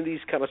even in these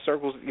kind of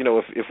circles,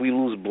 if we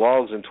lose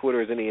blogs and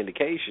Twitter as any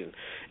indication,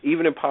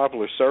 even in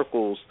popular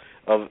circles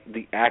of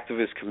the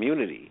activist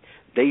community,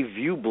 they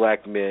view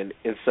black men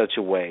in such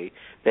a way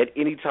that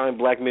anytime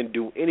black men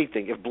do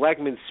anything, if black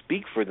men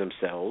speak for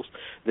themselves,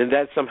 then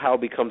that somehow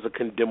becomes a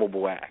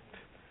condemnable act.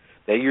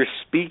 That you're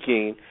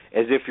speaking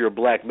as if you're a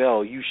black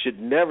male. You should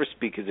never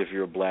speak as if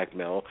you're a black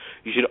male.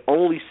 You should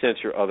only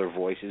censor other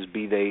voices,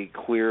 be they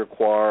queer,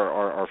 queer,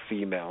 or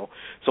female.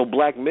 So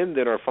black men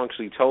then are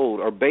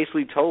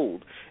basically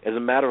told, as a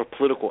matter of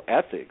political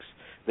ethics,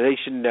 that they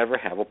should never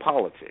have a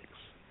politics.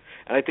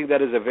 And I think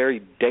that is a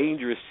very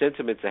dangerous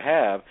sentiment to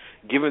have,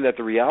 given that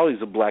the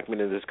realities of black men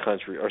in this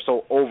country are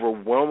so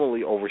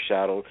overwhelmingly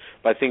overshadowed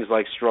by things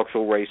like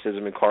structural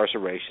racism,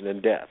 incarceration,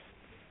 and death.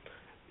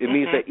 It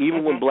means that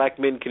even when black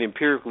men can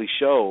empirically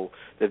show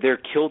that they're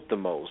killed the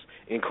most,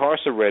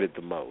 incarcerated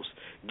the most,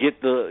 get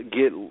the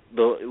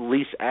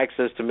least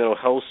access to mental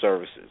health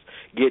services,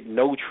 get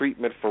no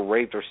treatment for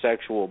rape or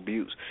sexual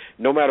abuse,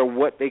 no matter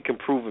what they can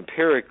prove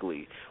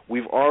empirically,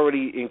 we've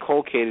already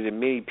inculcated in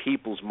many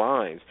people's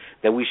minds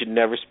that we should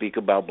never speak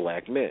about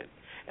black men.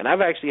 And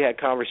I've actually had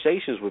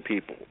conversations with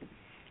people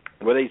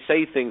where they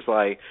say things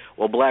like,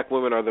 well, black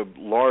women are the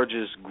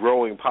largest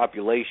growing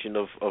population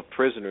of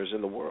prisoners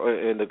in the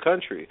world, in the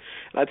country.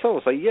 And I tell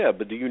them, yeah,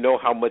 but do you know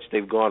how much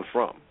they've gone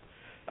from?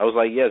 I was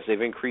like, yes,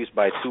 they've increased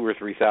by 2,000 or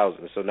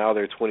 3,000. So now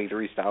they're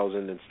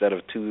 23,000 instead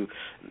of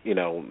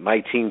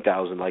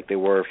 19,000 like they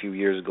were a few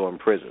years ago in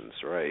prisons,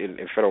 right, in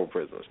federal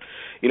prisons.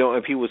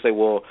 And people would say,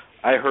 well,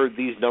 I heard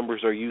these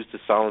numbers are used to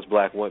silence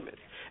black women.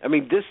 I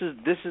mean, this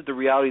is the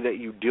reality that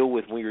you deal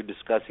with when you're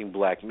discussing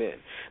black men,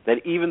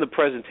 that even the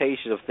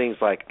presentation of things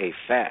like a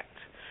fact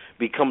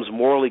becomes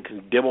morally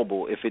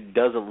condemnable if it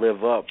doesn't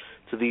live up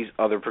to these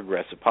other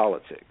progressive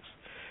politics.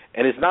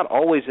 And it's not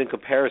always in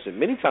comparison.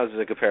 Many times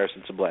it's in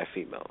comparison to black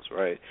females,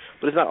 right?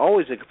 But it's not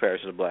always in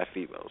comparison to black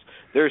females.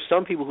 There are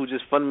some people who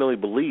just fundamentally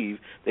believe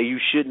that you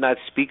should not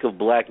speak of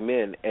black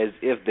men as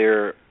if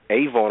they're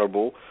A,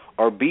 vulnerable,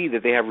 or B,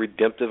 that they have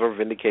redemptive or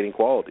vindicating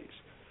qualities.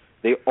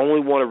 They only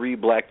want to read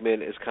black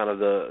men as kind of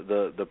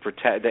the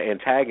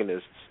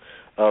antagonists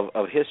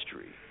of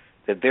history.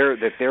 That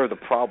they're the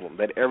problem.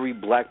 That every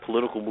black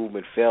political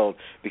movement failed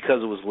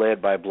because it was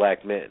led by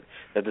black men.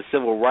 That the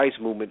civil rights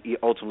movement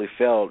ultimately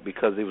failed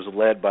because it was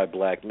led by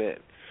black men.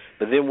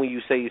 But then when you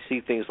see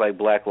things like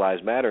Black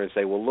Lives Matter and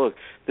say, well, look,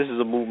 this is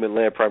a movement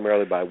led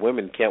primarily by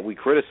women, can't we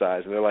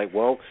criticize? And they're like,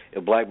 well,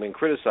 if black men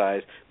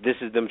criticize, this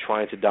is them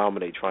trying to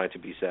dominate, trying to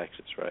be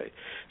sexist, right?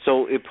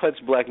 So it puts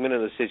black men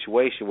in a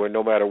situation where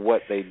no matter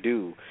what they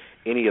do,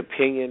 any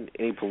opinion,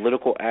 any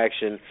political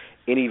action,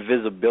 any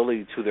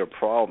visibility to their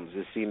problems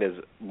is seen as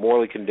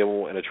morally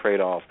condemnable and a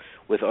trade-off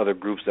with other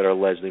groups that are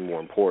allegedly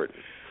more important.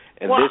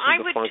 And this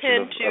is the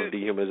function of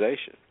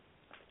dehumanization.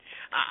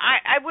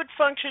 I would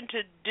function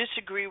to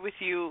disagree with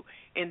you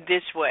in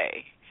this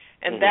way,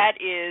 and that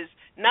is,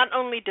 not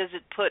only does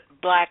it put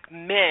black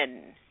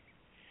men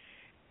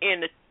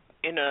in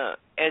a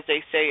as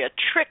they say, a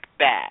trick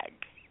bag,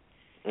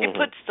 it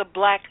puts the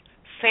black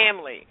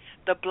family,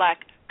 the black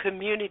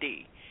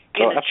community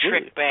in a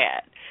trick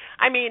bag.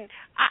 I mean,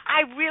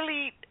 I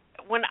really,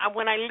 when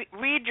I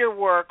read your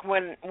work,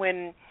 when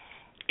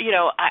you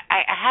know,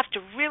 I have to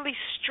really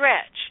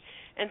stretch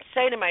and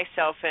say to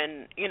myself,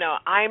 and you know,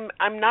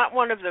 I'm not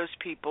one of those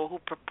people who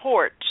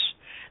purports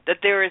that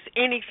there is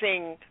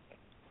anything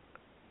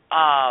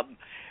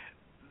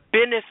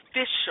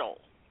beneficial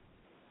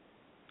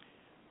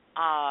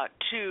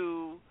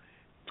to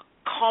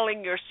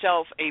calling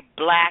yourself a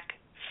black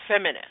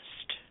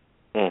feminist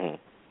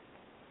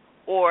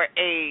or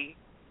a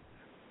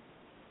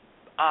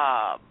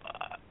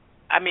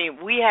I mean,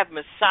 we have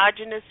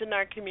misogynists in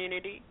our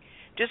community,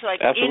 just like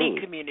any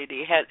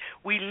community has.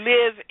 We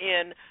live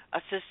in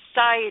a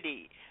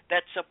society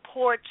that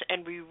supports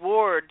and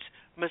rewards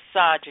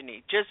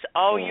misogyny. Just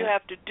all you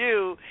have to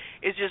do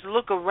is just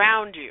look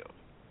around you.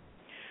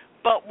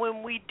 But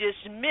when we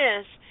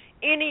dismiss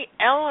any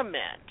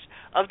element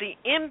of the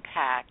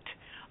impact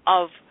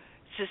of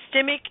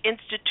systemic,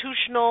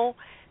 institutional,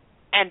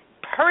 and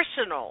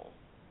personal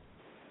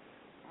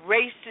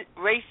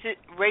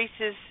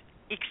racist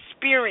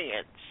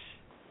experience,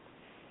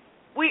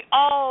 we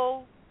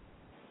all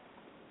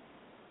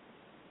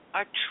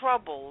are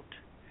troubled.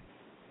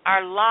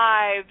 Our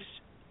lives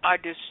are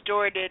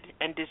distorted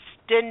and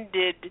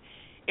distended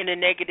in a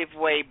negative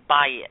way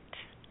by it.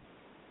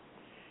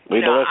 Well,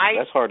 you know,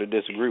 that's hard to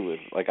disagree with.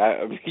 Like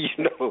I mean,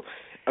 you know,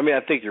 I mean, I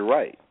think you're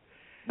right.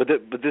 But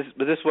this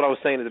is what I was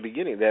saying at the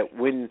beginning, that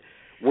when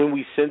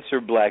we censor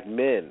black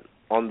men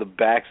on the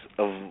backs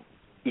of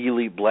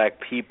elite black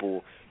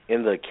people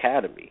in the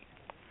academy,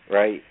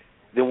 right,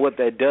 then what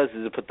that does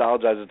is it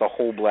pathologizes the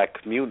whole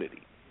black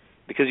community.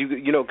 Because,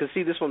 you know, because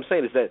see, this is what I'm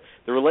saying, is that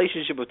the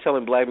relationship of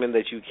telling black men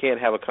that you can't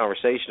have a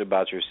conversation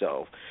about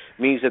yourself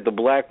means that the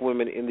black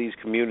women in these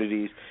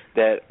communities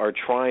that are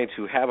trying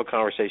to have a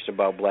conversation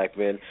about black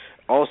men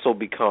also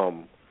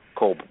become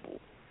culpable,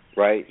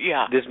 right?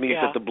 Yeah. This means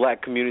that the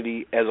black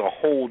community as a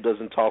whole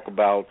doesn't talk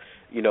about,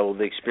 you know,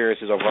 the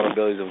experiences or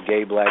vulnerabilities of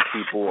gay black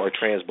people or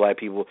trans black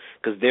people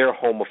because they're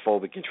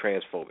homophobic and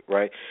transphobic,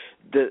 right?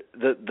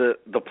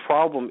 The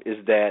problem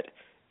is that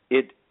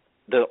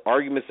the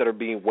arguments that are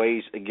being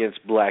waged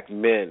against black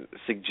men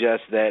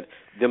suggest that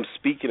them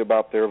speaking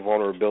about their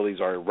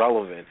vulnerabilities are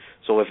irrelevant.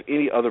 So if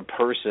any other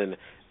person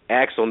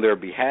acts on their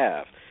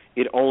behalf,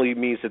 it only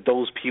means that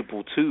those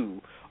people,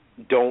 too,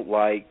 don't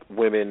like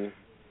women,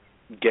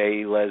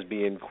 gay,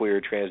 lesbian,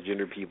 queer,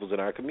 transgender peoples in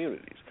our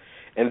communities.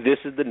 And this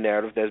is the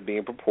narrative that's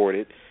being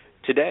purported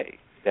today,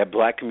 that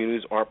black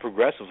communities aren't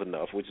progressive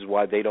enough, which is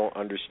why they don't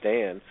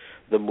understand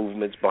the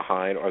movements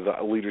behind or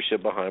the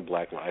leadership behind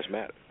Black Lives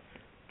Matter.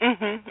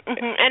 And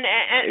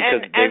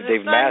because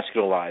they've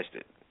masculinized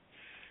it.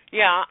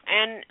 Yeah,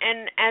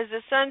 and as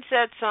the sun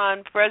sets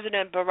on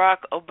President Barack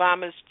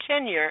Obama's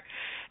tenure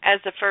as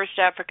the first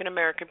African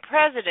American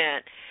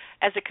president,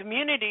 as a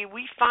community,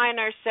 we find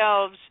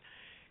ourselves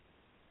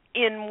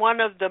in one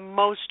of the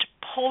most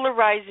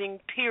polarizing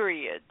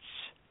periods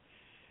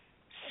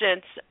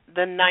since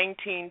the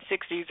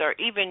 1960s, or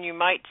even you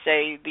might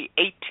say the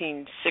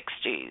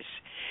 1860s,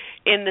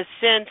 in the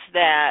sense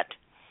that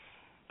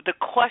the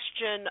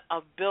question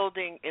of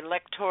building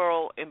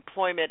electoral,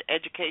 employment,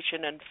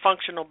 education, and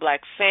functional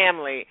black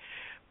family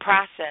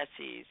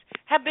processes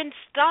have been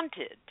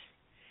stunted.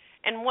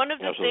 And one of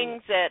the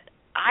things that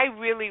I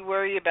really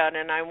worry about,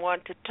 and I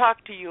want to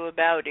talk to you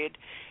about it,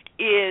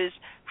 is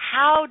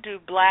how do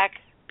black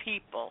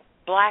people,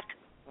 black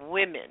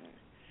women,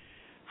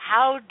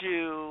 how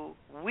do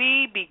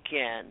we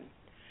begin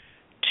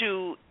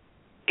to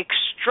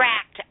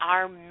extract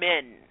our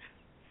men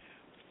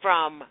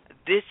from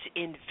this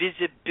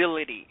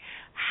invisibility?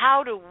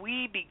 How do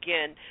we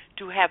begin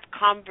to have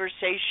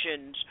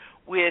conversations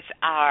with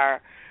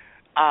our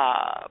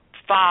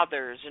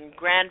fathers and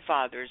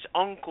grandfathers,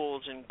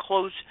 uncles, and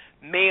close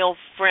male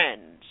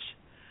friends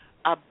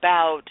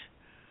about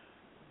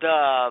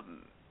the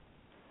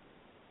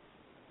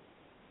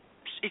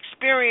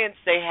experience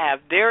they have,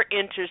 their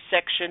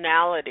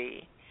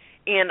intersectionality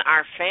in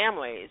our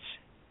families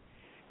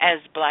as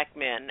black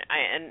men,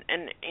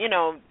 and you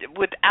know,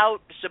 without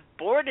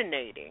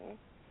subordinating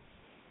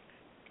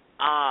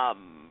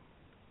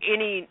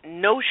any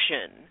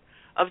notion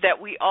of that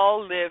we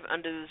all live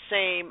under the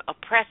same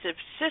oppressive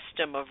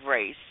system of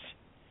race,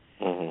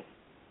 and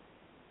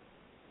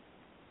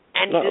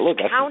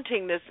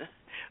discounting this.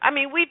 I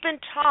mean, we've been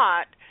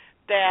taught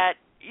that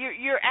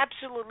you're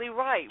absolutely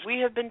right. We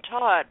have been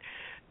taught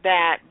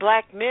that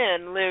black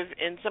men live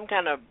in some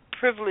kind of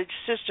privileged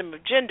system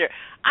of gender.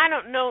 I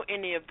don't know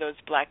any of those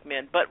black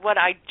men, but what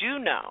I do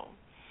know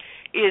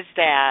is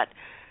that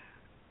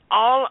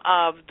all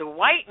of the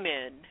white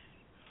men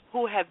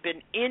who have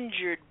been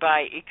injured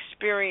by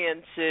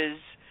experiences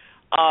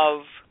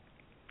of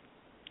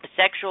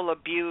sexual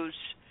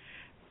abuse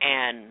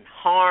and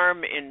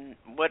harm in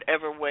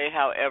whatever way,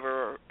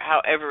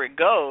 however it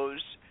goes,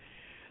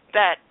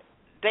 that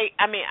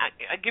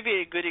I'll give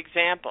you a good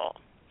example.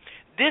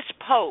 This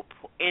Pope,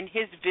 in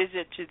his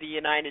visit to the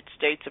United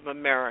States of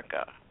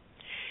America,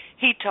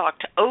 he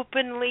talked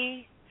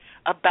openly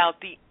about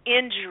the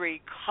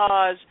injury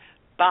caused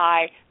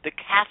by the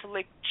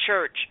Catholic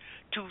Church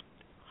to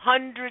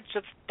hundreds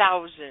of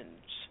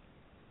thousands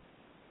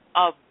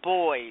of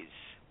boys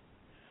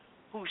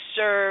who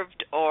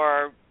served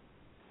or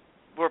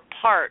were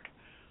part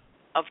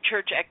of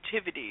church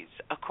activities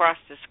across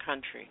this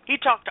country. He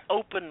talked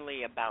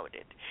openly about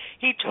it.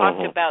 He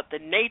talked about the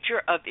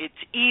nature of its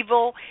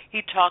evil.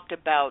 He talked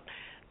about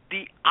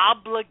the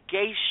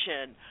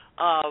obligation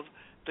of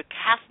the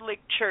Catholic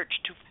Church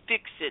to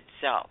fix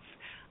itself.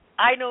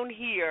 I don't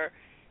hear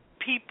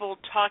people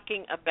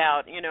talking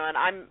about, and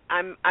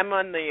I'm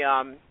on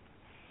the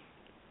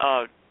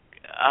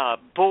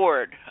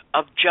board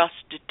of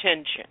Just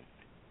Detention.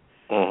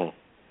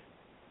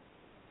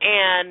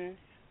 And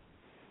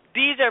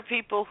these are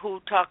people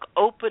who talk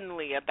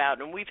openly about,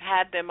 and we've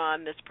had them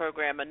on this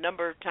program a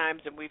number of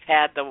times, and we've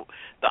had the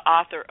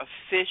author of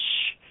Fish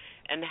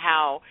and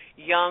how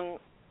young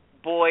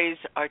boys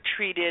are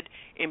treated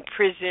in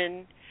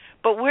prison.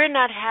 But we're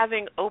not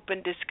having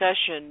open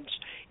discussions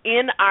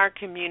in our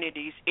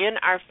communities, in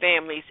our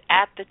families,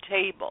 at the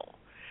table.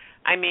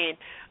 I mean,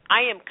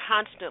 I am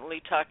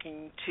constantly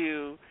talking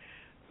to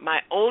my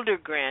older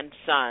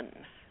grandson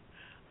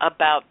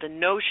about the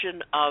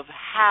notion of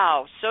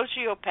how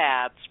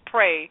sociopaths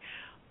prey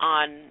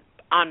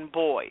on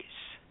boys.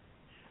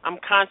 I'm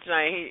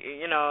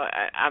constantly,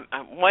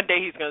 one day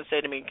he's going to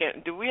say to me,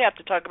 do we have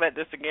to talk about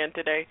this again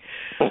today?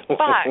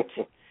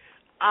 But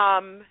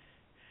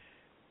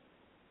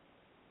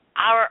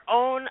our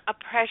own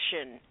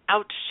oppression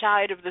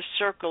outside of the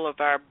circle of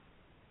our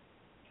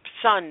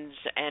sons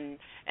and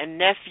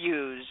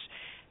nephews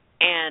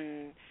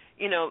and,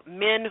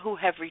 men who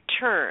have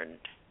returned.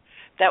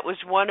 That was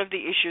one of the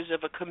issues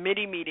of a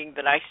committee meeting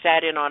that I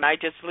sat in on. I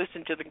just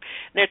listened to them.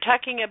 They're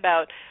talking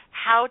about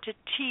how to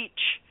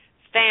teach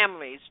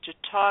families to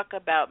talk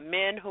about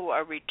men who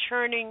are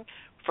returning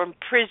from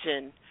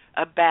prison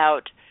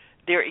about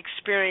their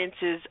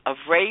experiences of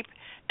rape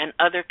and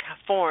other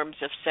forms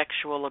of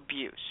sexual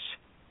abuse.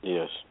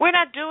 Yes. We're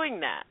not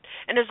doing that.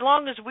 And as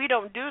long as we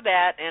don't do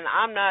that, and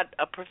I'm not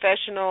a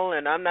professional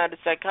and I'm not a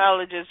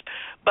psychologist,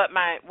 but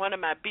one of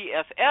my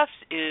BFFs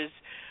is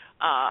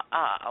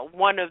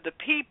one of the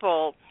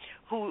people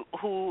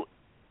who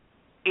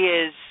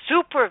is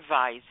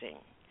supervising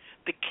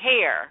the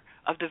care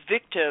of the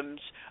victims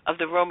of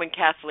the Roman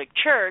Catholic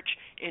Church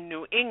in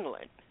New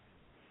England.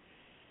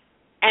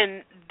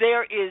 And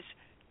there is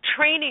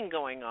training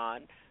going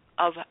on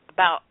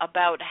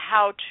about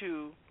how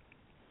to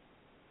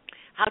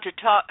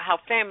talk, how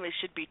families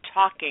should be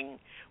talking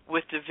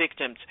with the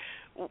victims.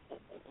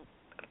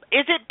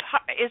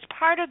 Is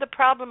part of the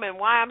problem and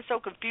why I'm so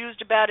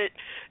confused about it,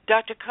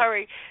 Dr.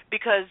 Curry,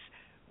 because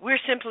we're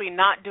simply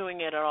not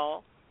doing it at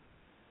all?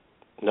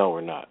 No,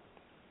 we're not.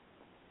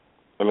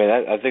 I mean,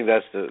 I think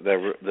that's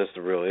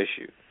the real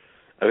issue.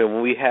 I mean,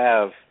 when we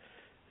have,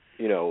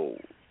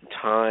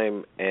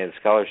 time and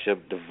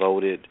scholarship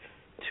devoted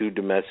to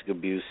domestic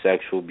abuse,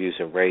 sexual abuse,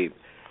 and rape,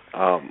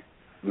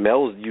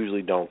 males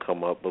usually don't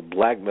come up, but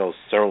black males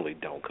certainly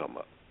don't come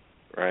up,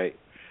 right?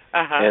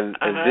 And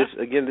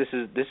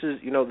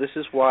this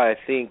is why I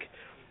think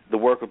the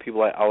work of people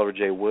like Oliver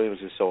J. Williams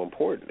is so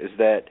important. Is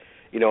that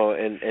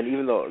and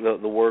even though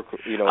the work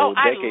decades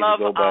I love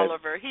ago by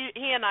Oliver.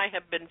 He and I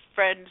have been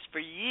friends for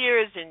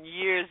years and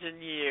years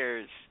and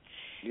years.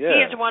 Yeah,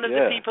 he is one of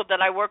the people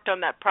that I worked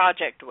on that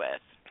project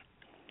with.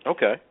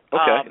 Okay,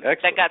 excellent.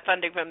 That got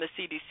funding from the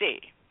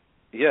CDC.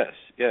 Yes.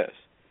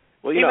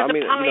 Well, he was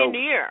a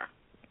pioneer.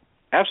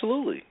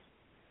 Absolutely.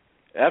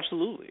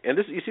 And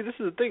this is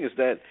the thing is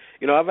that,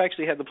 I've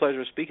actually had the pleasure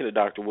of speaking to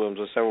Dr. Williams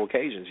on several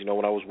occasions,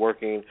 when I was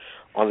working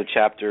on the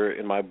chapter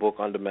in my book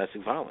on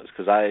domestic violence.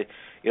 Because I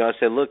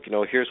said, look,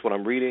 here's what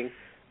I'm reading.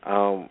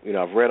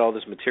 I've read all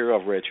this material.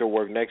 I've read your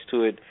work next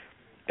to it.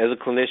 As a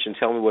clinician,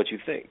 tell me what you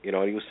think. And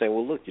he was saying,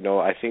 well, look,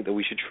 I think that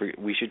we should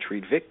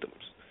treat victims.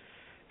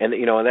 And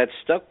and that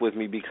stuck with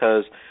me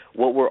because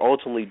what we're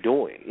ultimately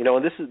doing,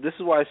 and this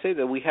is why I say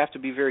that we have to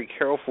be very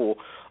careful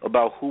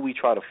about who we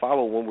try to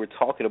follow when we're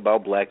talking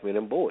about black men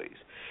and boys.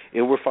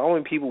 And we're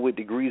following people with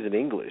degrees in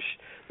English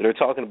that are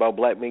talking about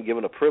black men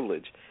given a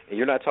privilege, and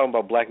you're not talking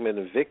about black men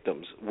and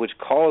victims, which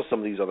cause some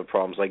of these other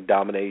problems like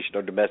domination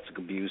or domestic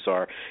abuse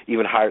or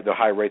even the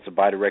high rates of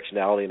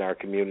bidirectionality in our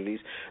communities.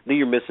 Then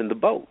you're missing the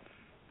boat,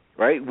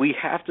 right? We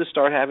have to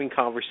start having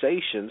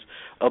conversations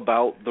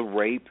about the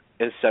rape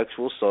and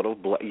sexual assault of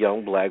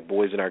young black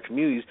boys in our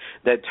communities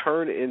that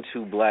turn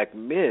into black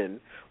men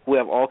who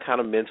have all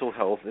kind of mental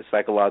health and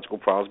psychological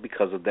problems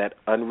because of that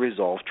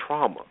unresolved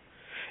trauma.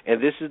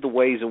 And this is the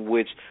ways in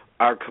which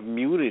our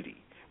community,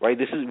 right?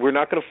 We're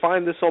not going to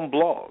find this on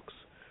blogs,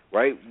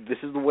 right? This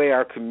is the way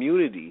our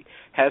community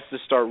has to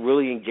start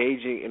really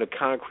engaging in a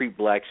concrete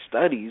black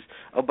studies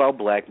about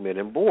black men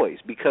and boys,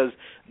 because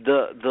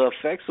the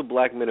effects of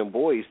black men and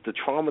boys, the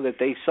trauma that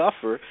they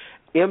suffer,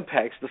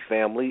 impacts the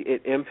family,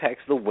 it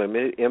impacts the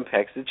women, it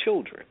impacts the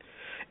children.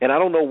 And I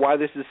don't know why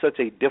this is such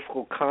a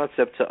difficult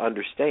concept to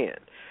understand.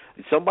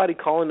 Somebody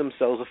calling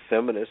themselves a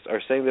feminist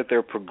or saying that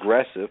they're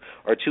progressive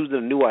or choosing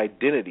a new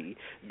identity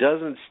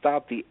doesn't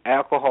stop the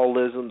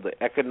alcoholism, the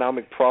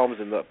economic problems,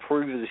 and the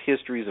previous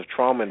histories of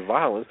trauma and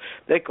violence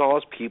that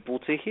cause people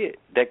to hit,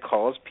 that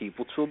cause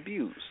people to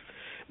abuse.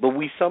 But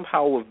we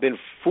somehow have been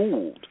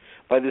fooled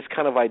by this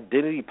kind of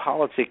identity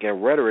politic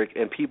and rhetoric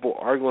and people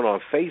arguing on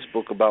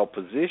Facebook about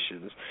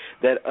positions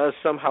that us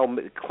somehow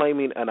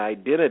claiming an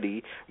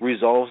identity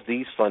resolves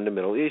these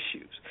fundamental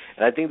issues.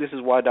 And I think this is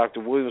why Dr.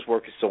 Williams'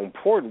 work is so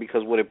important,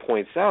 because what it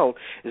points out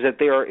is that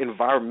there are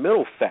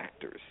environmental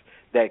factors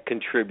that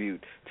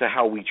contribute to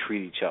how we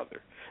treat each other.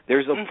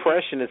 There's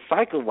oppression and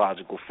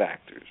psychological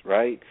factors,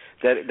 right,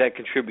 that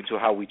contribute to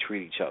how we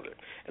treat each other.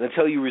 And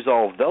until you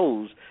resolve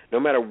those, no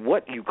matter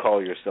what you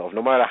call yourself,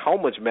 no matter how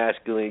much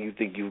masculinity you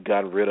think you've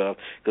gotten rid of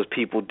because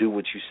people do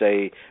what you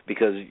say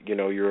because, you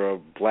know, you're a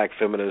black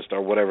feminist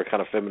or whatever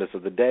kind of feminist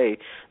of the day,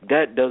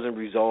 that doesn't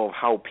resolve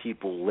how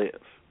people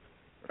live,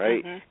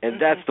 right? And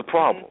that's the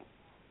problem,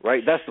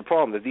 right? That's the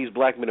problem, that these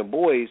black men and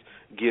boys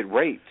get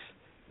raped.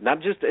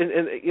 Not just,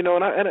 and you know,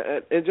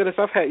 and Janice,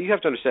 you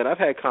have to understand, I've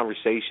had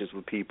conversations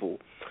with people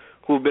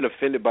who have been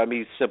offended by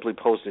me simply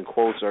posting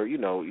quotes, or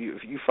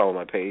if you follow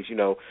my page,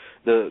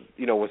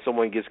 when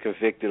someone gets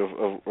convicted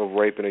of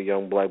raping a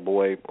young black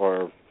boy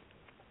or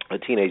a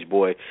teenage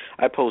boy,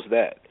 I post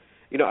that.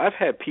 I've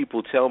had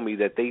people tell me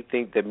that they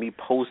think that me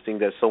posting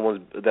that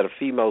a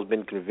female has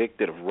been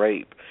convicted of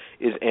rape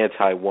is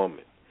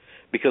anti-woman,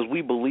 because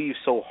we believe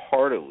so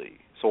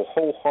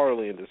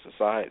wholeheartedly in this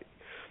society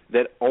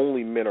that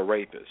only men are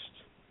rapists.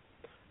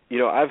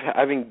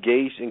 I've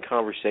engaged in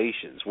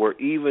conversations where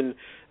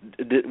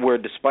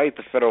despite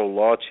the federal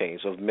law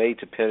change of made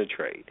to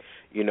penetrate,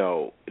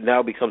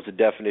 now becomes the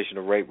definition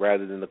of rape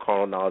rather than the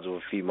carnal knowledge of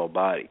a female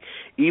body.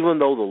 Even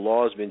though the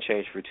law has been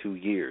changed for 2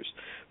 years,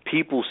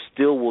 people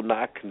still will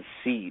not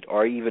concede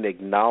or even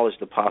acknowledge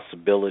the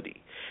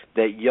possibility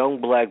that young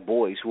black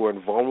boys who are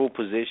in vulnerable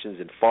positions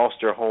in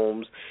foster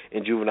homes,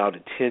 in juvenile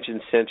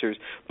detention centers,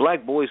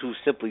 black boys who've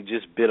simply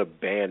just been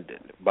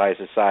abandoned by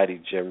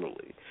society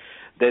generally,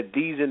 that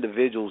these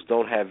individuals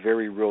don't have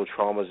very real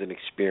traumas and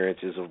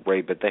experiences of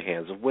rape at the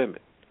hands of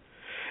women.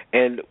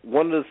 And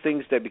one of the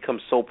things that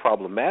becomes so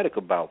problematic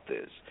about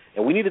this,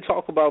 and we need to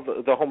talk about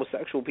the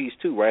homosexual piece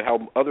too, right?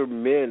 How other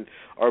men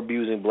are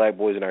abusing black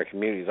boys in our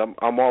communities.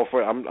 I'm all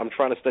for it. I'm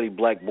trying to study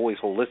black boys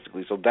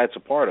holistically, so that's a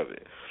part of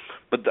it.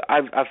 But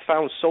I've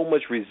found so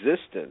much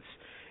resistance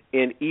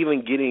in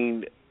even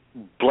getting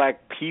black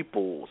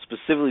people,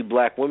 specifically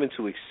black women,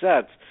 to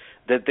accept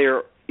that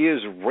there is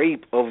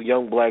rape of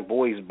young black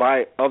boys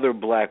by other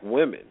black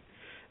women,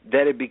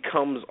 that it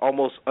becomes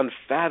almost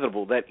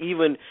unfathomable that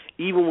even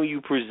when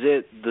you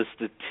present the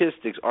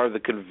statistics or the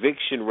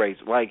conviction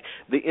rates, like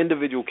the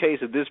individual case,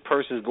 if this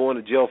person is going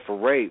to jail for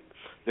rape,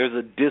 there's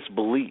a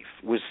disbelief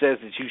which says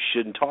that you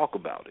shouldn't talk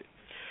about it.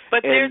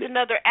 But there's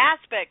another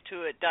aspect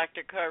to it,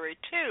 Dr. Curry,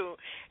 too,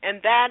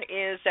 and that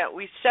is that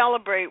we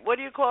celebrate, what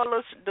do you call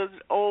those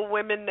old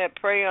women that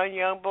prey on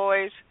young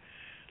boys?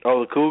 Oh,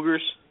 the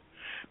cougars?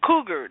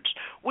 Cougars.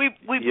 We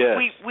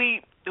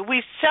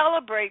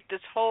celebrate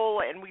this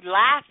whole, and we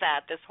laugh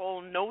at this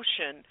whole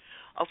notion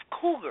of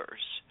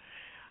cougars,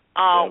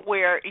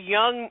 where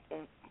young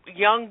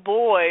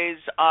boys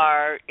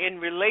are in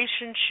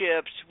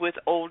relationships with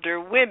older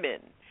women.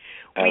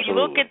 Absolutely.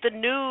 We look at the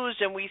news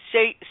and we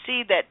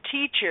see that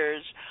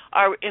teachers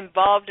are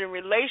involved in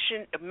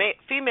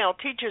female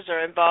teachers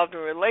are involved in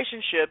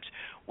relationships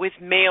with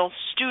male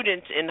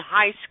students in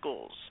high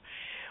schools.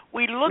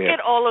 We look at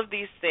all of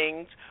these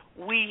things.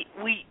 We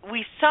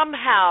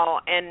somehow,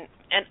 and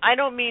I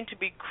don't mean to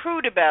be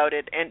crude about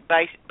it, and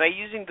by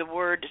using the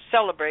word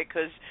celebrate,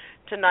 because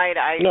tonight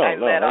I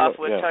led off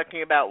with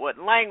talking about what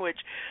language,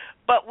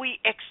 but we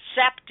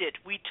accept it,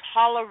 we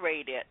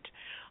tolerate it.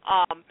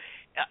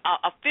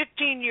 A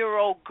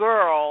 15-year-old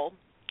girl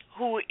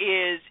who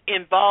is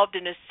involved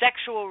in a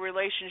sexual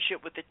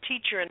relationship with a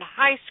teacher in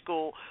high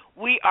school,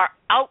 we are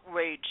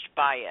outraged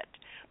by it.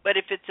 But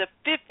if it's a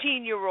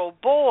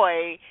 15-year-old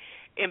boy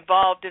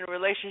involved in a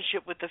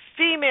relationship with a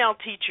female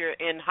teacher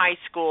in high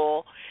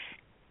school,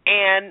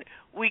 and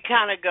we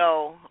kind of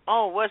go,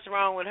 oh, what's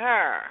wrong with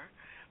her?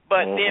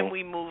 But then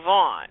we move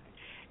on.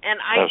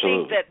 And I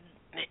think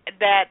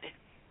that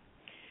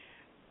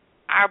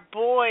our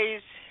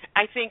boys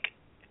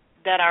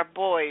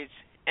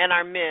and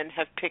our men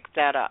have picked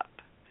that up.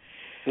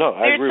 No,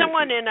 I agree. There's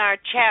someone in our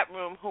chat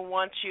room who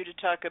wants you to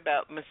talk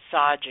about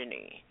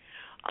misogyny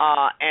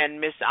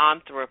and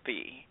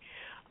misanthropy.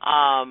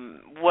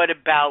 What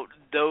about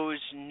those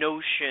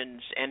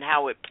notions and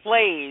how it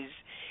plays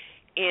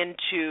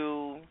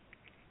into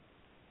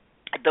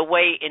the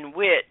way in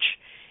which,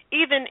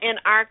 even in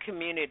our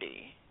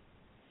community,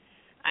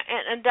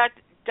 and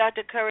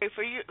Dr. Curry,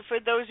 for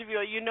those of you,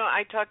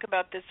 I talk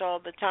about this all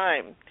the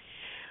time.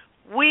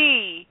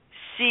 We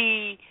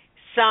see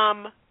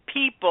some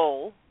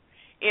people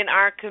in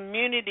our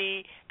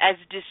community as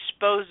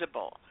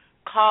disposable.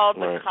 Call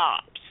the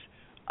cops.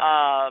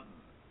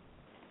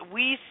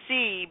 we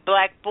see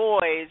black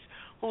boys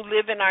who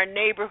live in our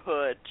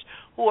neighborhoods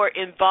who are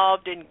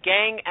involved in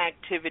gang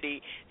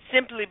activity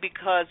simply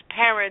because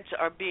parents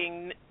are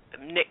being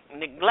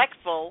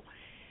neglectful,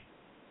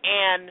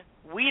 and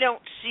we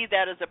don't see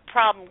that as a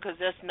problem because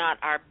that's not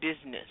our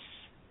business.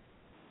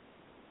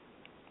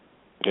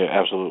 Yeah,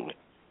 absolutely.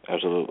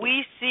 Absolutely.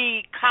 We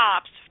see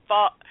cops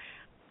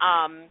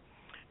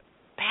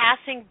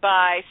passing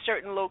by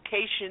certain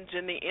locations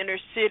in the inner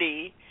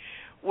city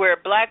where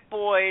black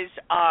boys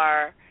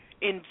are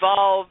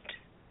involved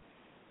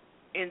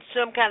in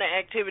some kind of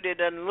activity that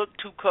doesn't look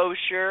too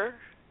kosher,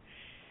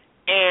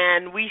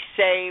 and we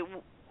say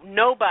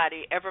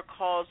nobody ever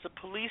calls the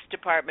police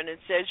department and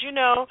says,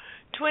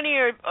 20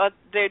 or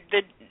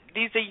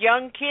these are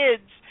young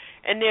kids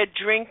and they're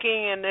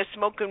drinking and they're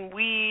smoking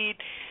weed,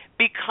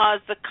 because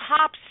the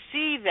cops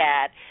see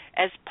that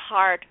as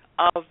part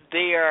of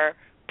their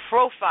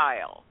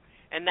profile,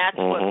 and that's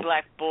what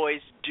black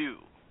boys do.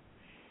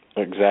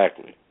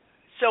 Exactly.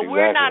 So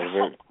we're not.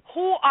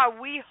 Who are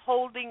we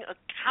holding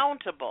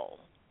accountable?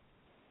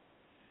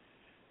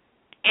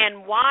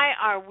 And why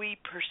are we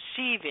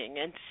perceiving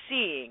and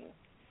seeing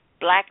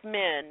black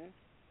men?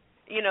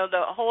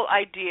 The whole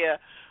idea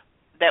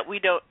that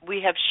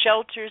we have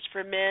shelters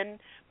for men,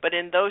 but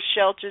in those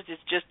shelters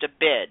it's just a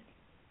bed.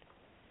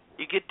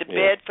 You get the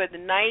bed for the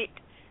night,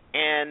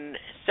 and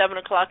 7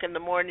 o'clock in the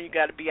morning you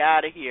got to be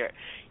out of here.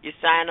 You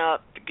sign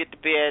up to get the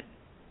bed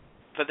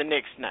for the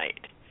next night,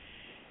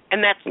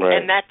 and that's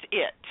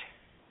it.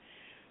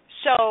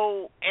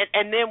 So,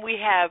 and then we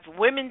have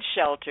women's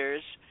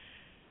shelters,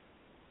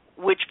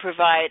 which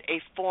provide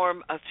a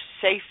form of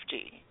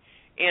safety.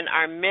 In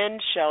our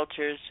men's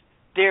shelters,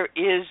 there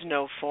is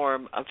no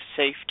form of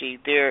safety.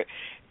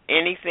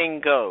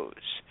 Anything goes.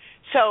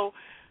 So,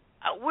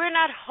 we're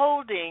not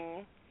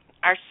holding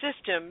our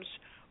systems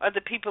or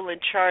the people in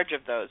charge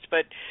of those.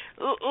 But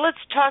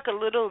let's talk a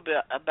little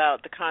bit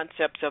about the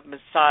concepts of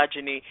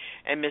misogyny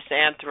and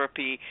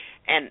misanthropy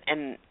and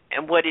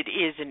what it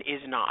is and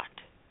is not.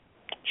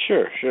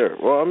 Sure.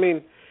 Well,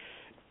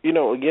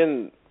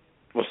 again,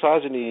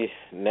 misogyny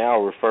now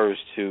refers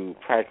to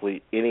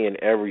practically any and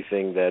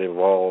everything that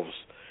involves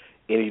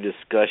any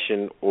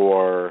discussion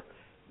or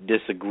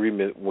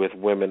disagreement with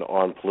women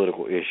on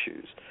political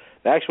issues.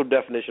 The actual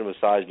definition of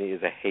misogyny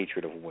is a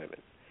hatred of women,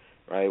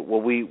 right?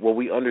 What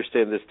we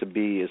understand this to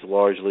be is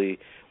largely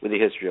with a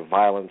history of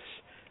violence,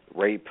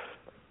 rape,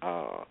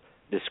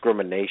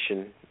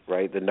 discrimination,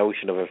 right? The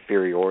notion of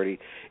inferiority.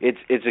 It's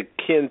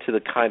akin to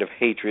the kind of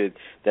hatred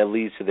that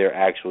leads to their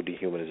actual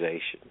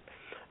dehumanization.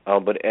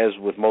 But as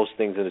with most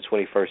things in the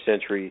 21st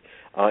century,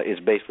 it's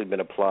basically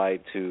been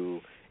applied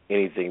to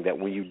anything that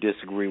when you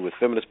disagree with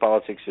feminist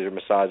politics, you're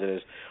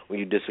misogynist. When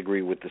you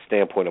disagree with the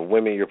standpoint of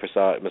women, you're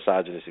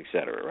misogynist, et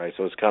cetera, right?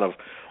 So it's kind of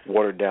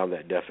watered down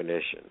that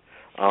definition.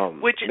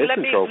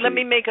 Let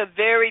me make a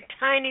very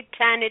tiny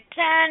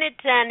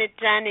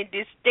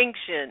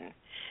distinction.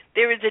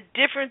 There is a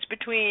difference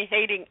between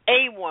hating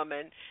a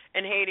woman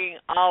and hating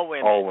all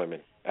women. All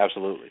women,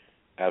 absolutely,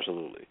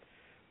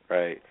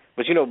 right.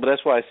 But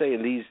that's why I say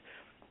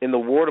in the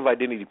world of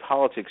identity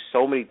politics,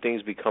 so many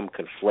things become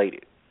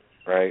conflated,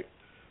 right?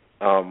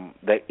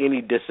 That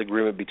any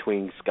disagreement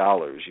between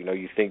scholars,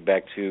 you think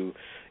back to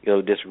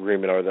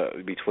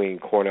disagreement between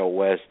Cornel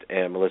West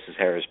and Melissa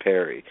Harris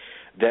Perry,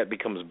 that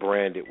becomes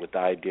branded with the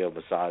idea of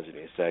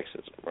misogyny and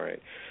sexism, right?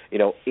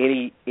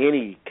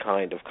 Any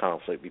kind of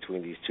conflict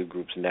between these two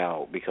groups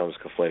now becomes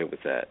conflated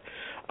with that.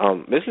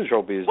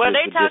 Misanthropy is well,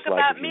 just they talk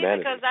about me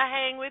humanity. Because I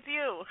hang with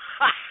you.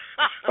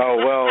 Oh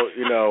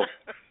well,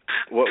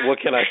 what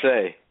can I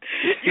say?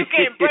 You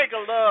can't break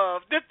a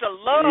love. This is a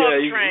love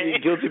train. You're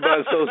guilty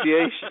by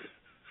association.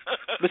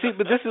 But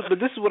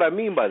this is what I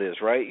mean by this,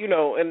 right?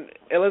 And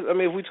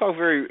if we talk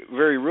very,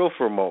 very real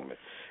for a moment,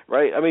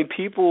 right?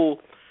 People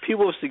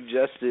have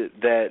suggested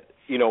that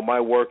my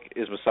work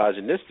is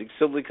misogynistic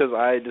simply because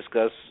I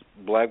discuss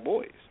black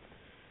boys,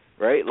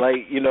 right?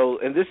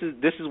 And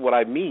this is what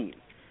I mean,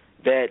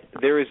 that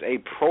there is a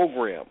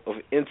program of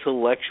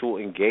intellectual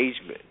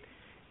engagement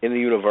in the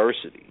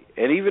university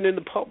and even in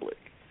the public,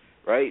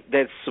 right,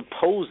 that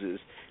supposes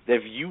that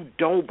if you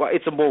don't buy,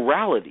 it's a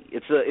morality.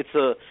 It's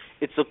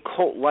a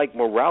cult-like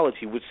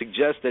morality, which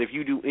suggests that if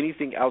you do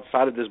anything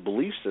outside of this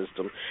belief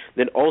system,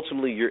 then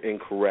ultimately you're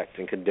incorrect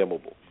and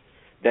condemnable.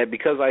 That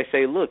because I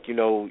say, look,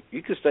 you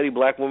can study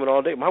black women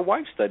all day. My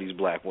wife studies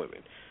black women.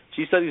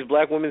 She studies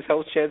black women's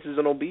health chances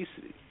and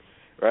obesity,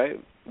 right?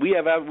 We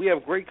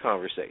have great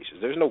conversations.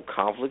 There's no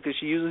conflict because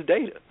she uses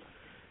data,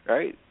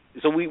 right?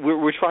 So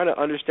we're trying to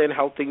understand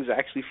how things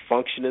actually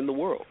function in the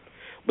world.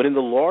 But in the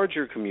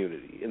larger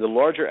community, in the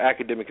larger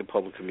academic and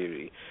public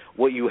community,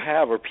 what you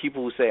have are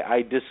people who say,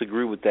 I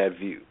disagree with that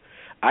view.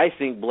 I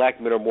think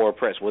black men are more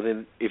oppressed. Well,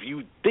 then, if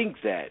you think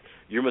that,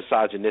 you're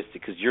misogynistic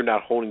because you're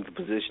not holding the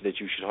position that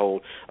you should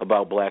hold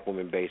about black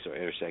women based on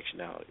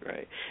intersectionality,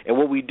 right? And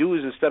what we do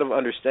is instead of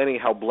understanding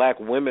how black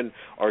women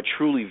are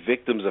truly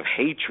victims of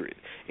hatred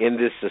in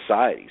this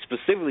society,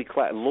 specifically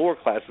lower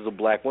classes of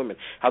black women,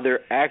 how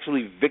they're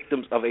actually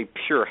victims of a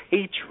pure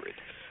hatred,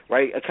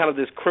 right? A kind of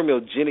this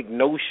criminogenic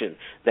notion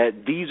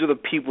that these are the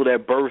people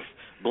that birth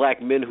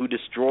black men who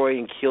destroy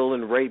and kill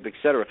and rape,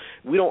 etc.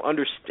 We don't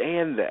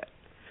understand that.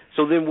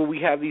 So then when we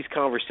have these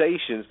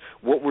conversations,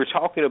 what we're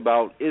talking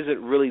about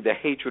isn't really the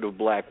hatred of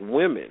black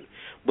women,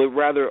 but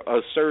rather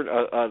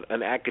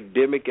an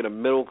academic and a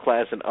middle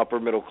class and upper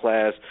middle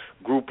class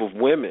group of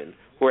women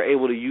who are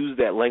able to use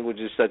that language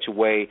in such a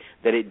way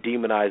that it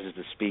demonizes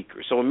the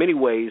speaker. So in many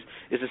ways,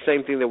 it's the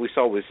same thing that we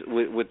saw with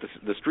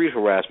the street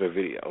harassment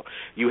video.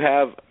 You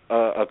have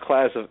a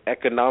class of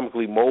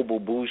economically mobile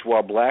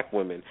bourgeois black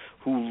women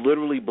who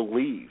literally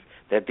believe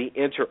that the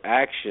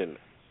interaction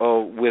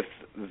with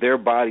their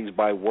bodies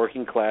by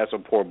working class or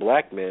poor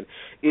black men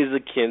is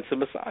akin to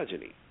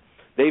misogyny.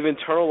 They've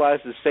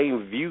internalized the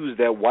same views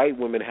that white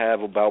women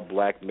have about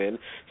black men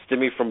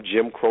stemming from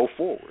Jim Crow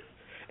forward.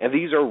 And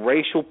these are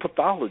racial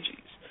pathologies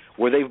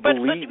where they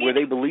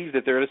believe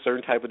that they're in a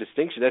certain type of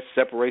distinction that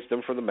separates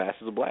them from the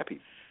masses of black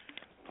people.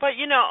 But,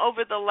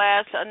 over the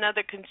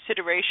another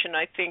consideration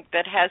I think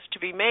that has to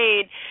be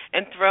made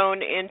and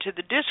thrown into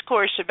the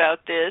discourse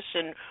about this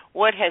and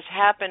what has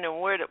happened and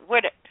where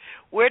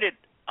did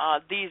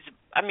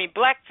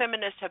black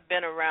feminists have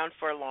been around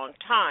for a long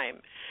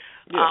time.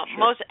 Yeah, sure.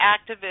 Most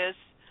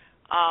activists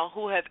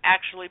who have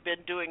actually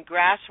been doing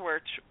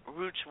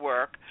grassroots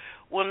work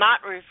will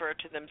not refer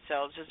to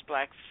themselves as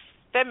black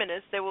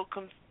feminists. They will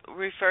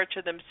refer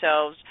to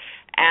themselves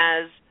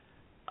as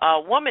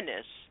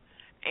womanists.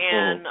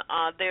 And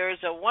there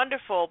is a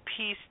wonderful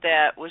piece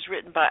that was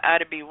written by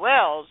Ida B.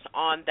 Wells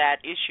on that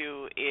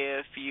issue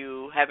if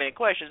you have any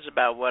questions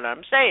about what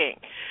I'm saying.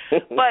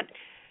 But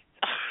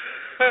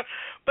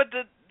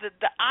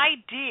the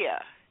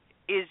idea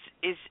is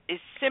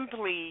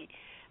simply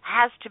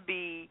has to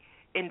be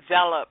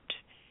enveloped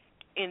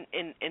in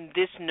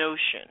this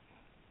notion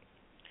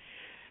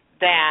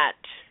that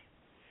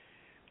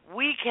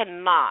we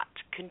cannot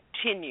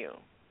continue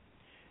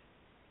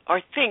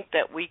or think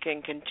that we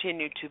can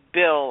continue to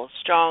build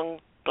strong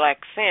black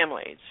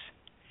families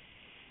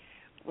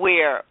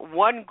where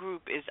one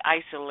group is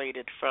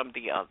isolated from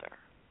the other.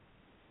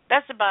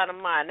 That's the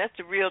bottom line. That's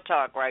the real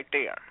talk right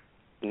there.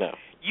 No.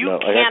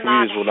 Cannot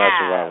communities will not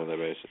have, survive on that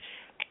basis.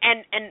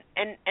 And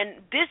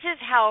this is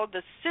how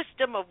the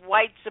system of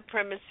white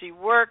supremacy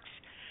works.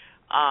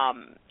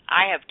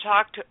 I have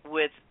talked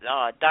with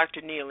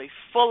Dr. Neely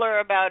Fuller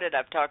about it.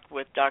 I've talked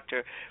with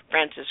Dr.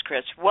 Francis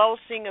Cress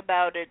Welsing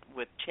about it,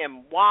 with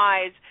Tim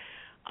Wise,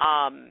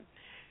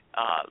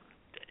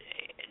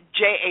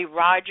 J.A.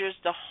 Rogers,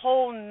 the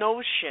whole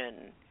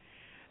notion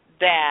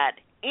that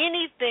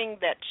anything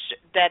that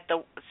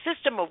the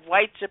system of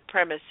white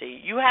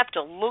supremacy, you have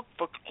to look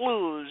for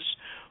clues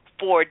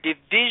for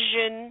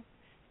division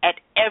at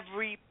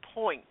every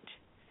point.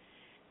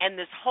 And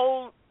this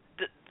whole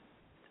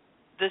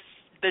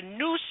the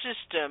new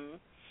system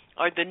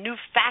or the new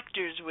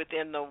factors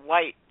within the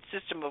white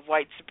system of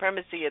white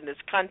supremacy in this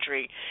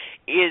country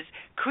is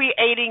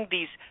creating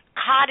these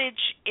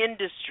cottage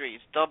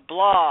industries, the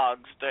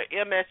blogs, the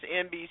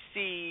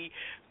MSNBC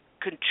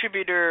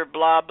contributor,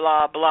 blah,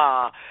 blah,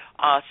 blah.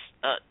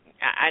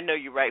 I know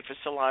you write for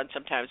Salon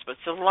sometimes, but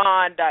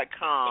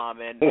Salon.com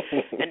and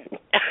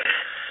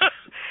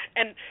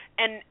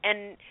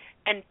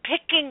and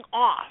picking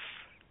off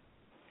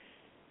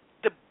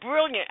the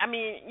brilliant. I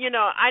mean,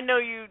 I know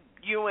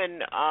you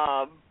and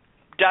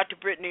Dr.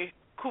 Brittany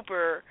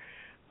Cooper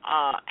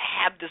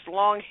have this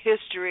long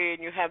history,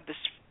 and you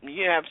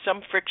have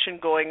some friction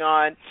going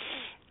on.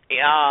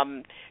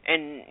 And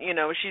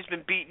she's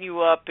been beating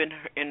you up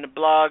in the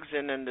blogs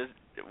and in the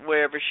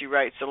wherever she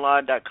writes,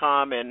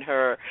 Salon.com and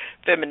her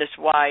Feminist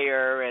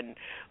Wire, and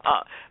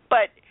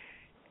but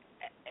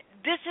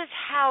this is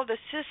how the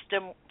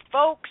system,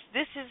 folks.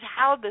 This is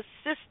how the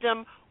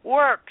system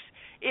works.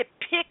 It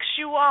picks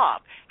you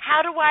off.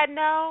 How do I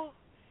know?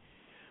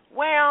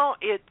 Well,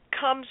 it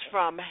comes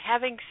from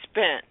having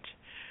spent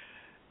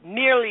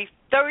nearly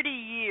 30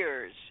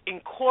 years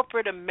in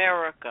corporate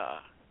America,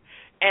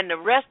 and the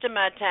rest of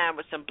my time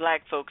with some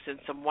black folks and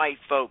some white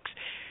folks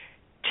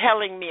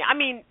telling me,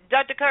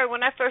 Dr. Curry,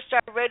 when I first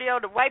started radio,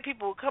 the white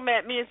people would come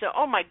at me and say,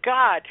 oh, my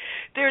God,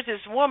 there's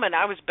this woman.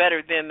 I was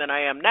better then than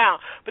I am now,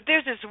 but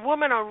there's this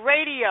woman on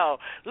radio.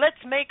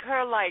 Let's make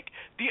her like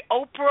the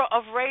Oprah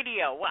of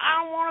radio. Well,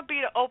 I don't want to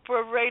be the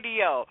Oprah of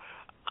radio.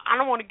 I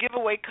don't want to give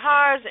away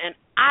cars, and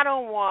I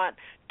don't want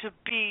to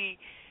be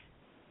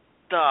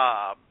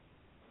the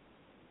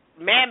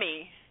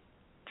mammy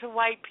to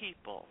white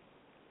people.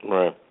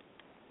 Right.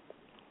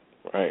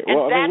 Right. And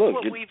well, that's look,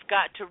 what we've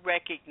got to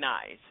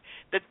recognize,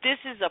 that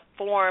this is a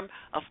form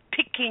of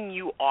picking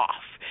you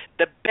off,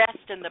 the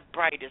best and the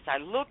brightest. I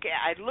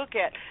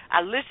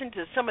listen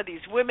to some of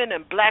these women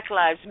in Black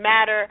Lives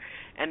Matter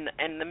and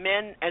the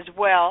men as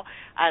well.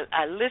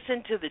 I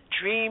listen to the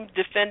Dream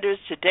Defenders.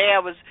 Today I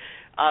was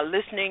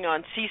listening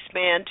on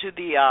C-SPAN to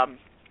the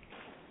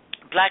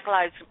Black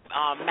Lives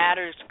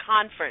Matters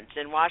conference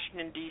in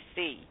Washington,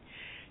 D.C.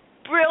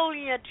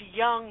 Brilliant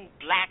young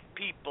black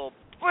people,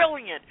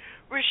 brilliant.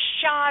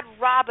 Rashad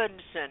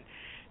Robinson,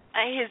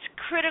 his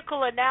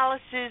critical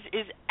analysis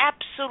is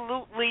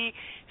absolutely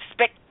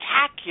spectacular.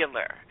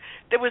 particular.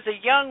 There was a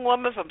young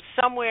woman from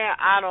somewhere,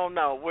 I don't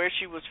know where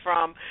she was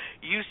from,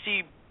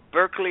 UC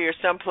Berkeley or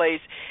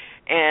someplace,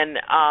 and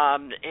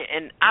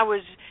I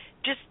was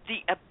just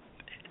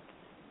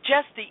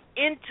the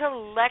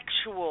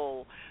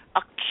intellectual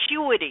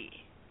acuity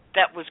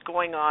that was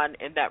going on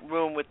in that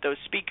room with those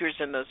speakers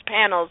and those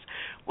panels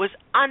was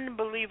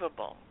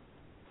unbelievable.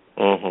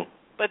 Mm-hmm.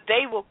 But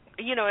they will,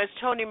 as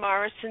Toni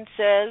Morrison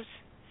says,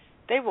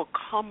 they will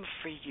come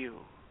for you.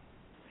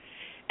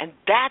 And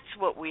that's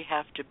what we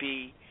have to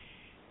be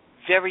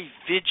very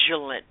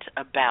vigilant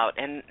about.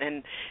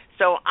 And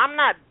so I'm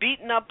not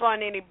beating up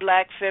on any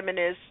black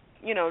feminists,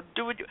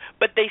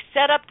 but they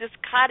set up this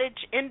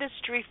cottage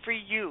industry for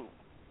you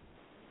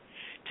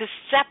to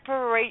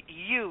separate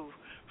you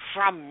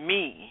from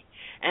me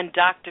and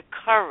Dr.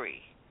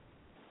 Curry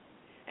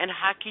and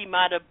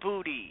Hakimata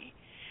Booty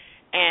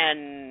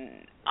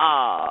and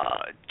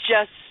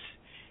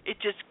it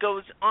just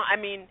goes on. I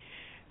mean,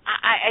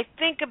 I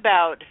think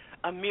about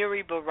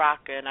Amiri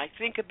Baraka, and I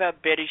think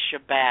about Betty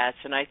Shabazz,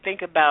 and I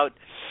think about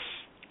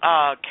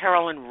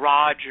Carolyn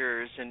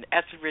Rogers and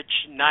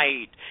Etheridge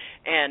Knight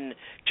and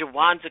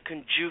Jawanza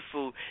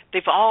Kunjufu.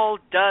 They've all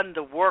done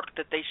the work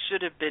that they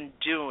should have been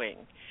doing,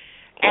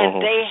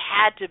 and they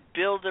had to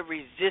build a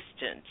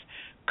resistance.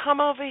 Come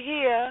over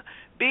here,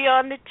 be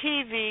on the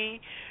TV.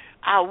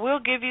 We'll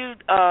give you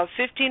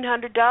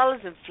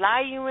 $1,500 and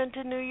fly you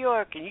into New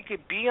York, and you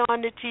could be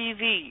on the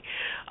TV.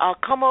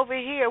 Come over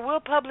here.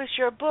 We'll publish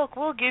your book.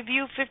 We'll give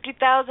you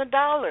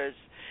 $50,000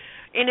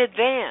 in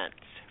advance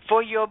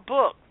for your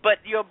book.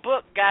 But your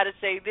book got to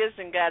say this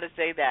and got to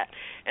say that.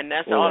 And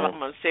that's all I'm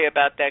going to say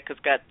about that,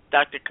 because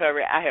Dr.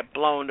 Curry, I have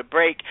blown the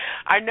break.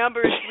 Our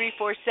number is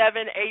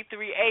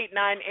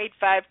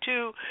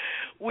 347-838-9852.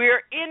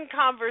 We're in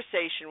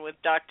conversation with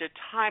Dr.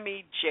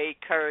 Tommy J.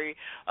 Curry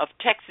of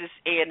Texas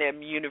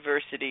A&M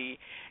University,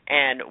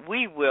 and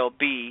we will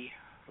be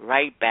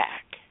right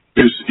back.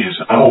 This is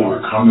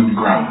Our Common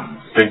Ground.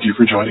 Thank you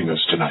for joining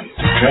us tonight.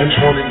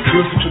 Transforming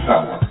truth to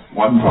power,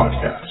 one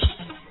broadcast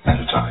at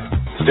a time.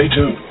 Stay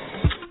tuned.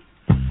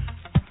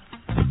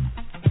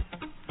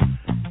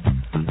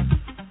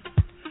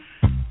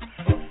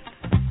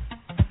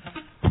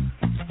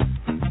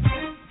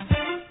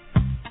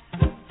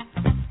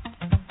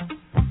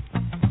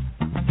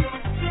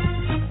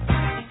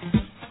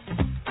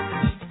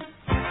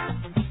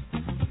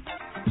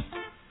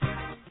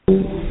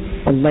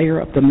 A layer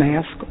of the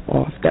mask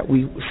off that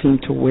we seem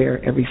to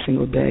wear every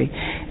single day,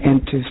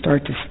 and to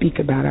start to speak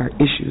about our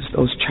issues,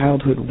 those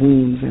childhood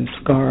wounds and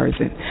scars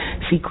and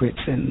secrets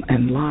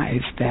and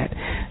lies that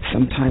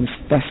sometimes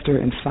fester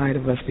inside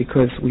of us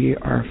because we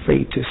are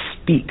afraid to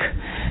speak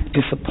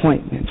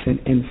disappointments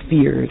and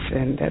fears,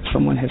 and that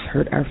someone has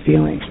hurt our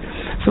feelings.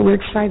 So we're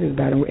excited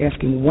about it. We're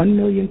asking 1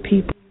 million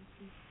people.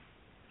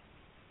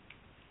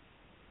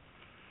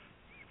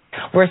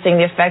 We're seeing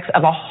the effects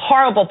of a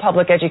horrible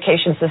public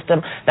education system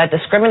that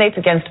discriminates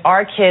against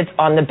our kids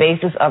on the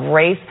basis of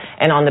race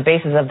and on the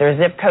basis of their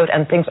zip code,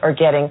 and things are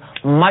getting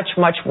much,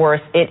 much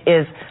worse. It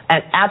is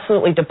an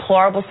absolutely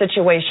deplorable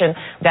situation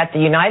that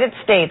the United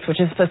States,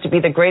 which is supposed to be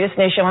the greatest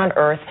nation on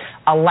earth,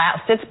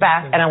 sits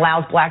back and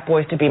allows black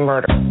boys to be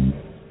murdered.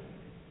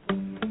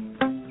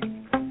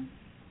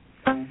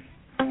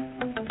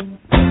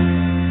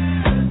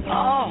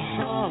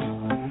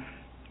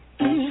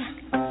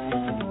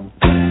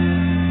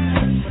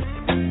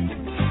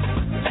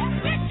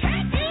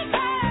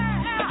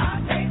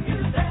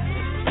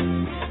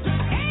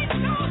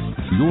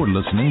 You're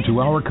listening to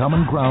Our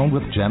Common Ground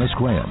with Janice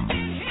Graham,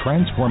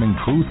 transforming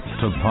truth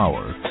to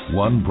power,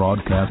 one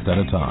broadcast at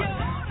a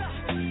time.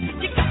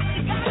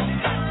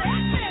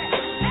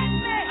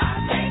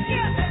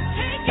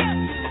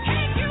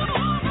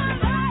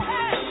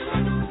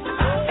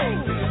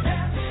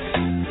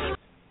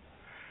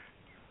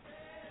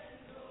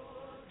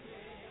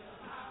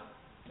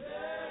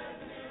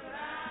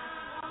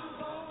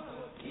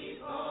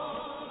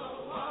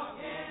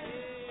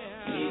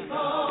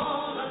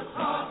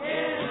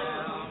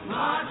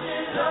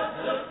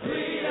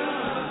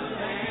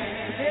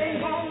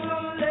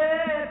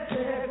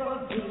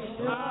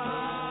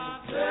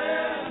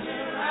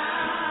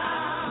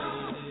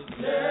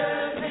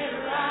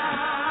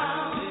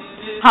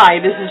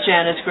 Hi, this is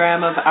Janice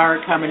Graham of Our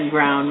Common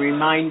Ground,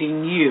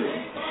 reminding you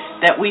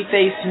that we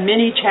face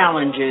many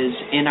challenges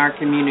in our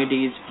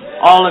communities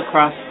all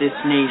across this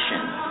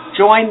nation.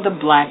 Join the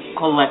Black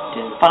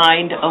Collective.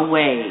 Find a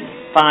way,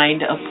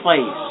 find a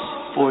place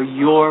for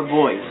your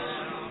voice,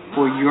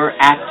 for your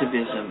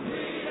activism,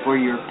 for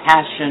your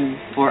passion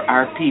for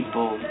our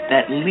people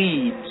that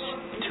leads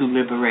to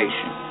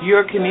liberation.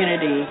 Your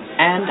community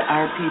and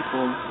our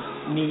people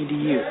need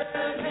you.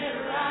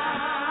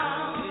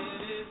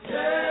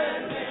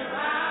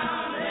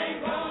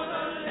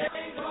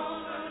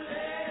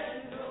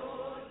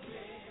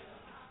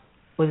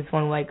 With this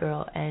one white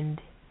girl, and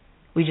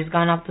we just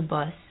gone off the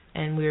bus,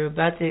 and we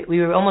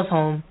were almost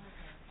home,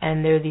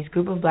 and there were these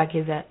group of black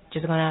kids that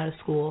just gone out of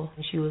school,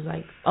 and she was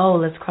like, oh,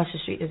 let's cross the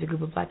street, there's a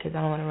group of black kids,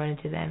 I don't want to run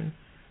into them.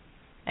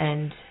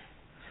 And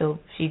So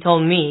she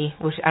told me,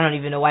 which I don't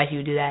even know why she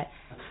would do that.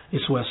 I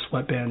used to wear a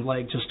sweatband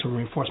leg just to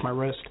reinforce my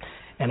wrist.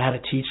 And I had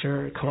a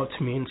teacher come up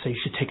to me and say, you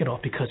should take it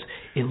off because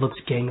it looks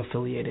gang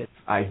affiliated.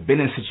 I've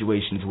been in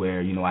situations where,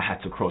 I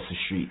had to cross the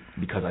street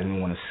because I didn't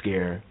want to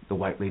scare the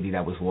white lady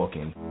that was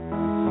walking.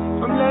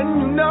 I'm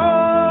letting you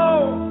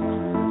know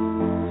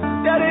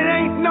that it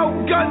ain't no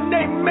gun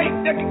they make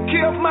that can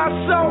kill my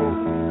soul.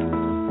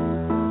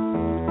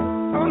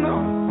 Oh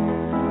no.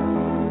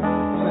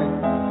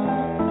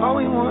 All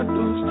we want to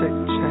do is take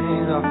the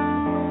chains off.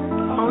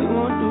 All we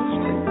want to do is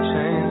take the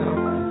chains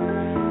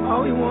off.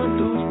 All we want to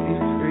do is be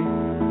free.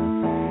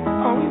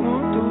 All we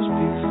want to do is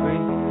be free.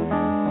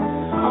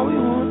 All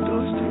we want to do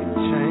is take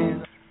the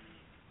chains off.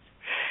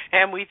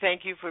 And we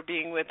thank you for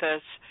being with us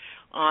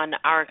on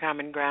Our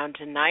Common Ground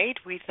tonight.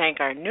 We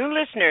thank our new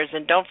listeners,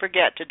 and don't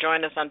forget to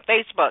join us on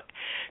Facebook,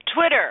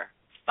 Twitter.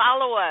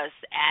 Follow us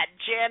at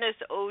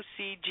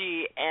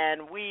JaniceOCG,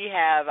 and we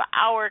have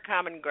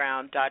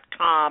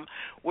OurCommonGround.com,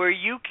 where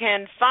you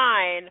can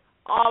find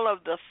all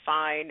of the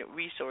fine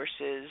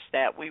resources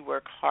that we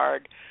work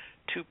hard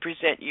to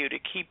present you to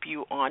keep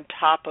you on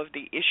top of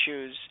the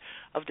issues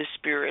of the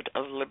spirit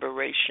of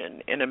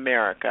liberation in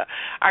America.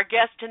 Our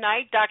guest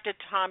tonight, Dr.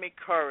 Tommy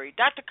Curry.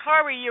 Dr.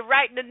 Curry, you're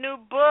writing a new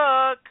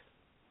book.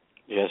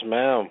 Yes,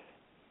 ma'am.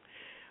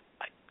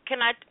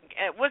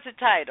 What's the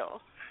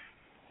title?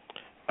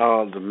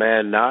 The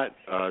Man Not,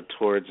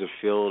 Towards a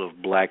Field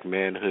of Black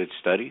Manhood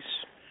Studies.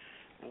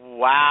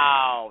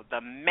 Wow,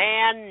 The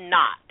Man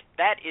Not.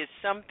 That is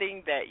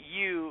something that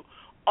you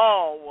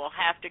all will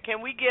have to.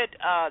 Can we get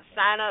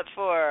sign up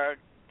for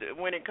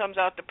when it comes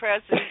out the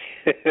press?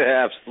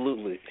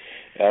 Absolutely.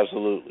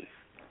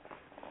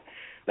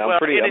 Now, well,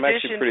 I'm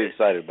actually pretty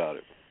excited about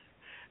it.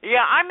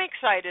 Yeah, I'm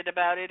excited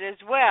about it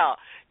as well.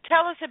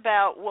 Tell us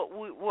about what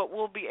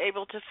we'll be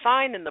able to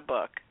find in the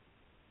book.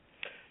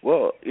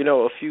 Well,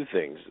 a few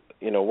things.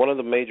 One of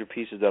the major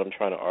pieces that I'm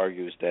trying to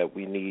argue is that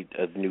we need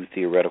a new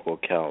theoretical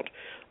account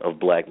of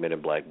black men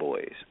and black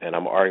boys. And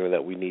I'm arguing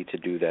that we need to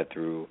do that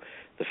through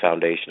the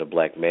foundation of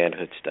black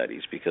manhood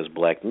studies, because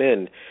black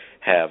men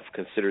have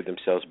considered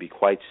themselves to be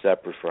quite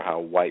separate for how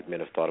white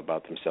men have thought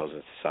about themselves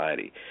in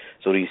society.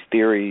 So these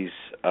theories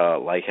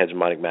like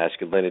hegemonic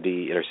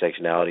masculinity,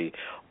 intersectionality,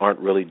 aren't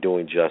really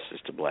doing justice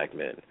to black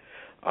men.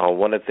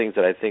 One of the things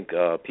that I think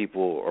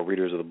people or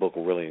readers of the book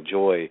will really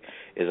enjoy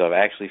is I've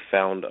actually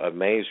found a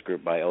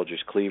manuscript by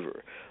Eldridge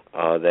Cleaver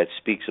that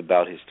speaks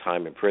about his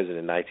time in prison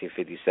in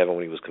 1957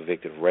 when he was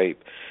convicted of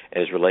rape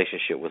and his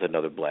relationship with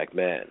another black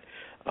man.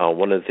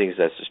 One of the things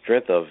that's the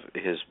strength of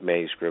his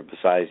manuscript,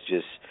 besides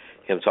just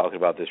him talking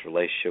about this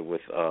relationship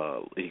with,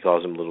 he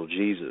calls him Little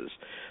Jesus,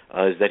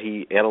 is that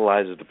he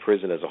analyzes the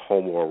prison as a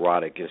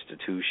homoerotic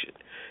institution.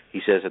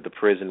 He says that the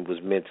prison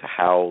was meant to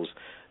house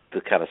the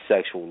kind of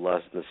sexual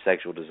lust and the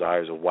sexual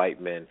desires of white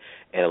men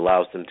and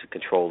allows them to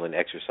control and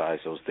exercise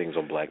those things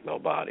on black male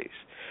bodies.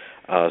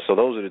 So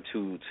those are the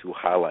two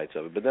highlights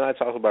of it. But then I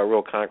talk about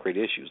real concrete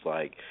issues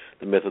like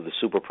the myth of the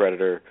super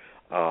predator,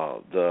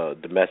 the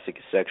domestic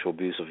and sexual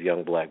abuse of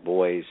young black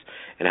boys,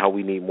 and how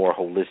we need more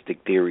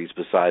holistic theories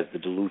besides the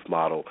Duluth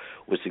model,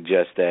 which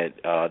suggests that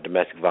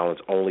domestic violence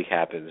only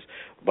happens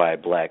by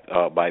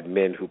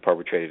men who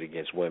perpetrate it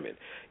against women.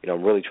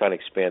 I'm really trying to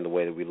expand the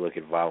way that we look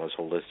at violence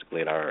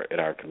holistically in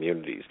our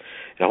communities,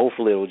 and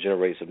hopefully it will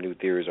generate some new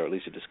theories or at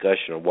least a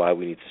discussion on why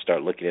we need to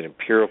start looking at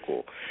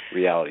empirical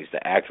realities, the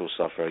actual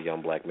suffering of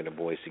young black men and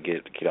boys to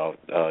get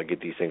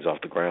these things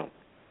off the ground.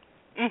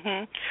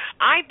 Mhm.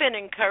 I've been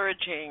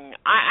encouraging.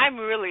 I'm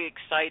really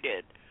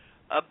excited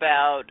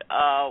about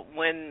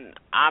when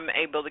I'm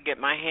able to get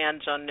my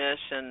hands on this,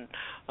 and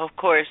of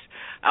course,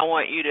 I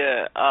want you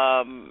to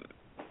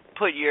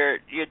put your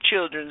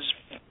children's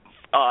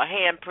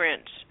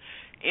handprints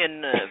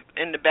in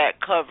the back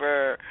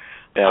cover,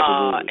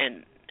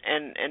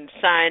 and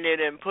sign it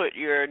and put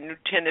your new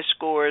tennis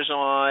scores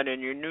on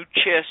and your new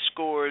chess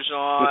scores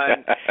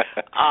on.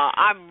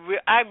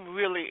 I'm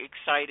really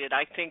excited.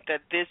 I think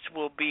that this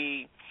will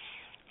be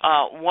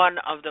one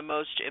of the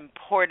most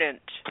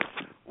important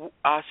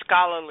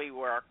scholarly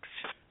works.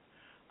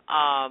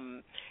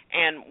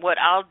 And what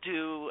I'll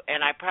do,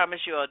 and I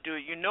promise you I'll do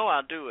it,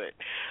 I'll do it.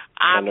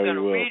 I'm going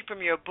to read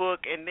from your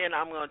book, and then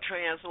I'm going to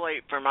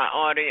translate for my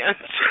audience.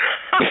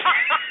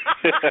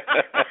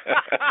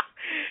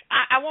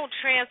 I won't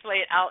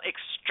translate, I'll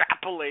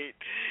extrapolate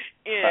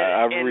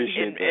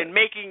in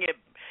making it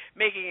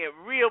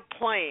real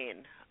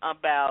plain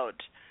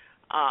about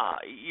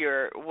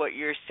what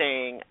you're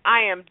saying.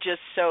 I am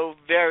just so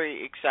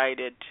very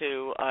excited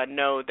to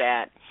know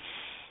that.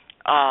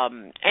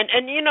 And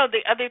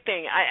the other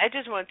thing, I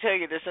just want to tell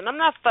you this, and I'm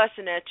not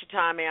fussing at you,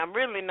 Tommy. I'm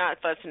really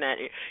not fussing at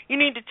you. You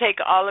need to take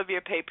all of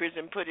your papers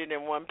and put it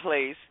in one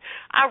place.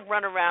 I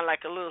run around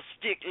like a little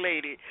stick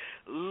lady,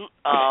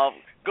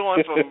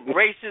 going from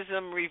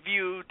Racism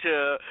Review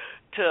to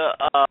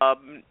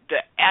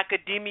the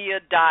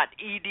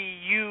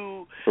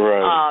academia.edu,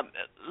 right.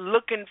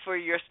 Looking for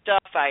your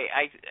stuff.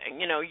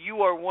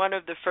 You are one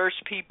of the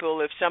first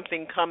people, if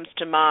something comes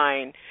to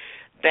mind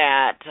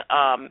that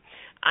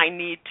I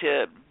need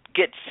to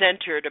get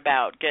centered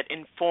about, get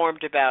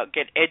informed about,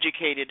 get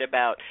educated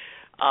about.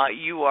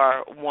 You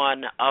are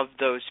one of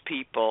those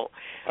people.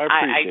 I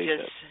appreciate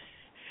that.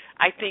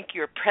 I think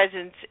your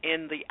presence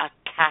in the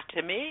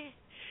academy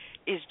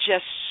is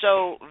just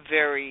so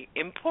very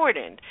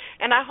important.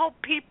 And I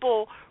hope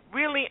people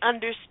really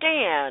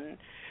understand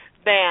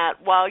that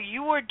while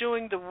you are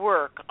doing the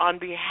work on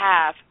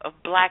behalf of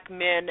black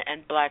men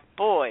and black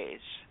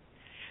boys,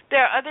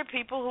 there are other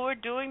people who are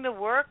doing the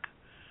work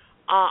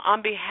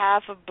on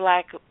behalf of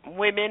black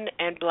women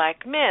and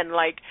black men.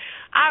 Like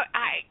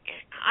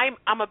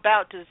I'm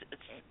about to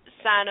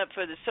sign up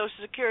for the Social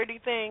Security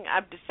thing.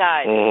 I've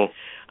decided. Mm-hmm.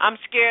 I'm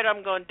scared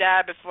I'm going to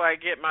die before I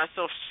get my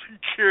Social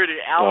Security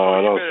alpha.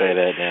 Oh, don't say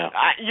that now.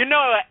 You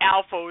know what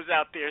alpha was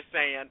out there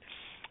saying.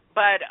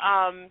 But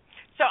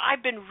so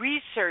I've been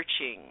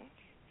researching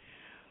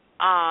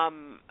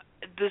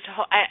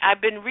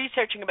I've been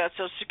researching about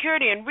Social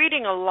Security and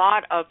reading a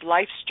lot of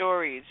life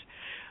stories,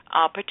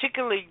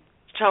 particularly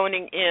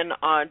tuning in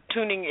on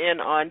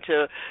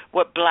to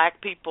what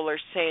black people are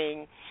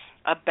saying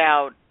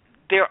about.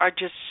 There are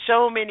just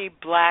so many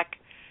black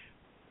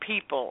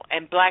people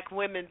and black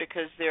women,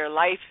 because their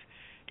life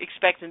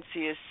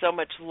expectancy is so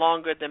much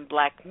longer than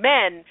black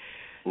men.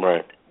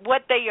 Right.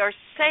 What they are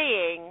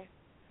saying,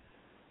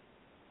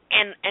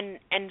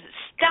 and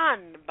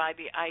stunned by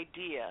the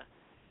idea.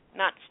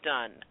 Not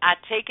stunned. I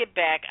take it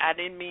back. I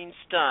didn't mean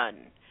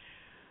stunned.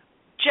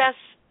 Just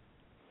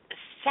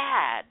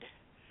sad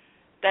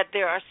that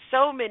there are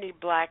so many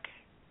black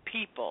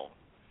people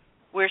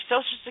where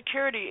Social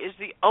Security is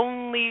the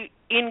only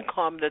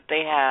income that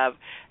they have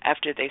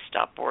after they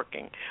stop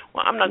working.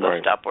 Well, I'm not going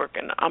to stop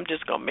working. I'm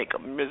just going to make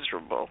them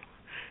miserable.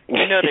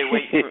 You know they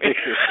wait for me.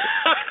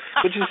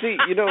 But you see,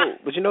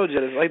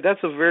 Janice, like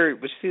that's a very.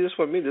 But you see, this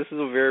for me, this is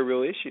a very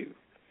real issue.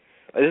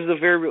 This is a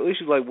very real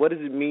issue. Like, what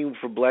does it mean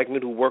for black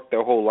men who work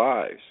their whole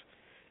lives?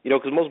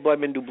 Because most black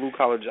men do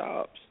blue-collar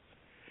jobs,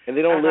 and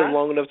they don't live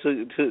long enough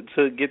to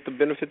get the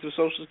benefits of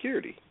Social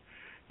Security.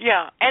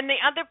 Yeah, and the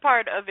other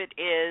part of it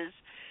is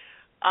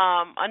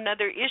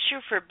another issue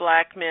for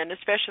black men,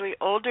 especially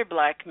older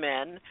black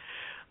men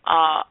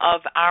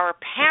of our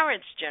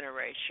parents'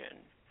 generation,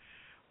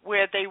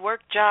 where they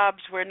worked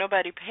jobs where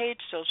nobody paid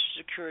Social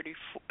Security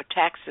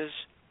taxes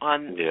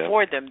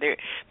for them.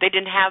 They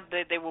didn't have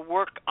they would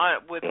work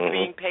with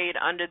being paid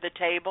under the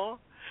table.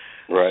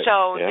 Right.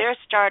 So they're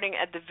starting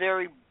at the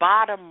very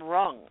bottom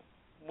rung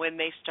when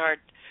they start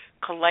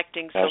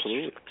collecting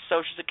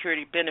Social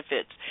Security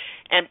benefits.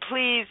 And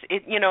please,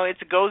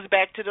 it goes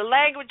back to the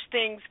language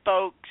things,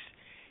 folks.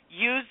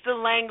 Use the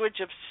language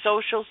of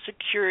Social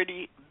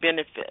Security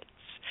benefits.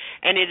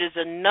 And it is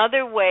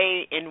another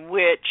way in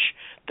which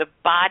the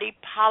body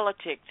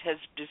politic has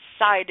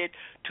decided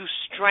to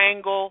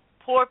strangle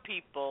poor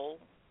people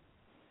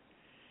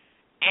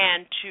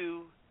and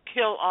to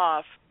kill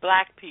off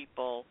black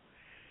people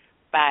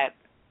by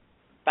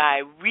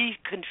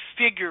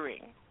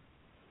reconfiguring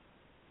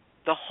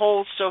the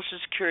whole Social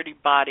Security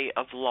body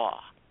of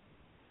law.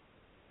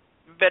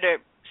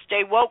 Better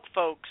stay woke,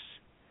 folks.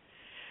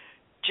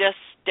 Just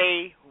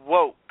stay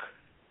woke.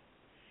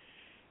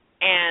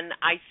 And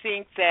I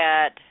think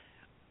that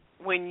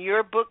when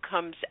your book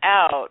comes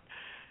out,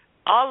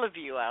 all of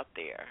you out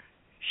there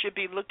should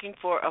be looking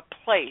for a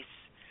place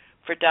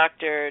for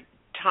Dr.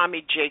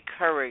 Tommy J.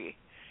 Curry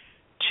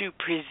to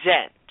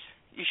present.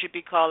 You should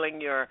be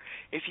calling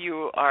if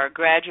you are a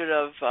graduate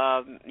of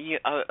a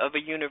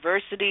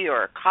university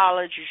or a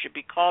college, you should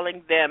be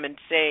calling them and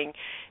saying,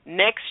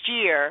 next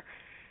year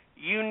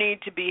you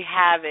need to be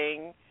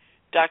having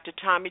Dr.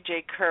 Tommy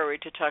J. Curry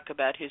to talk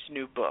about his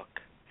new book,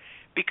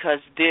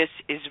 because this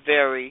is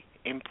very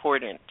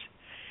important.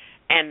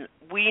 And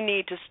we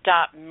need to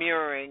stop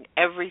mirroring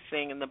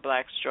everything in the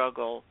black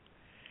struggle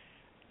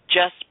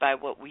just by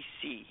what we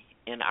see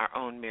in our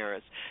own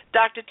mirrors.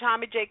 Dr.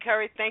 Tommy J.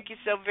 Curry, thank you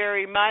so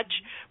very much.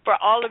 For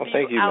all of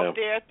you out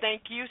there,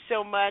 thank you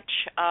so much.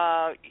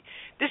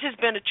 This has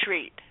been a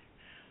treat.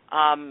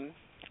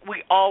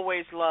 We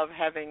always love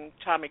having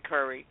Tommy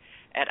Curry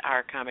at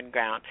Our Common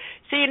Ground.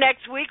 See you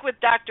next week with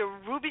Dr.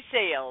 Ruby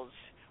Sales.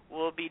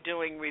 We'll be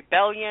doing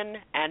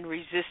Rebellion and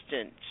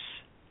Resistance.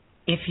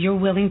 If you're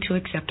willing to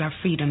accept our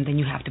freedom, then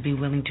you have to be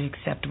willing to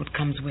accept what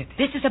comes with it.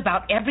 This is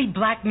about every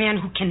black man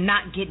who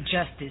cannot get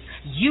justice.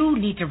 You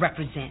need to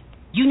represent.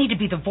 You need to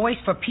be the voice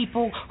for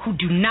people who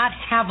do not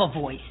have a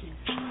voice.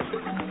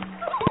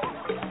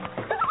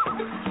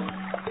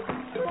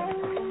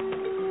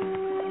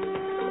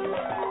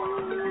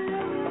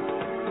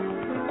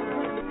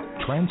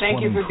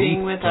 Thank you for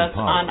being with us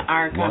on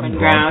Our Common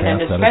Ground,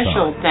 and a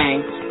special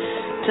thanks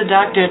to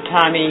Dr.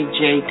 Tommy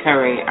J.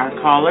 Curry, our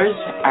callers,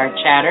 our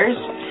chatters,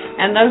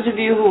 and those of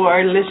you who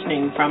are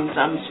listening from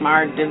some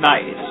smart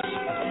device.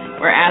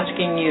 We're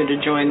asking you to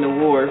join the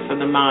war for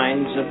the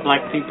minds of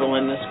black people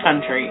in this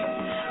country.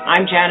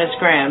 I'm Janice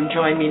Graham.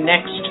 Join me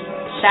next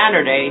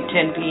Saturday,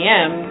 10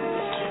 p.m.,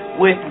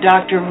 with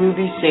Dr.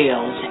 Ruby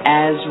Sales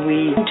as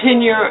we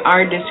continue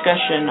our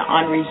discussion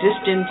on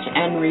resistance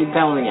and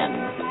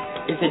rebellion.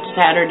 If it's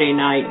Saturday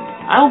night,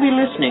 I'll be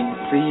listening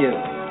for you.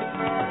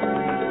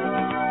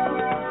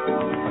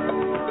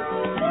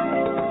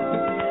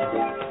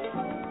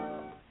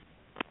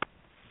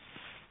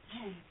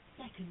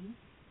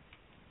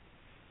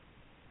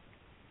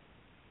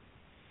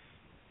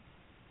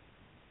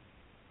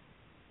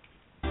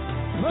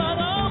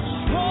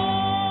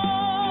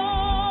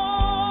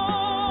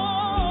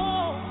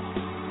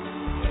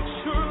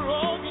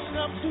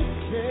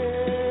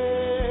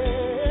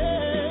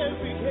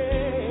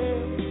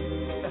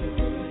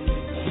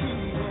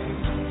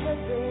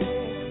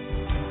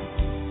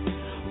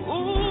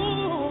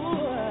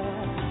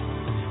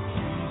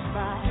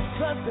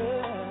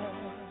 there.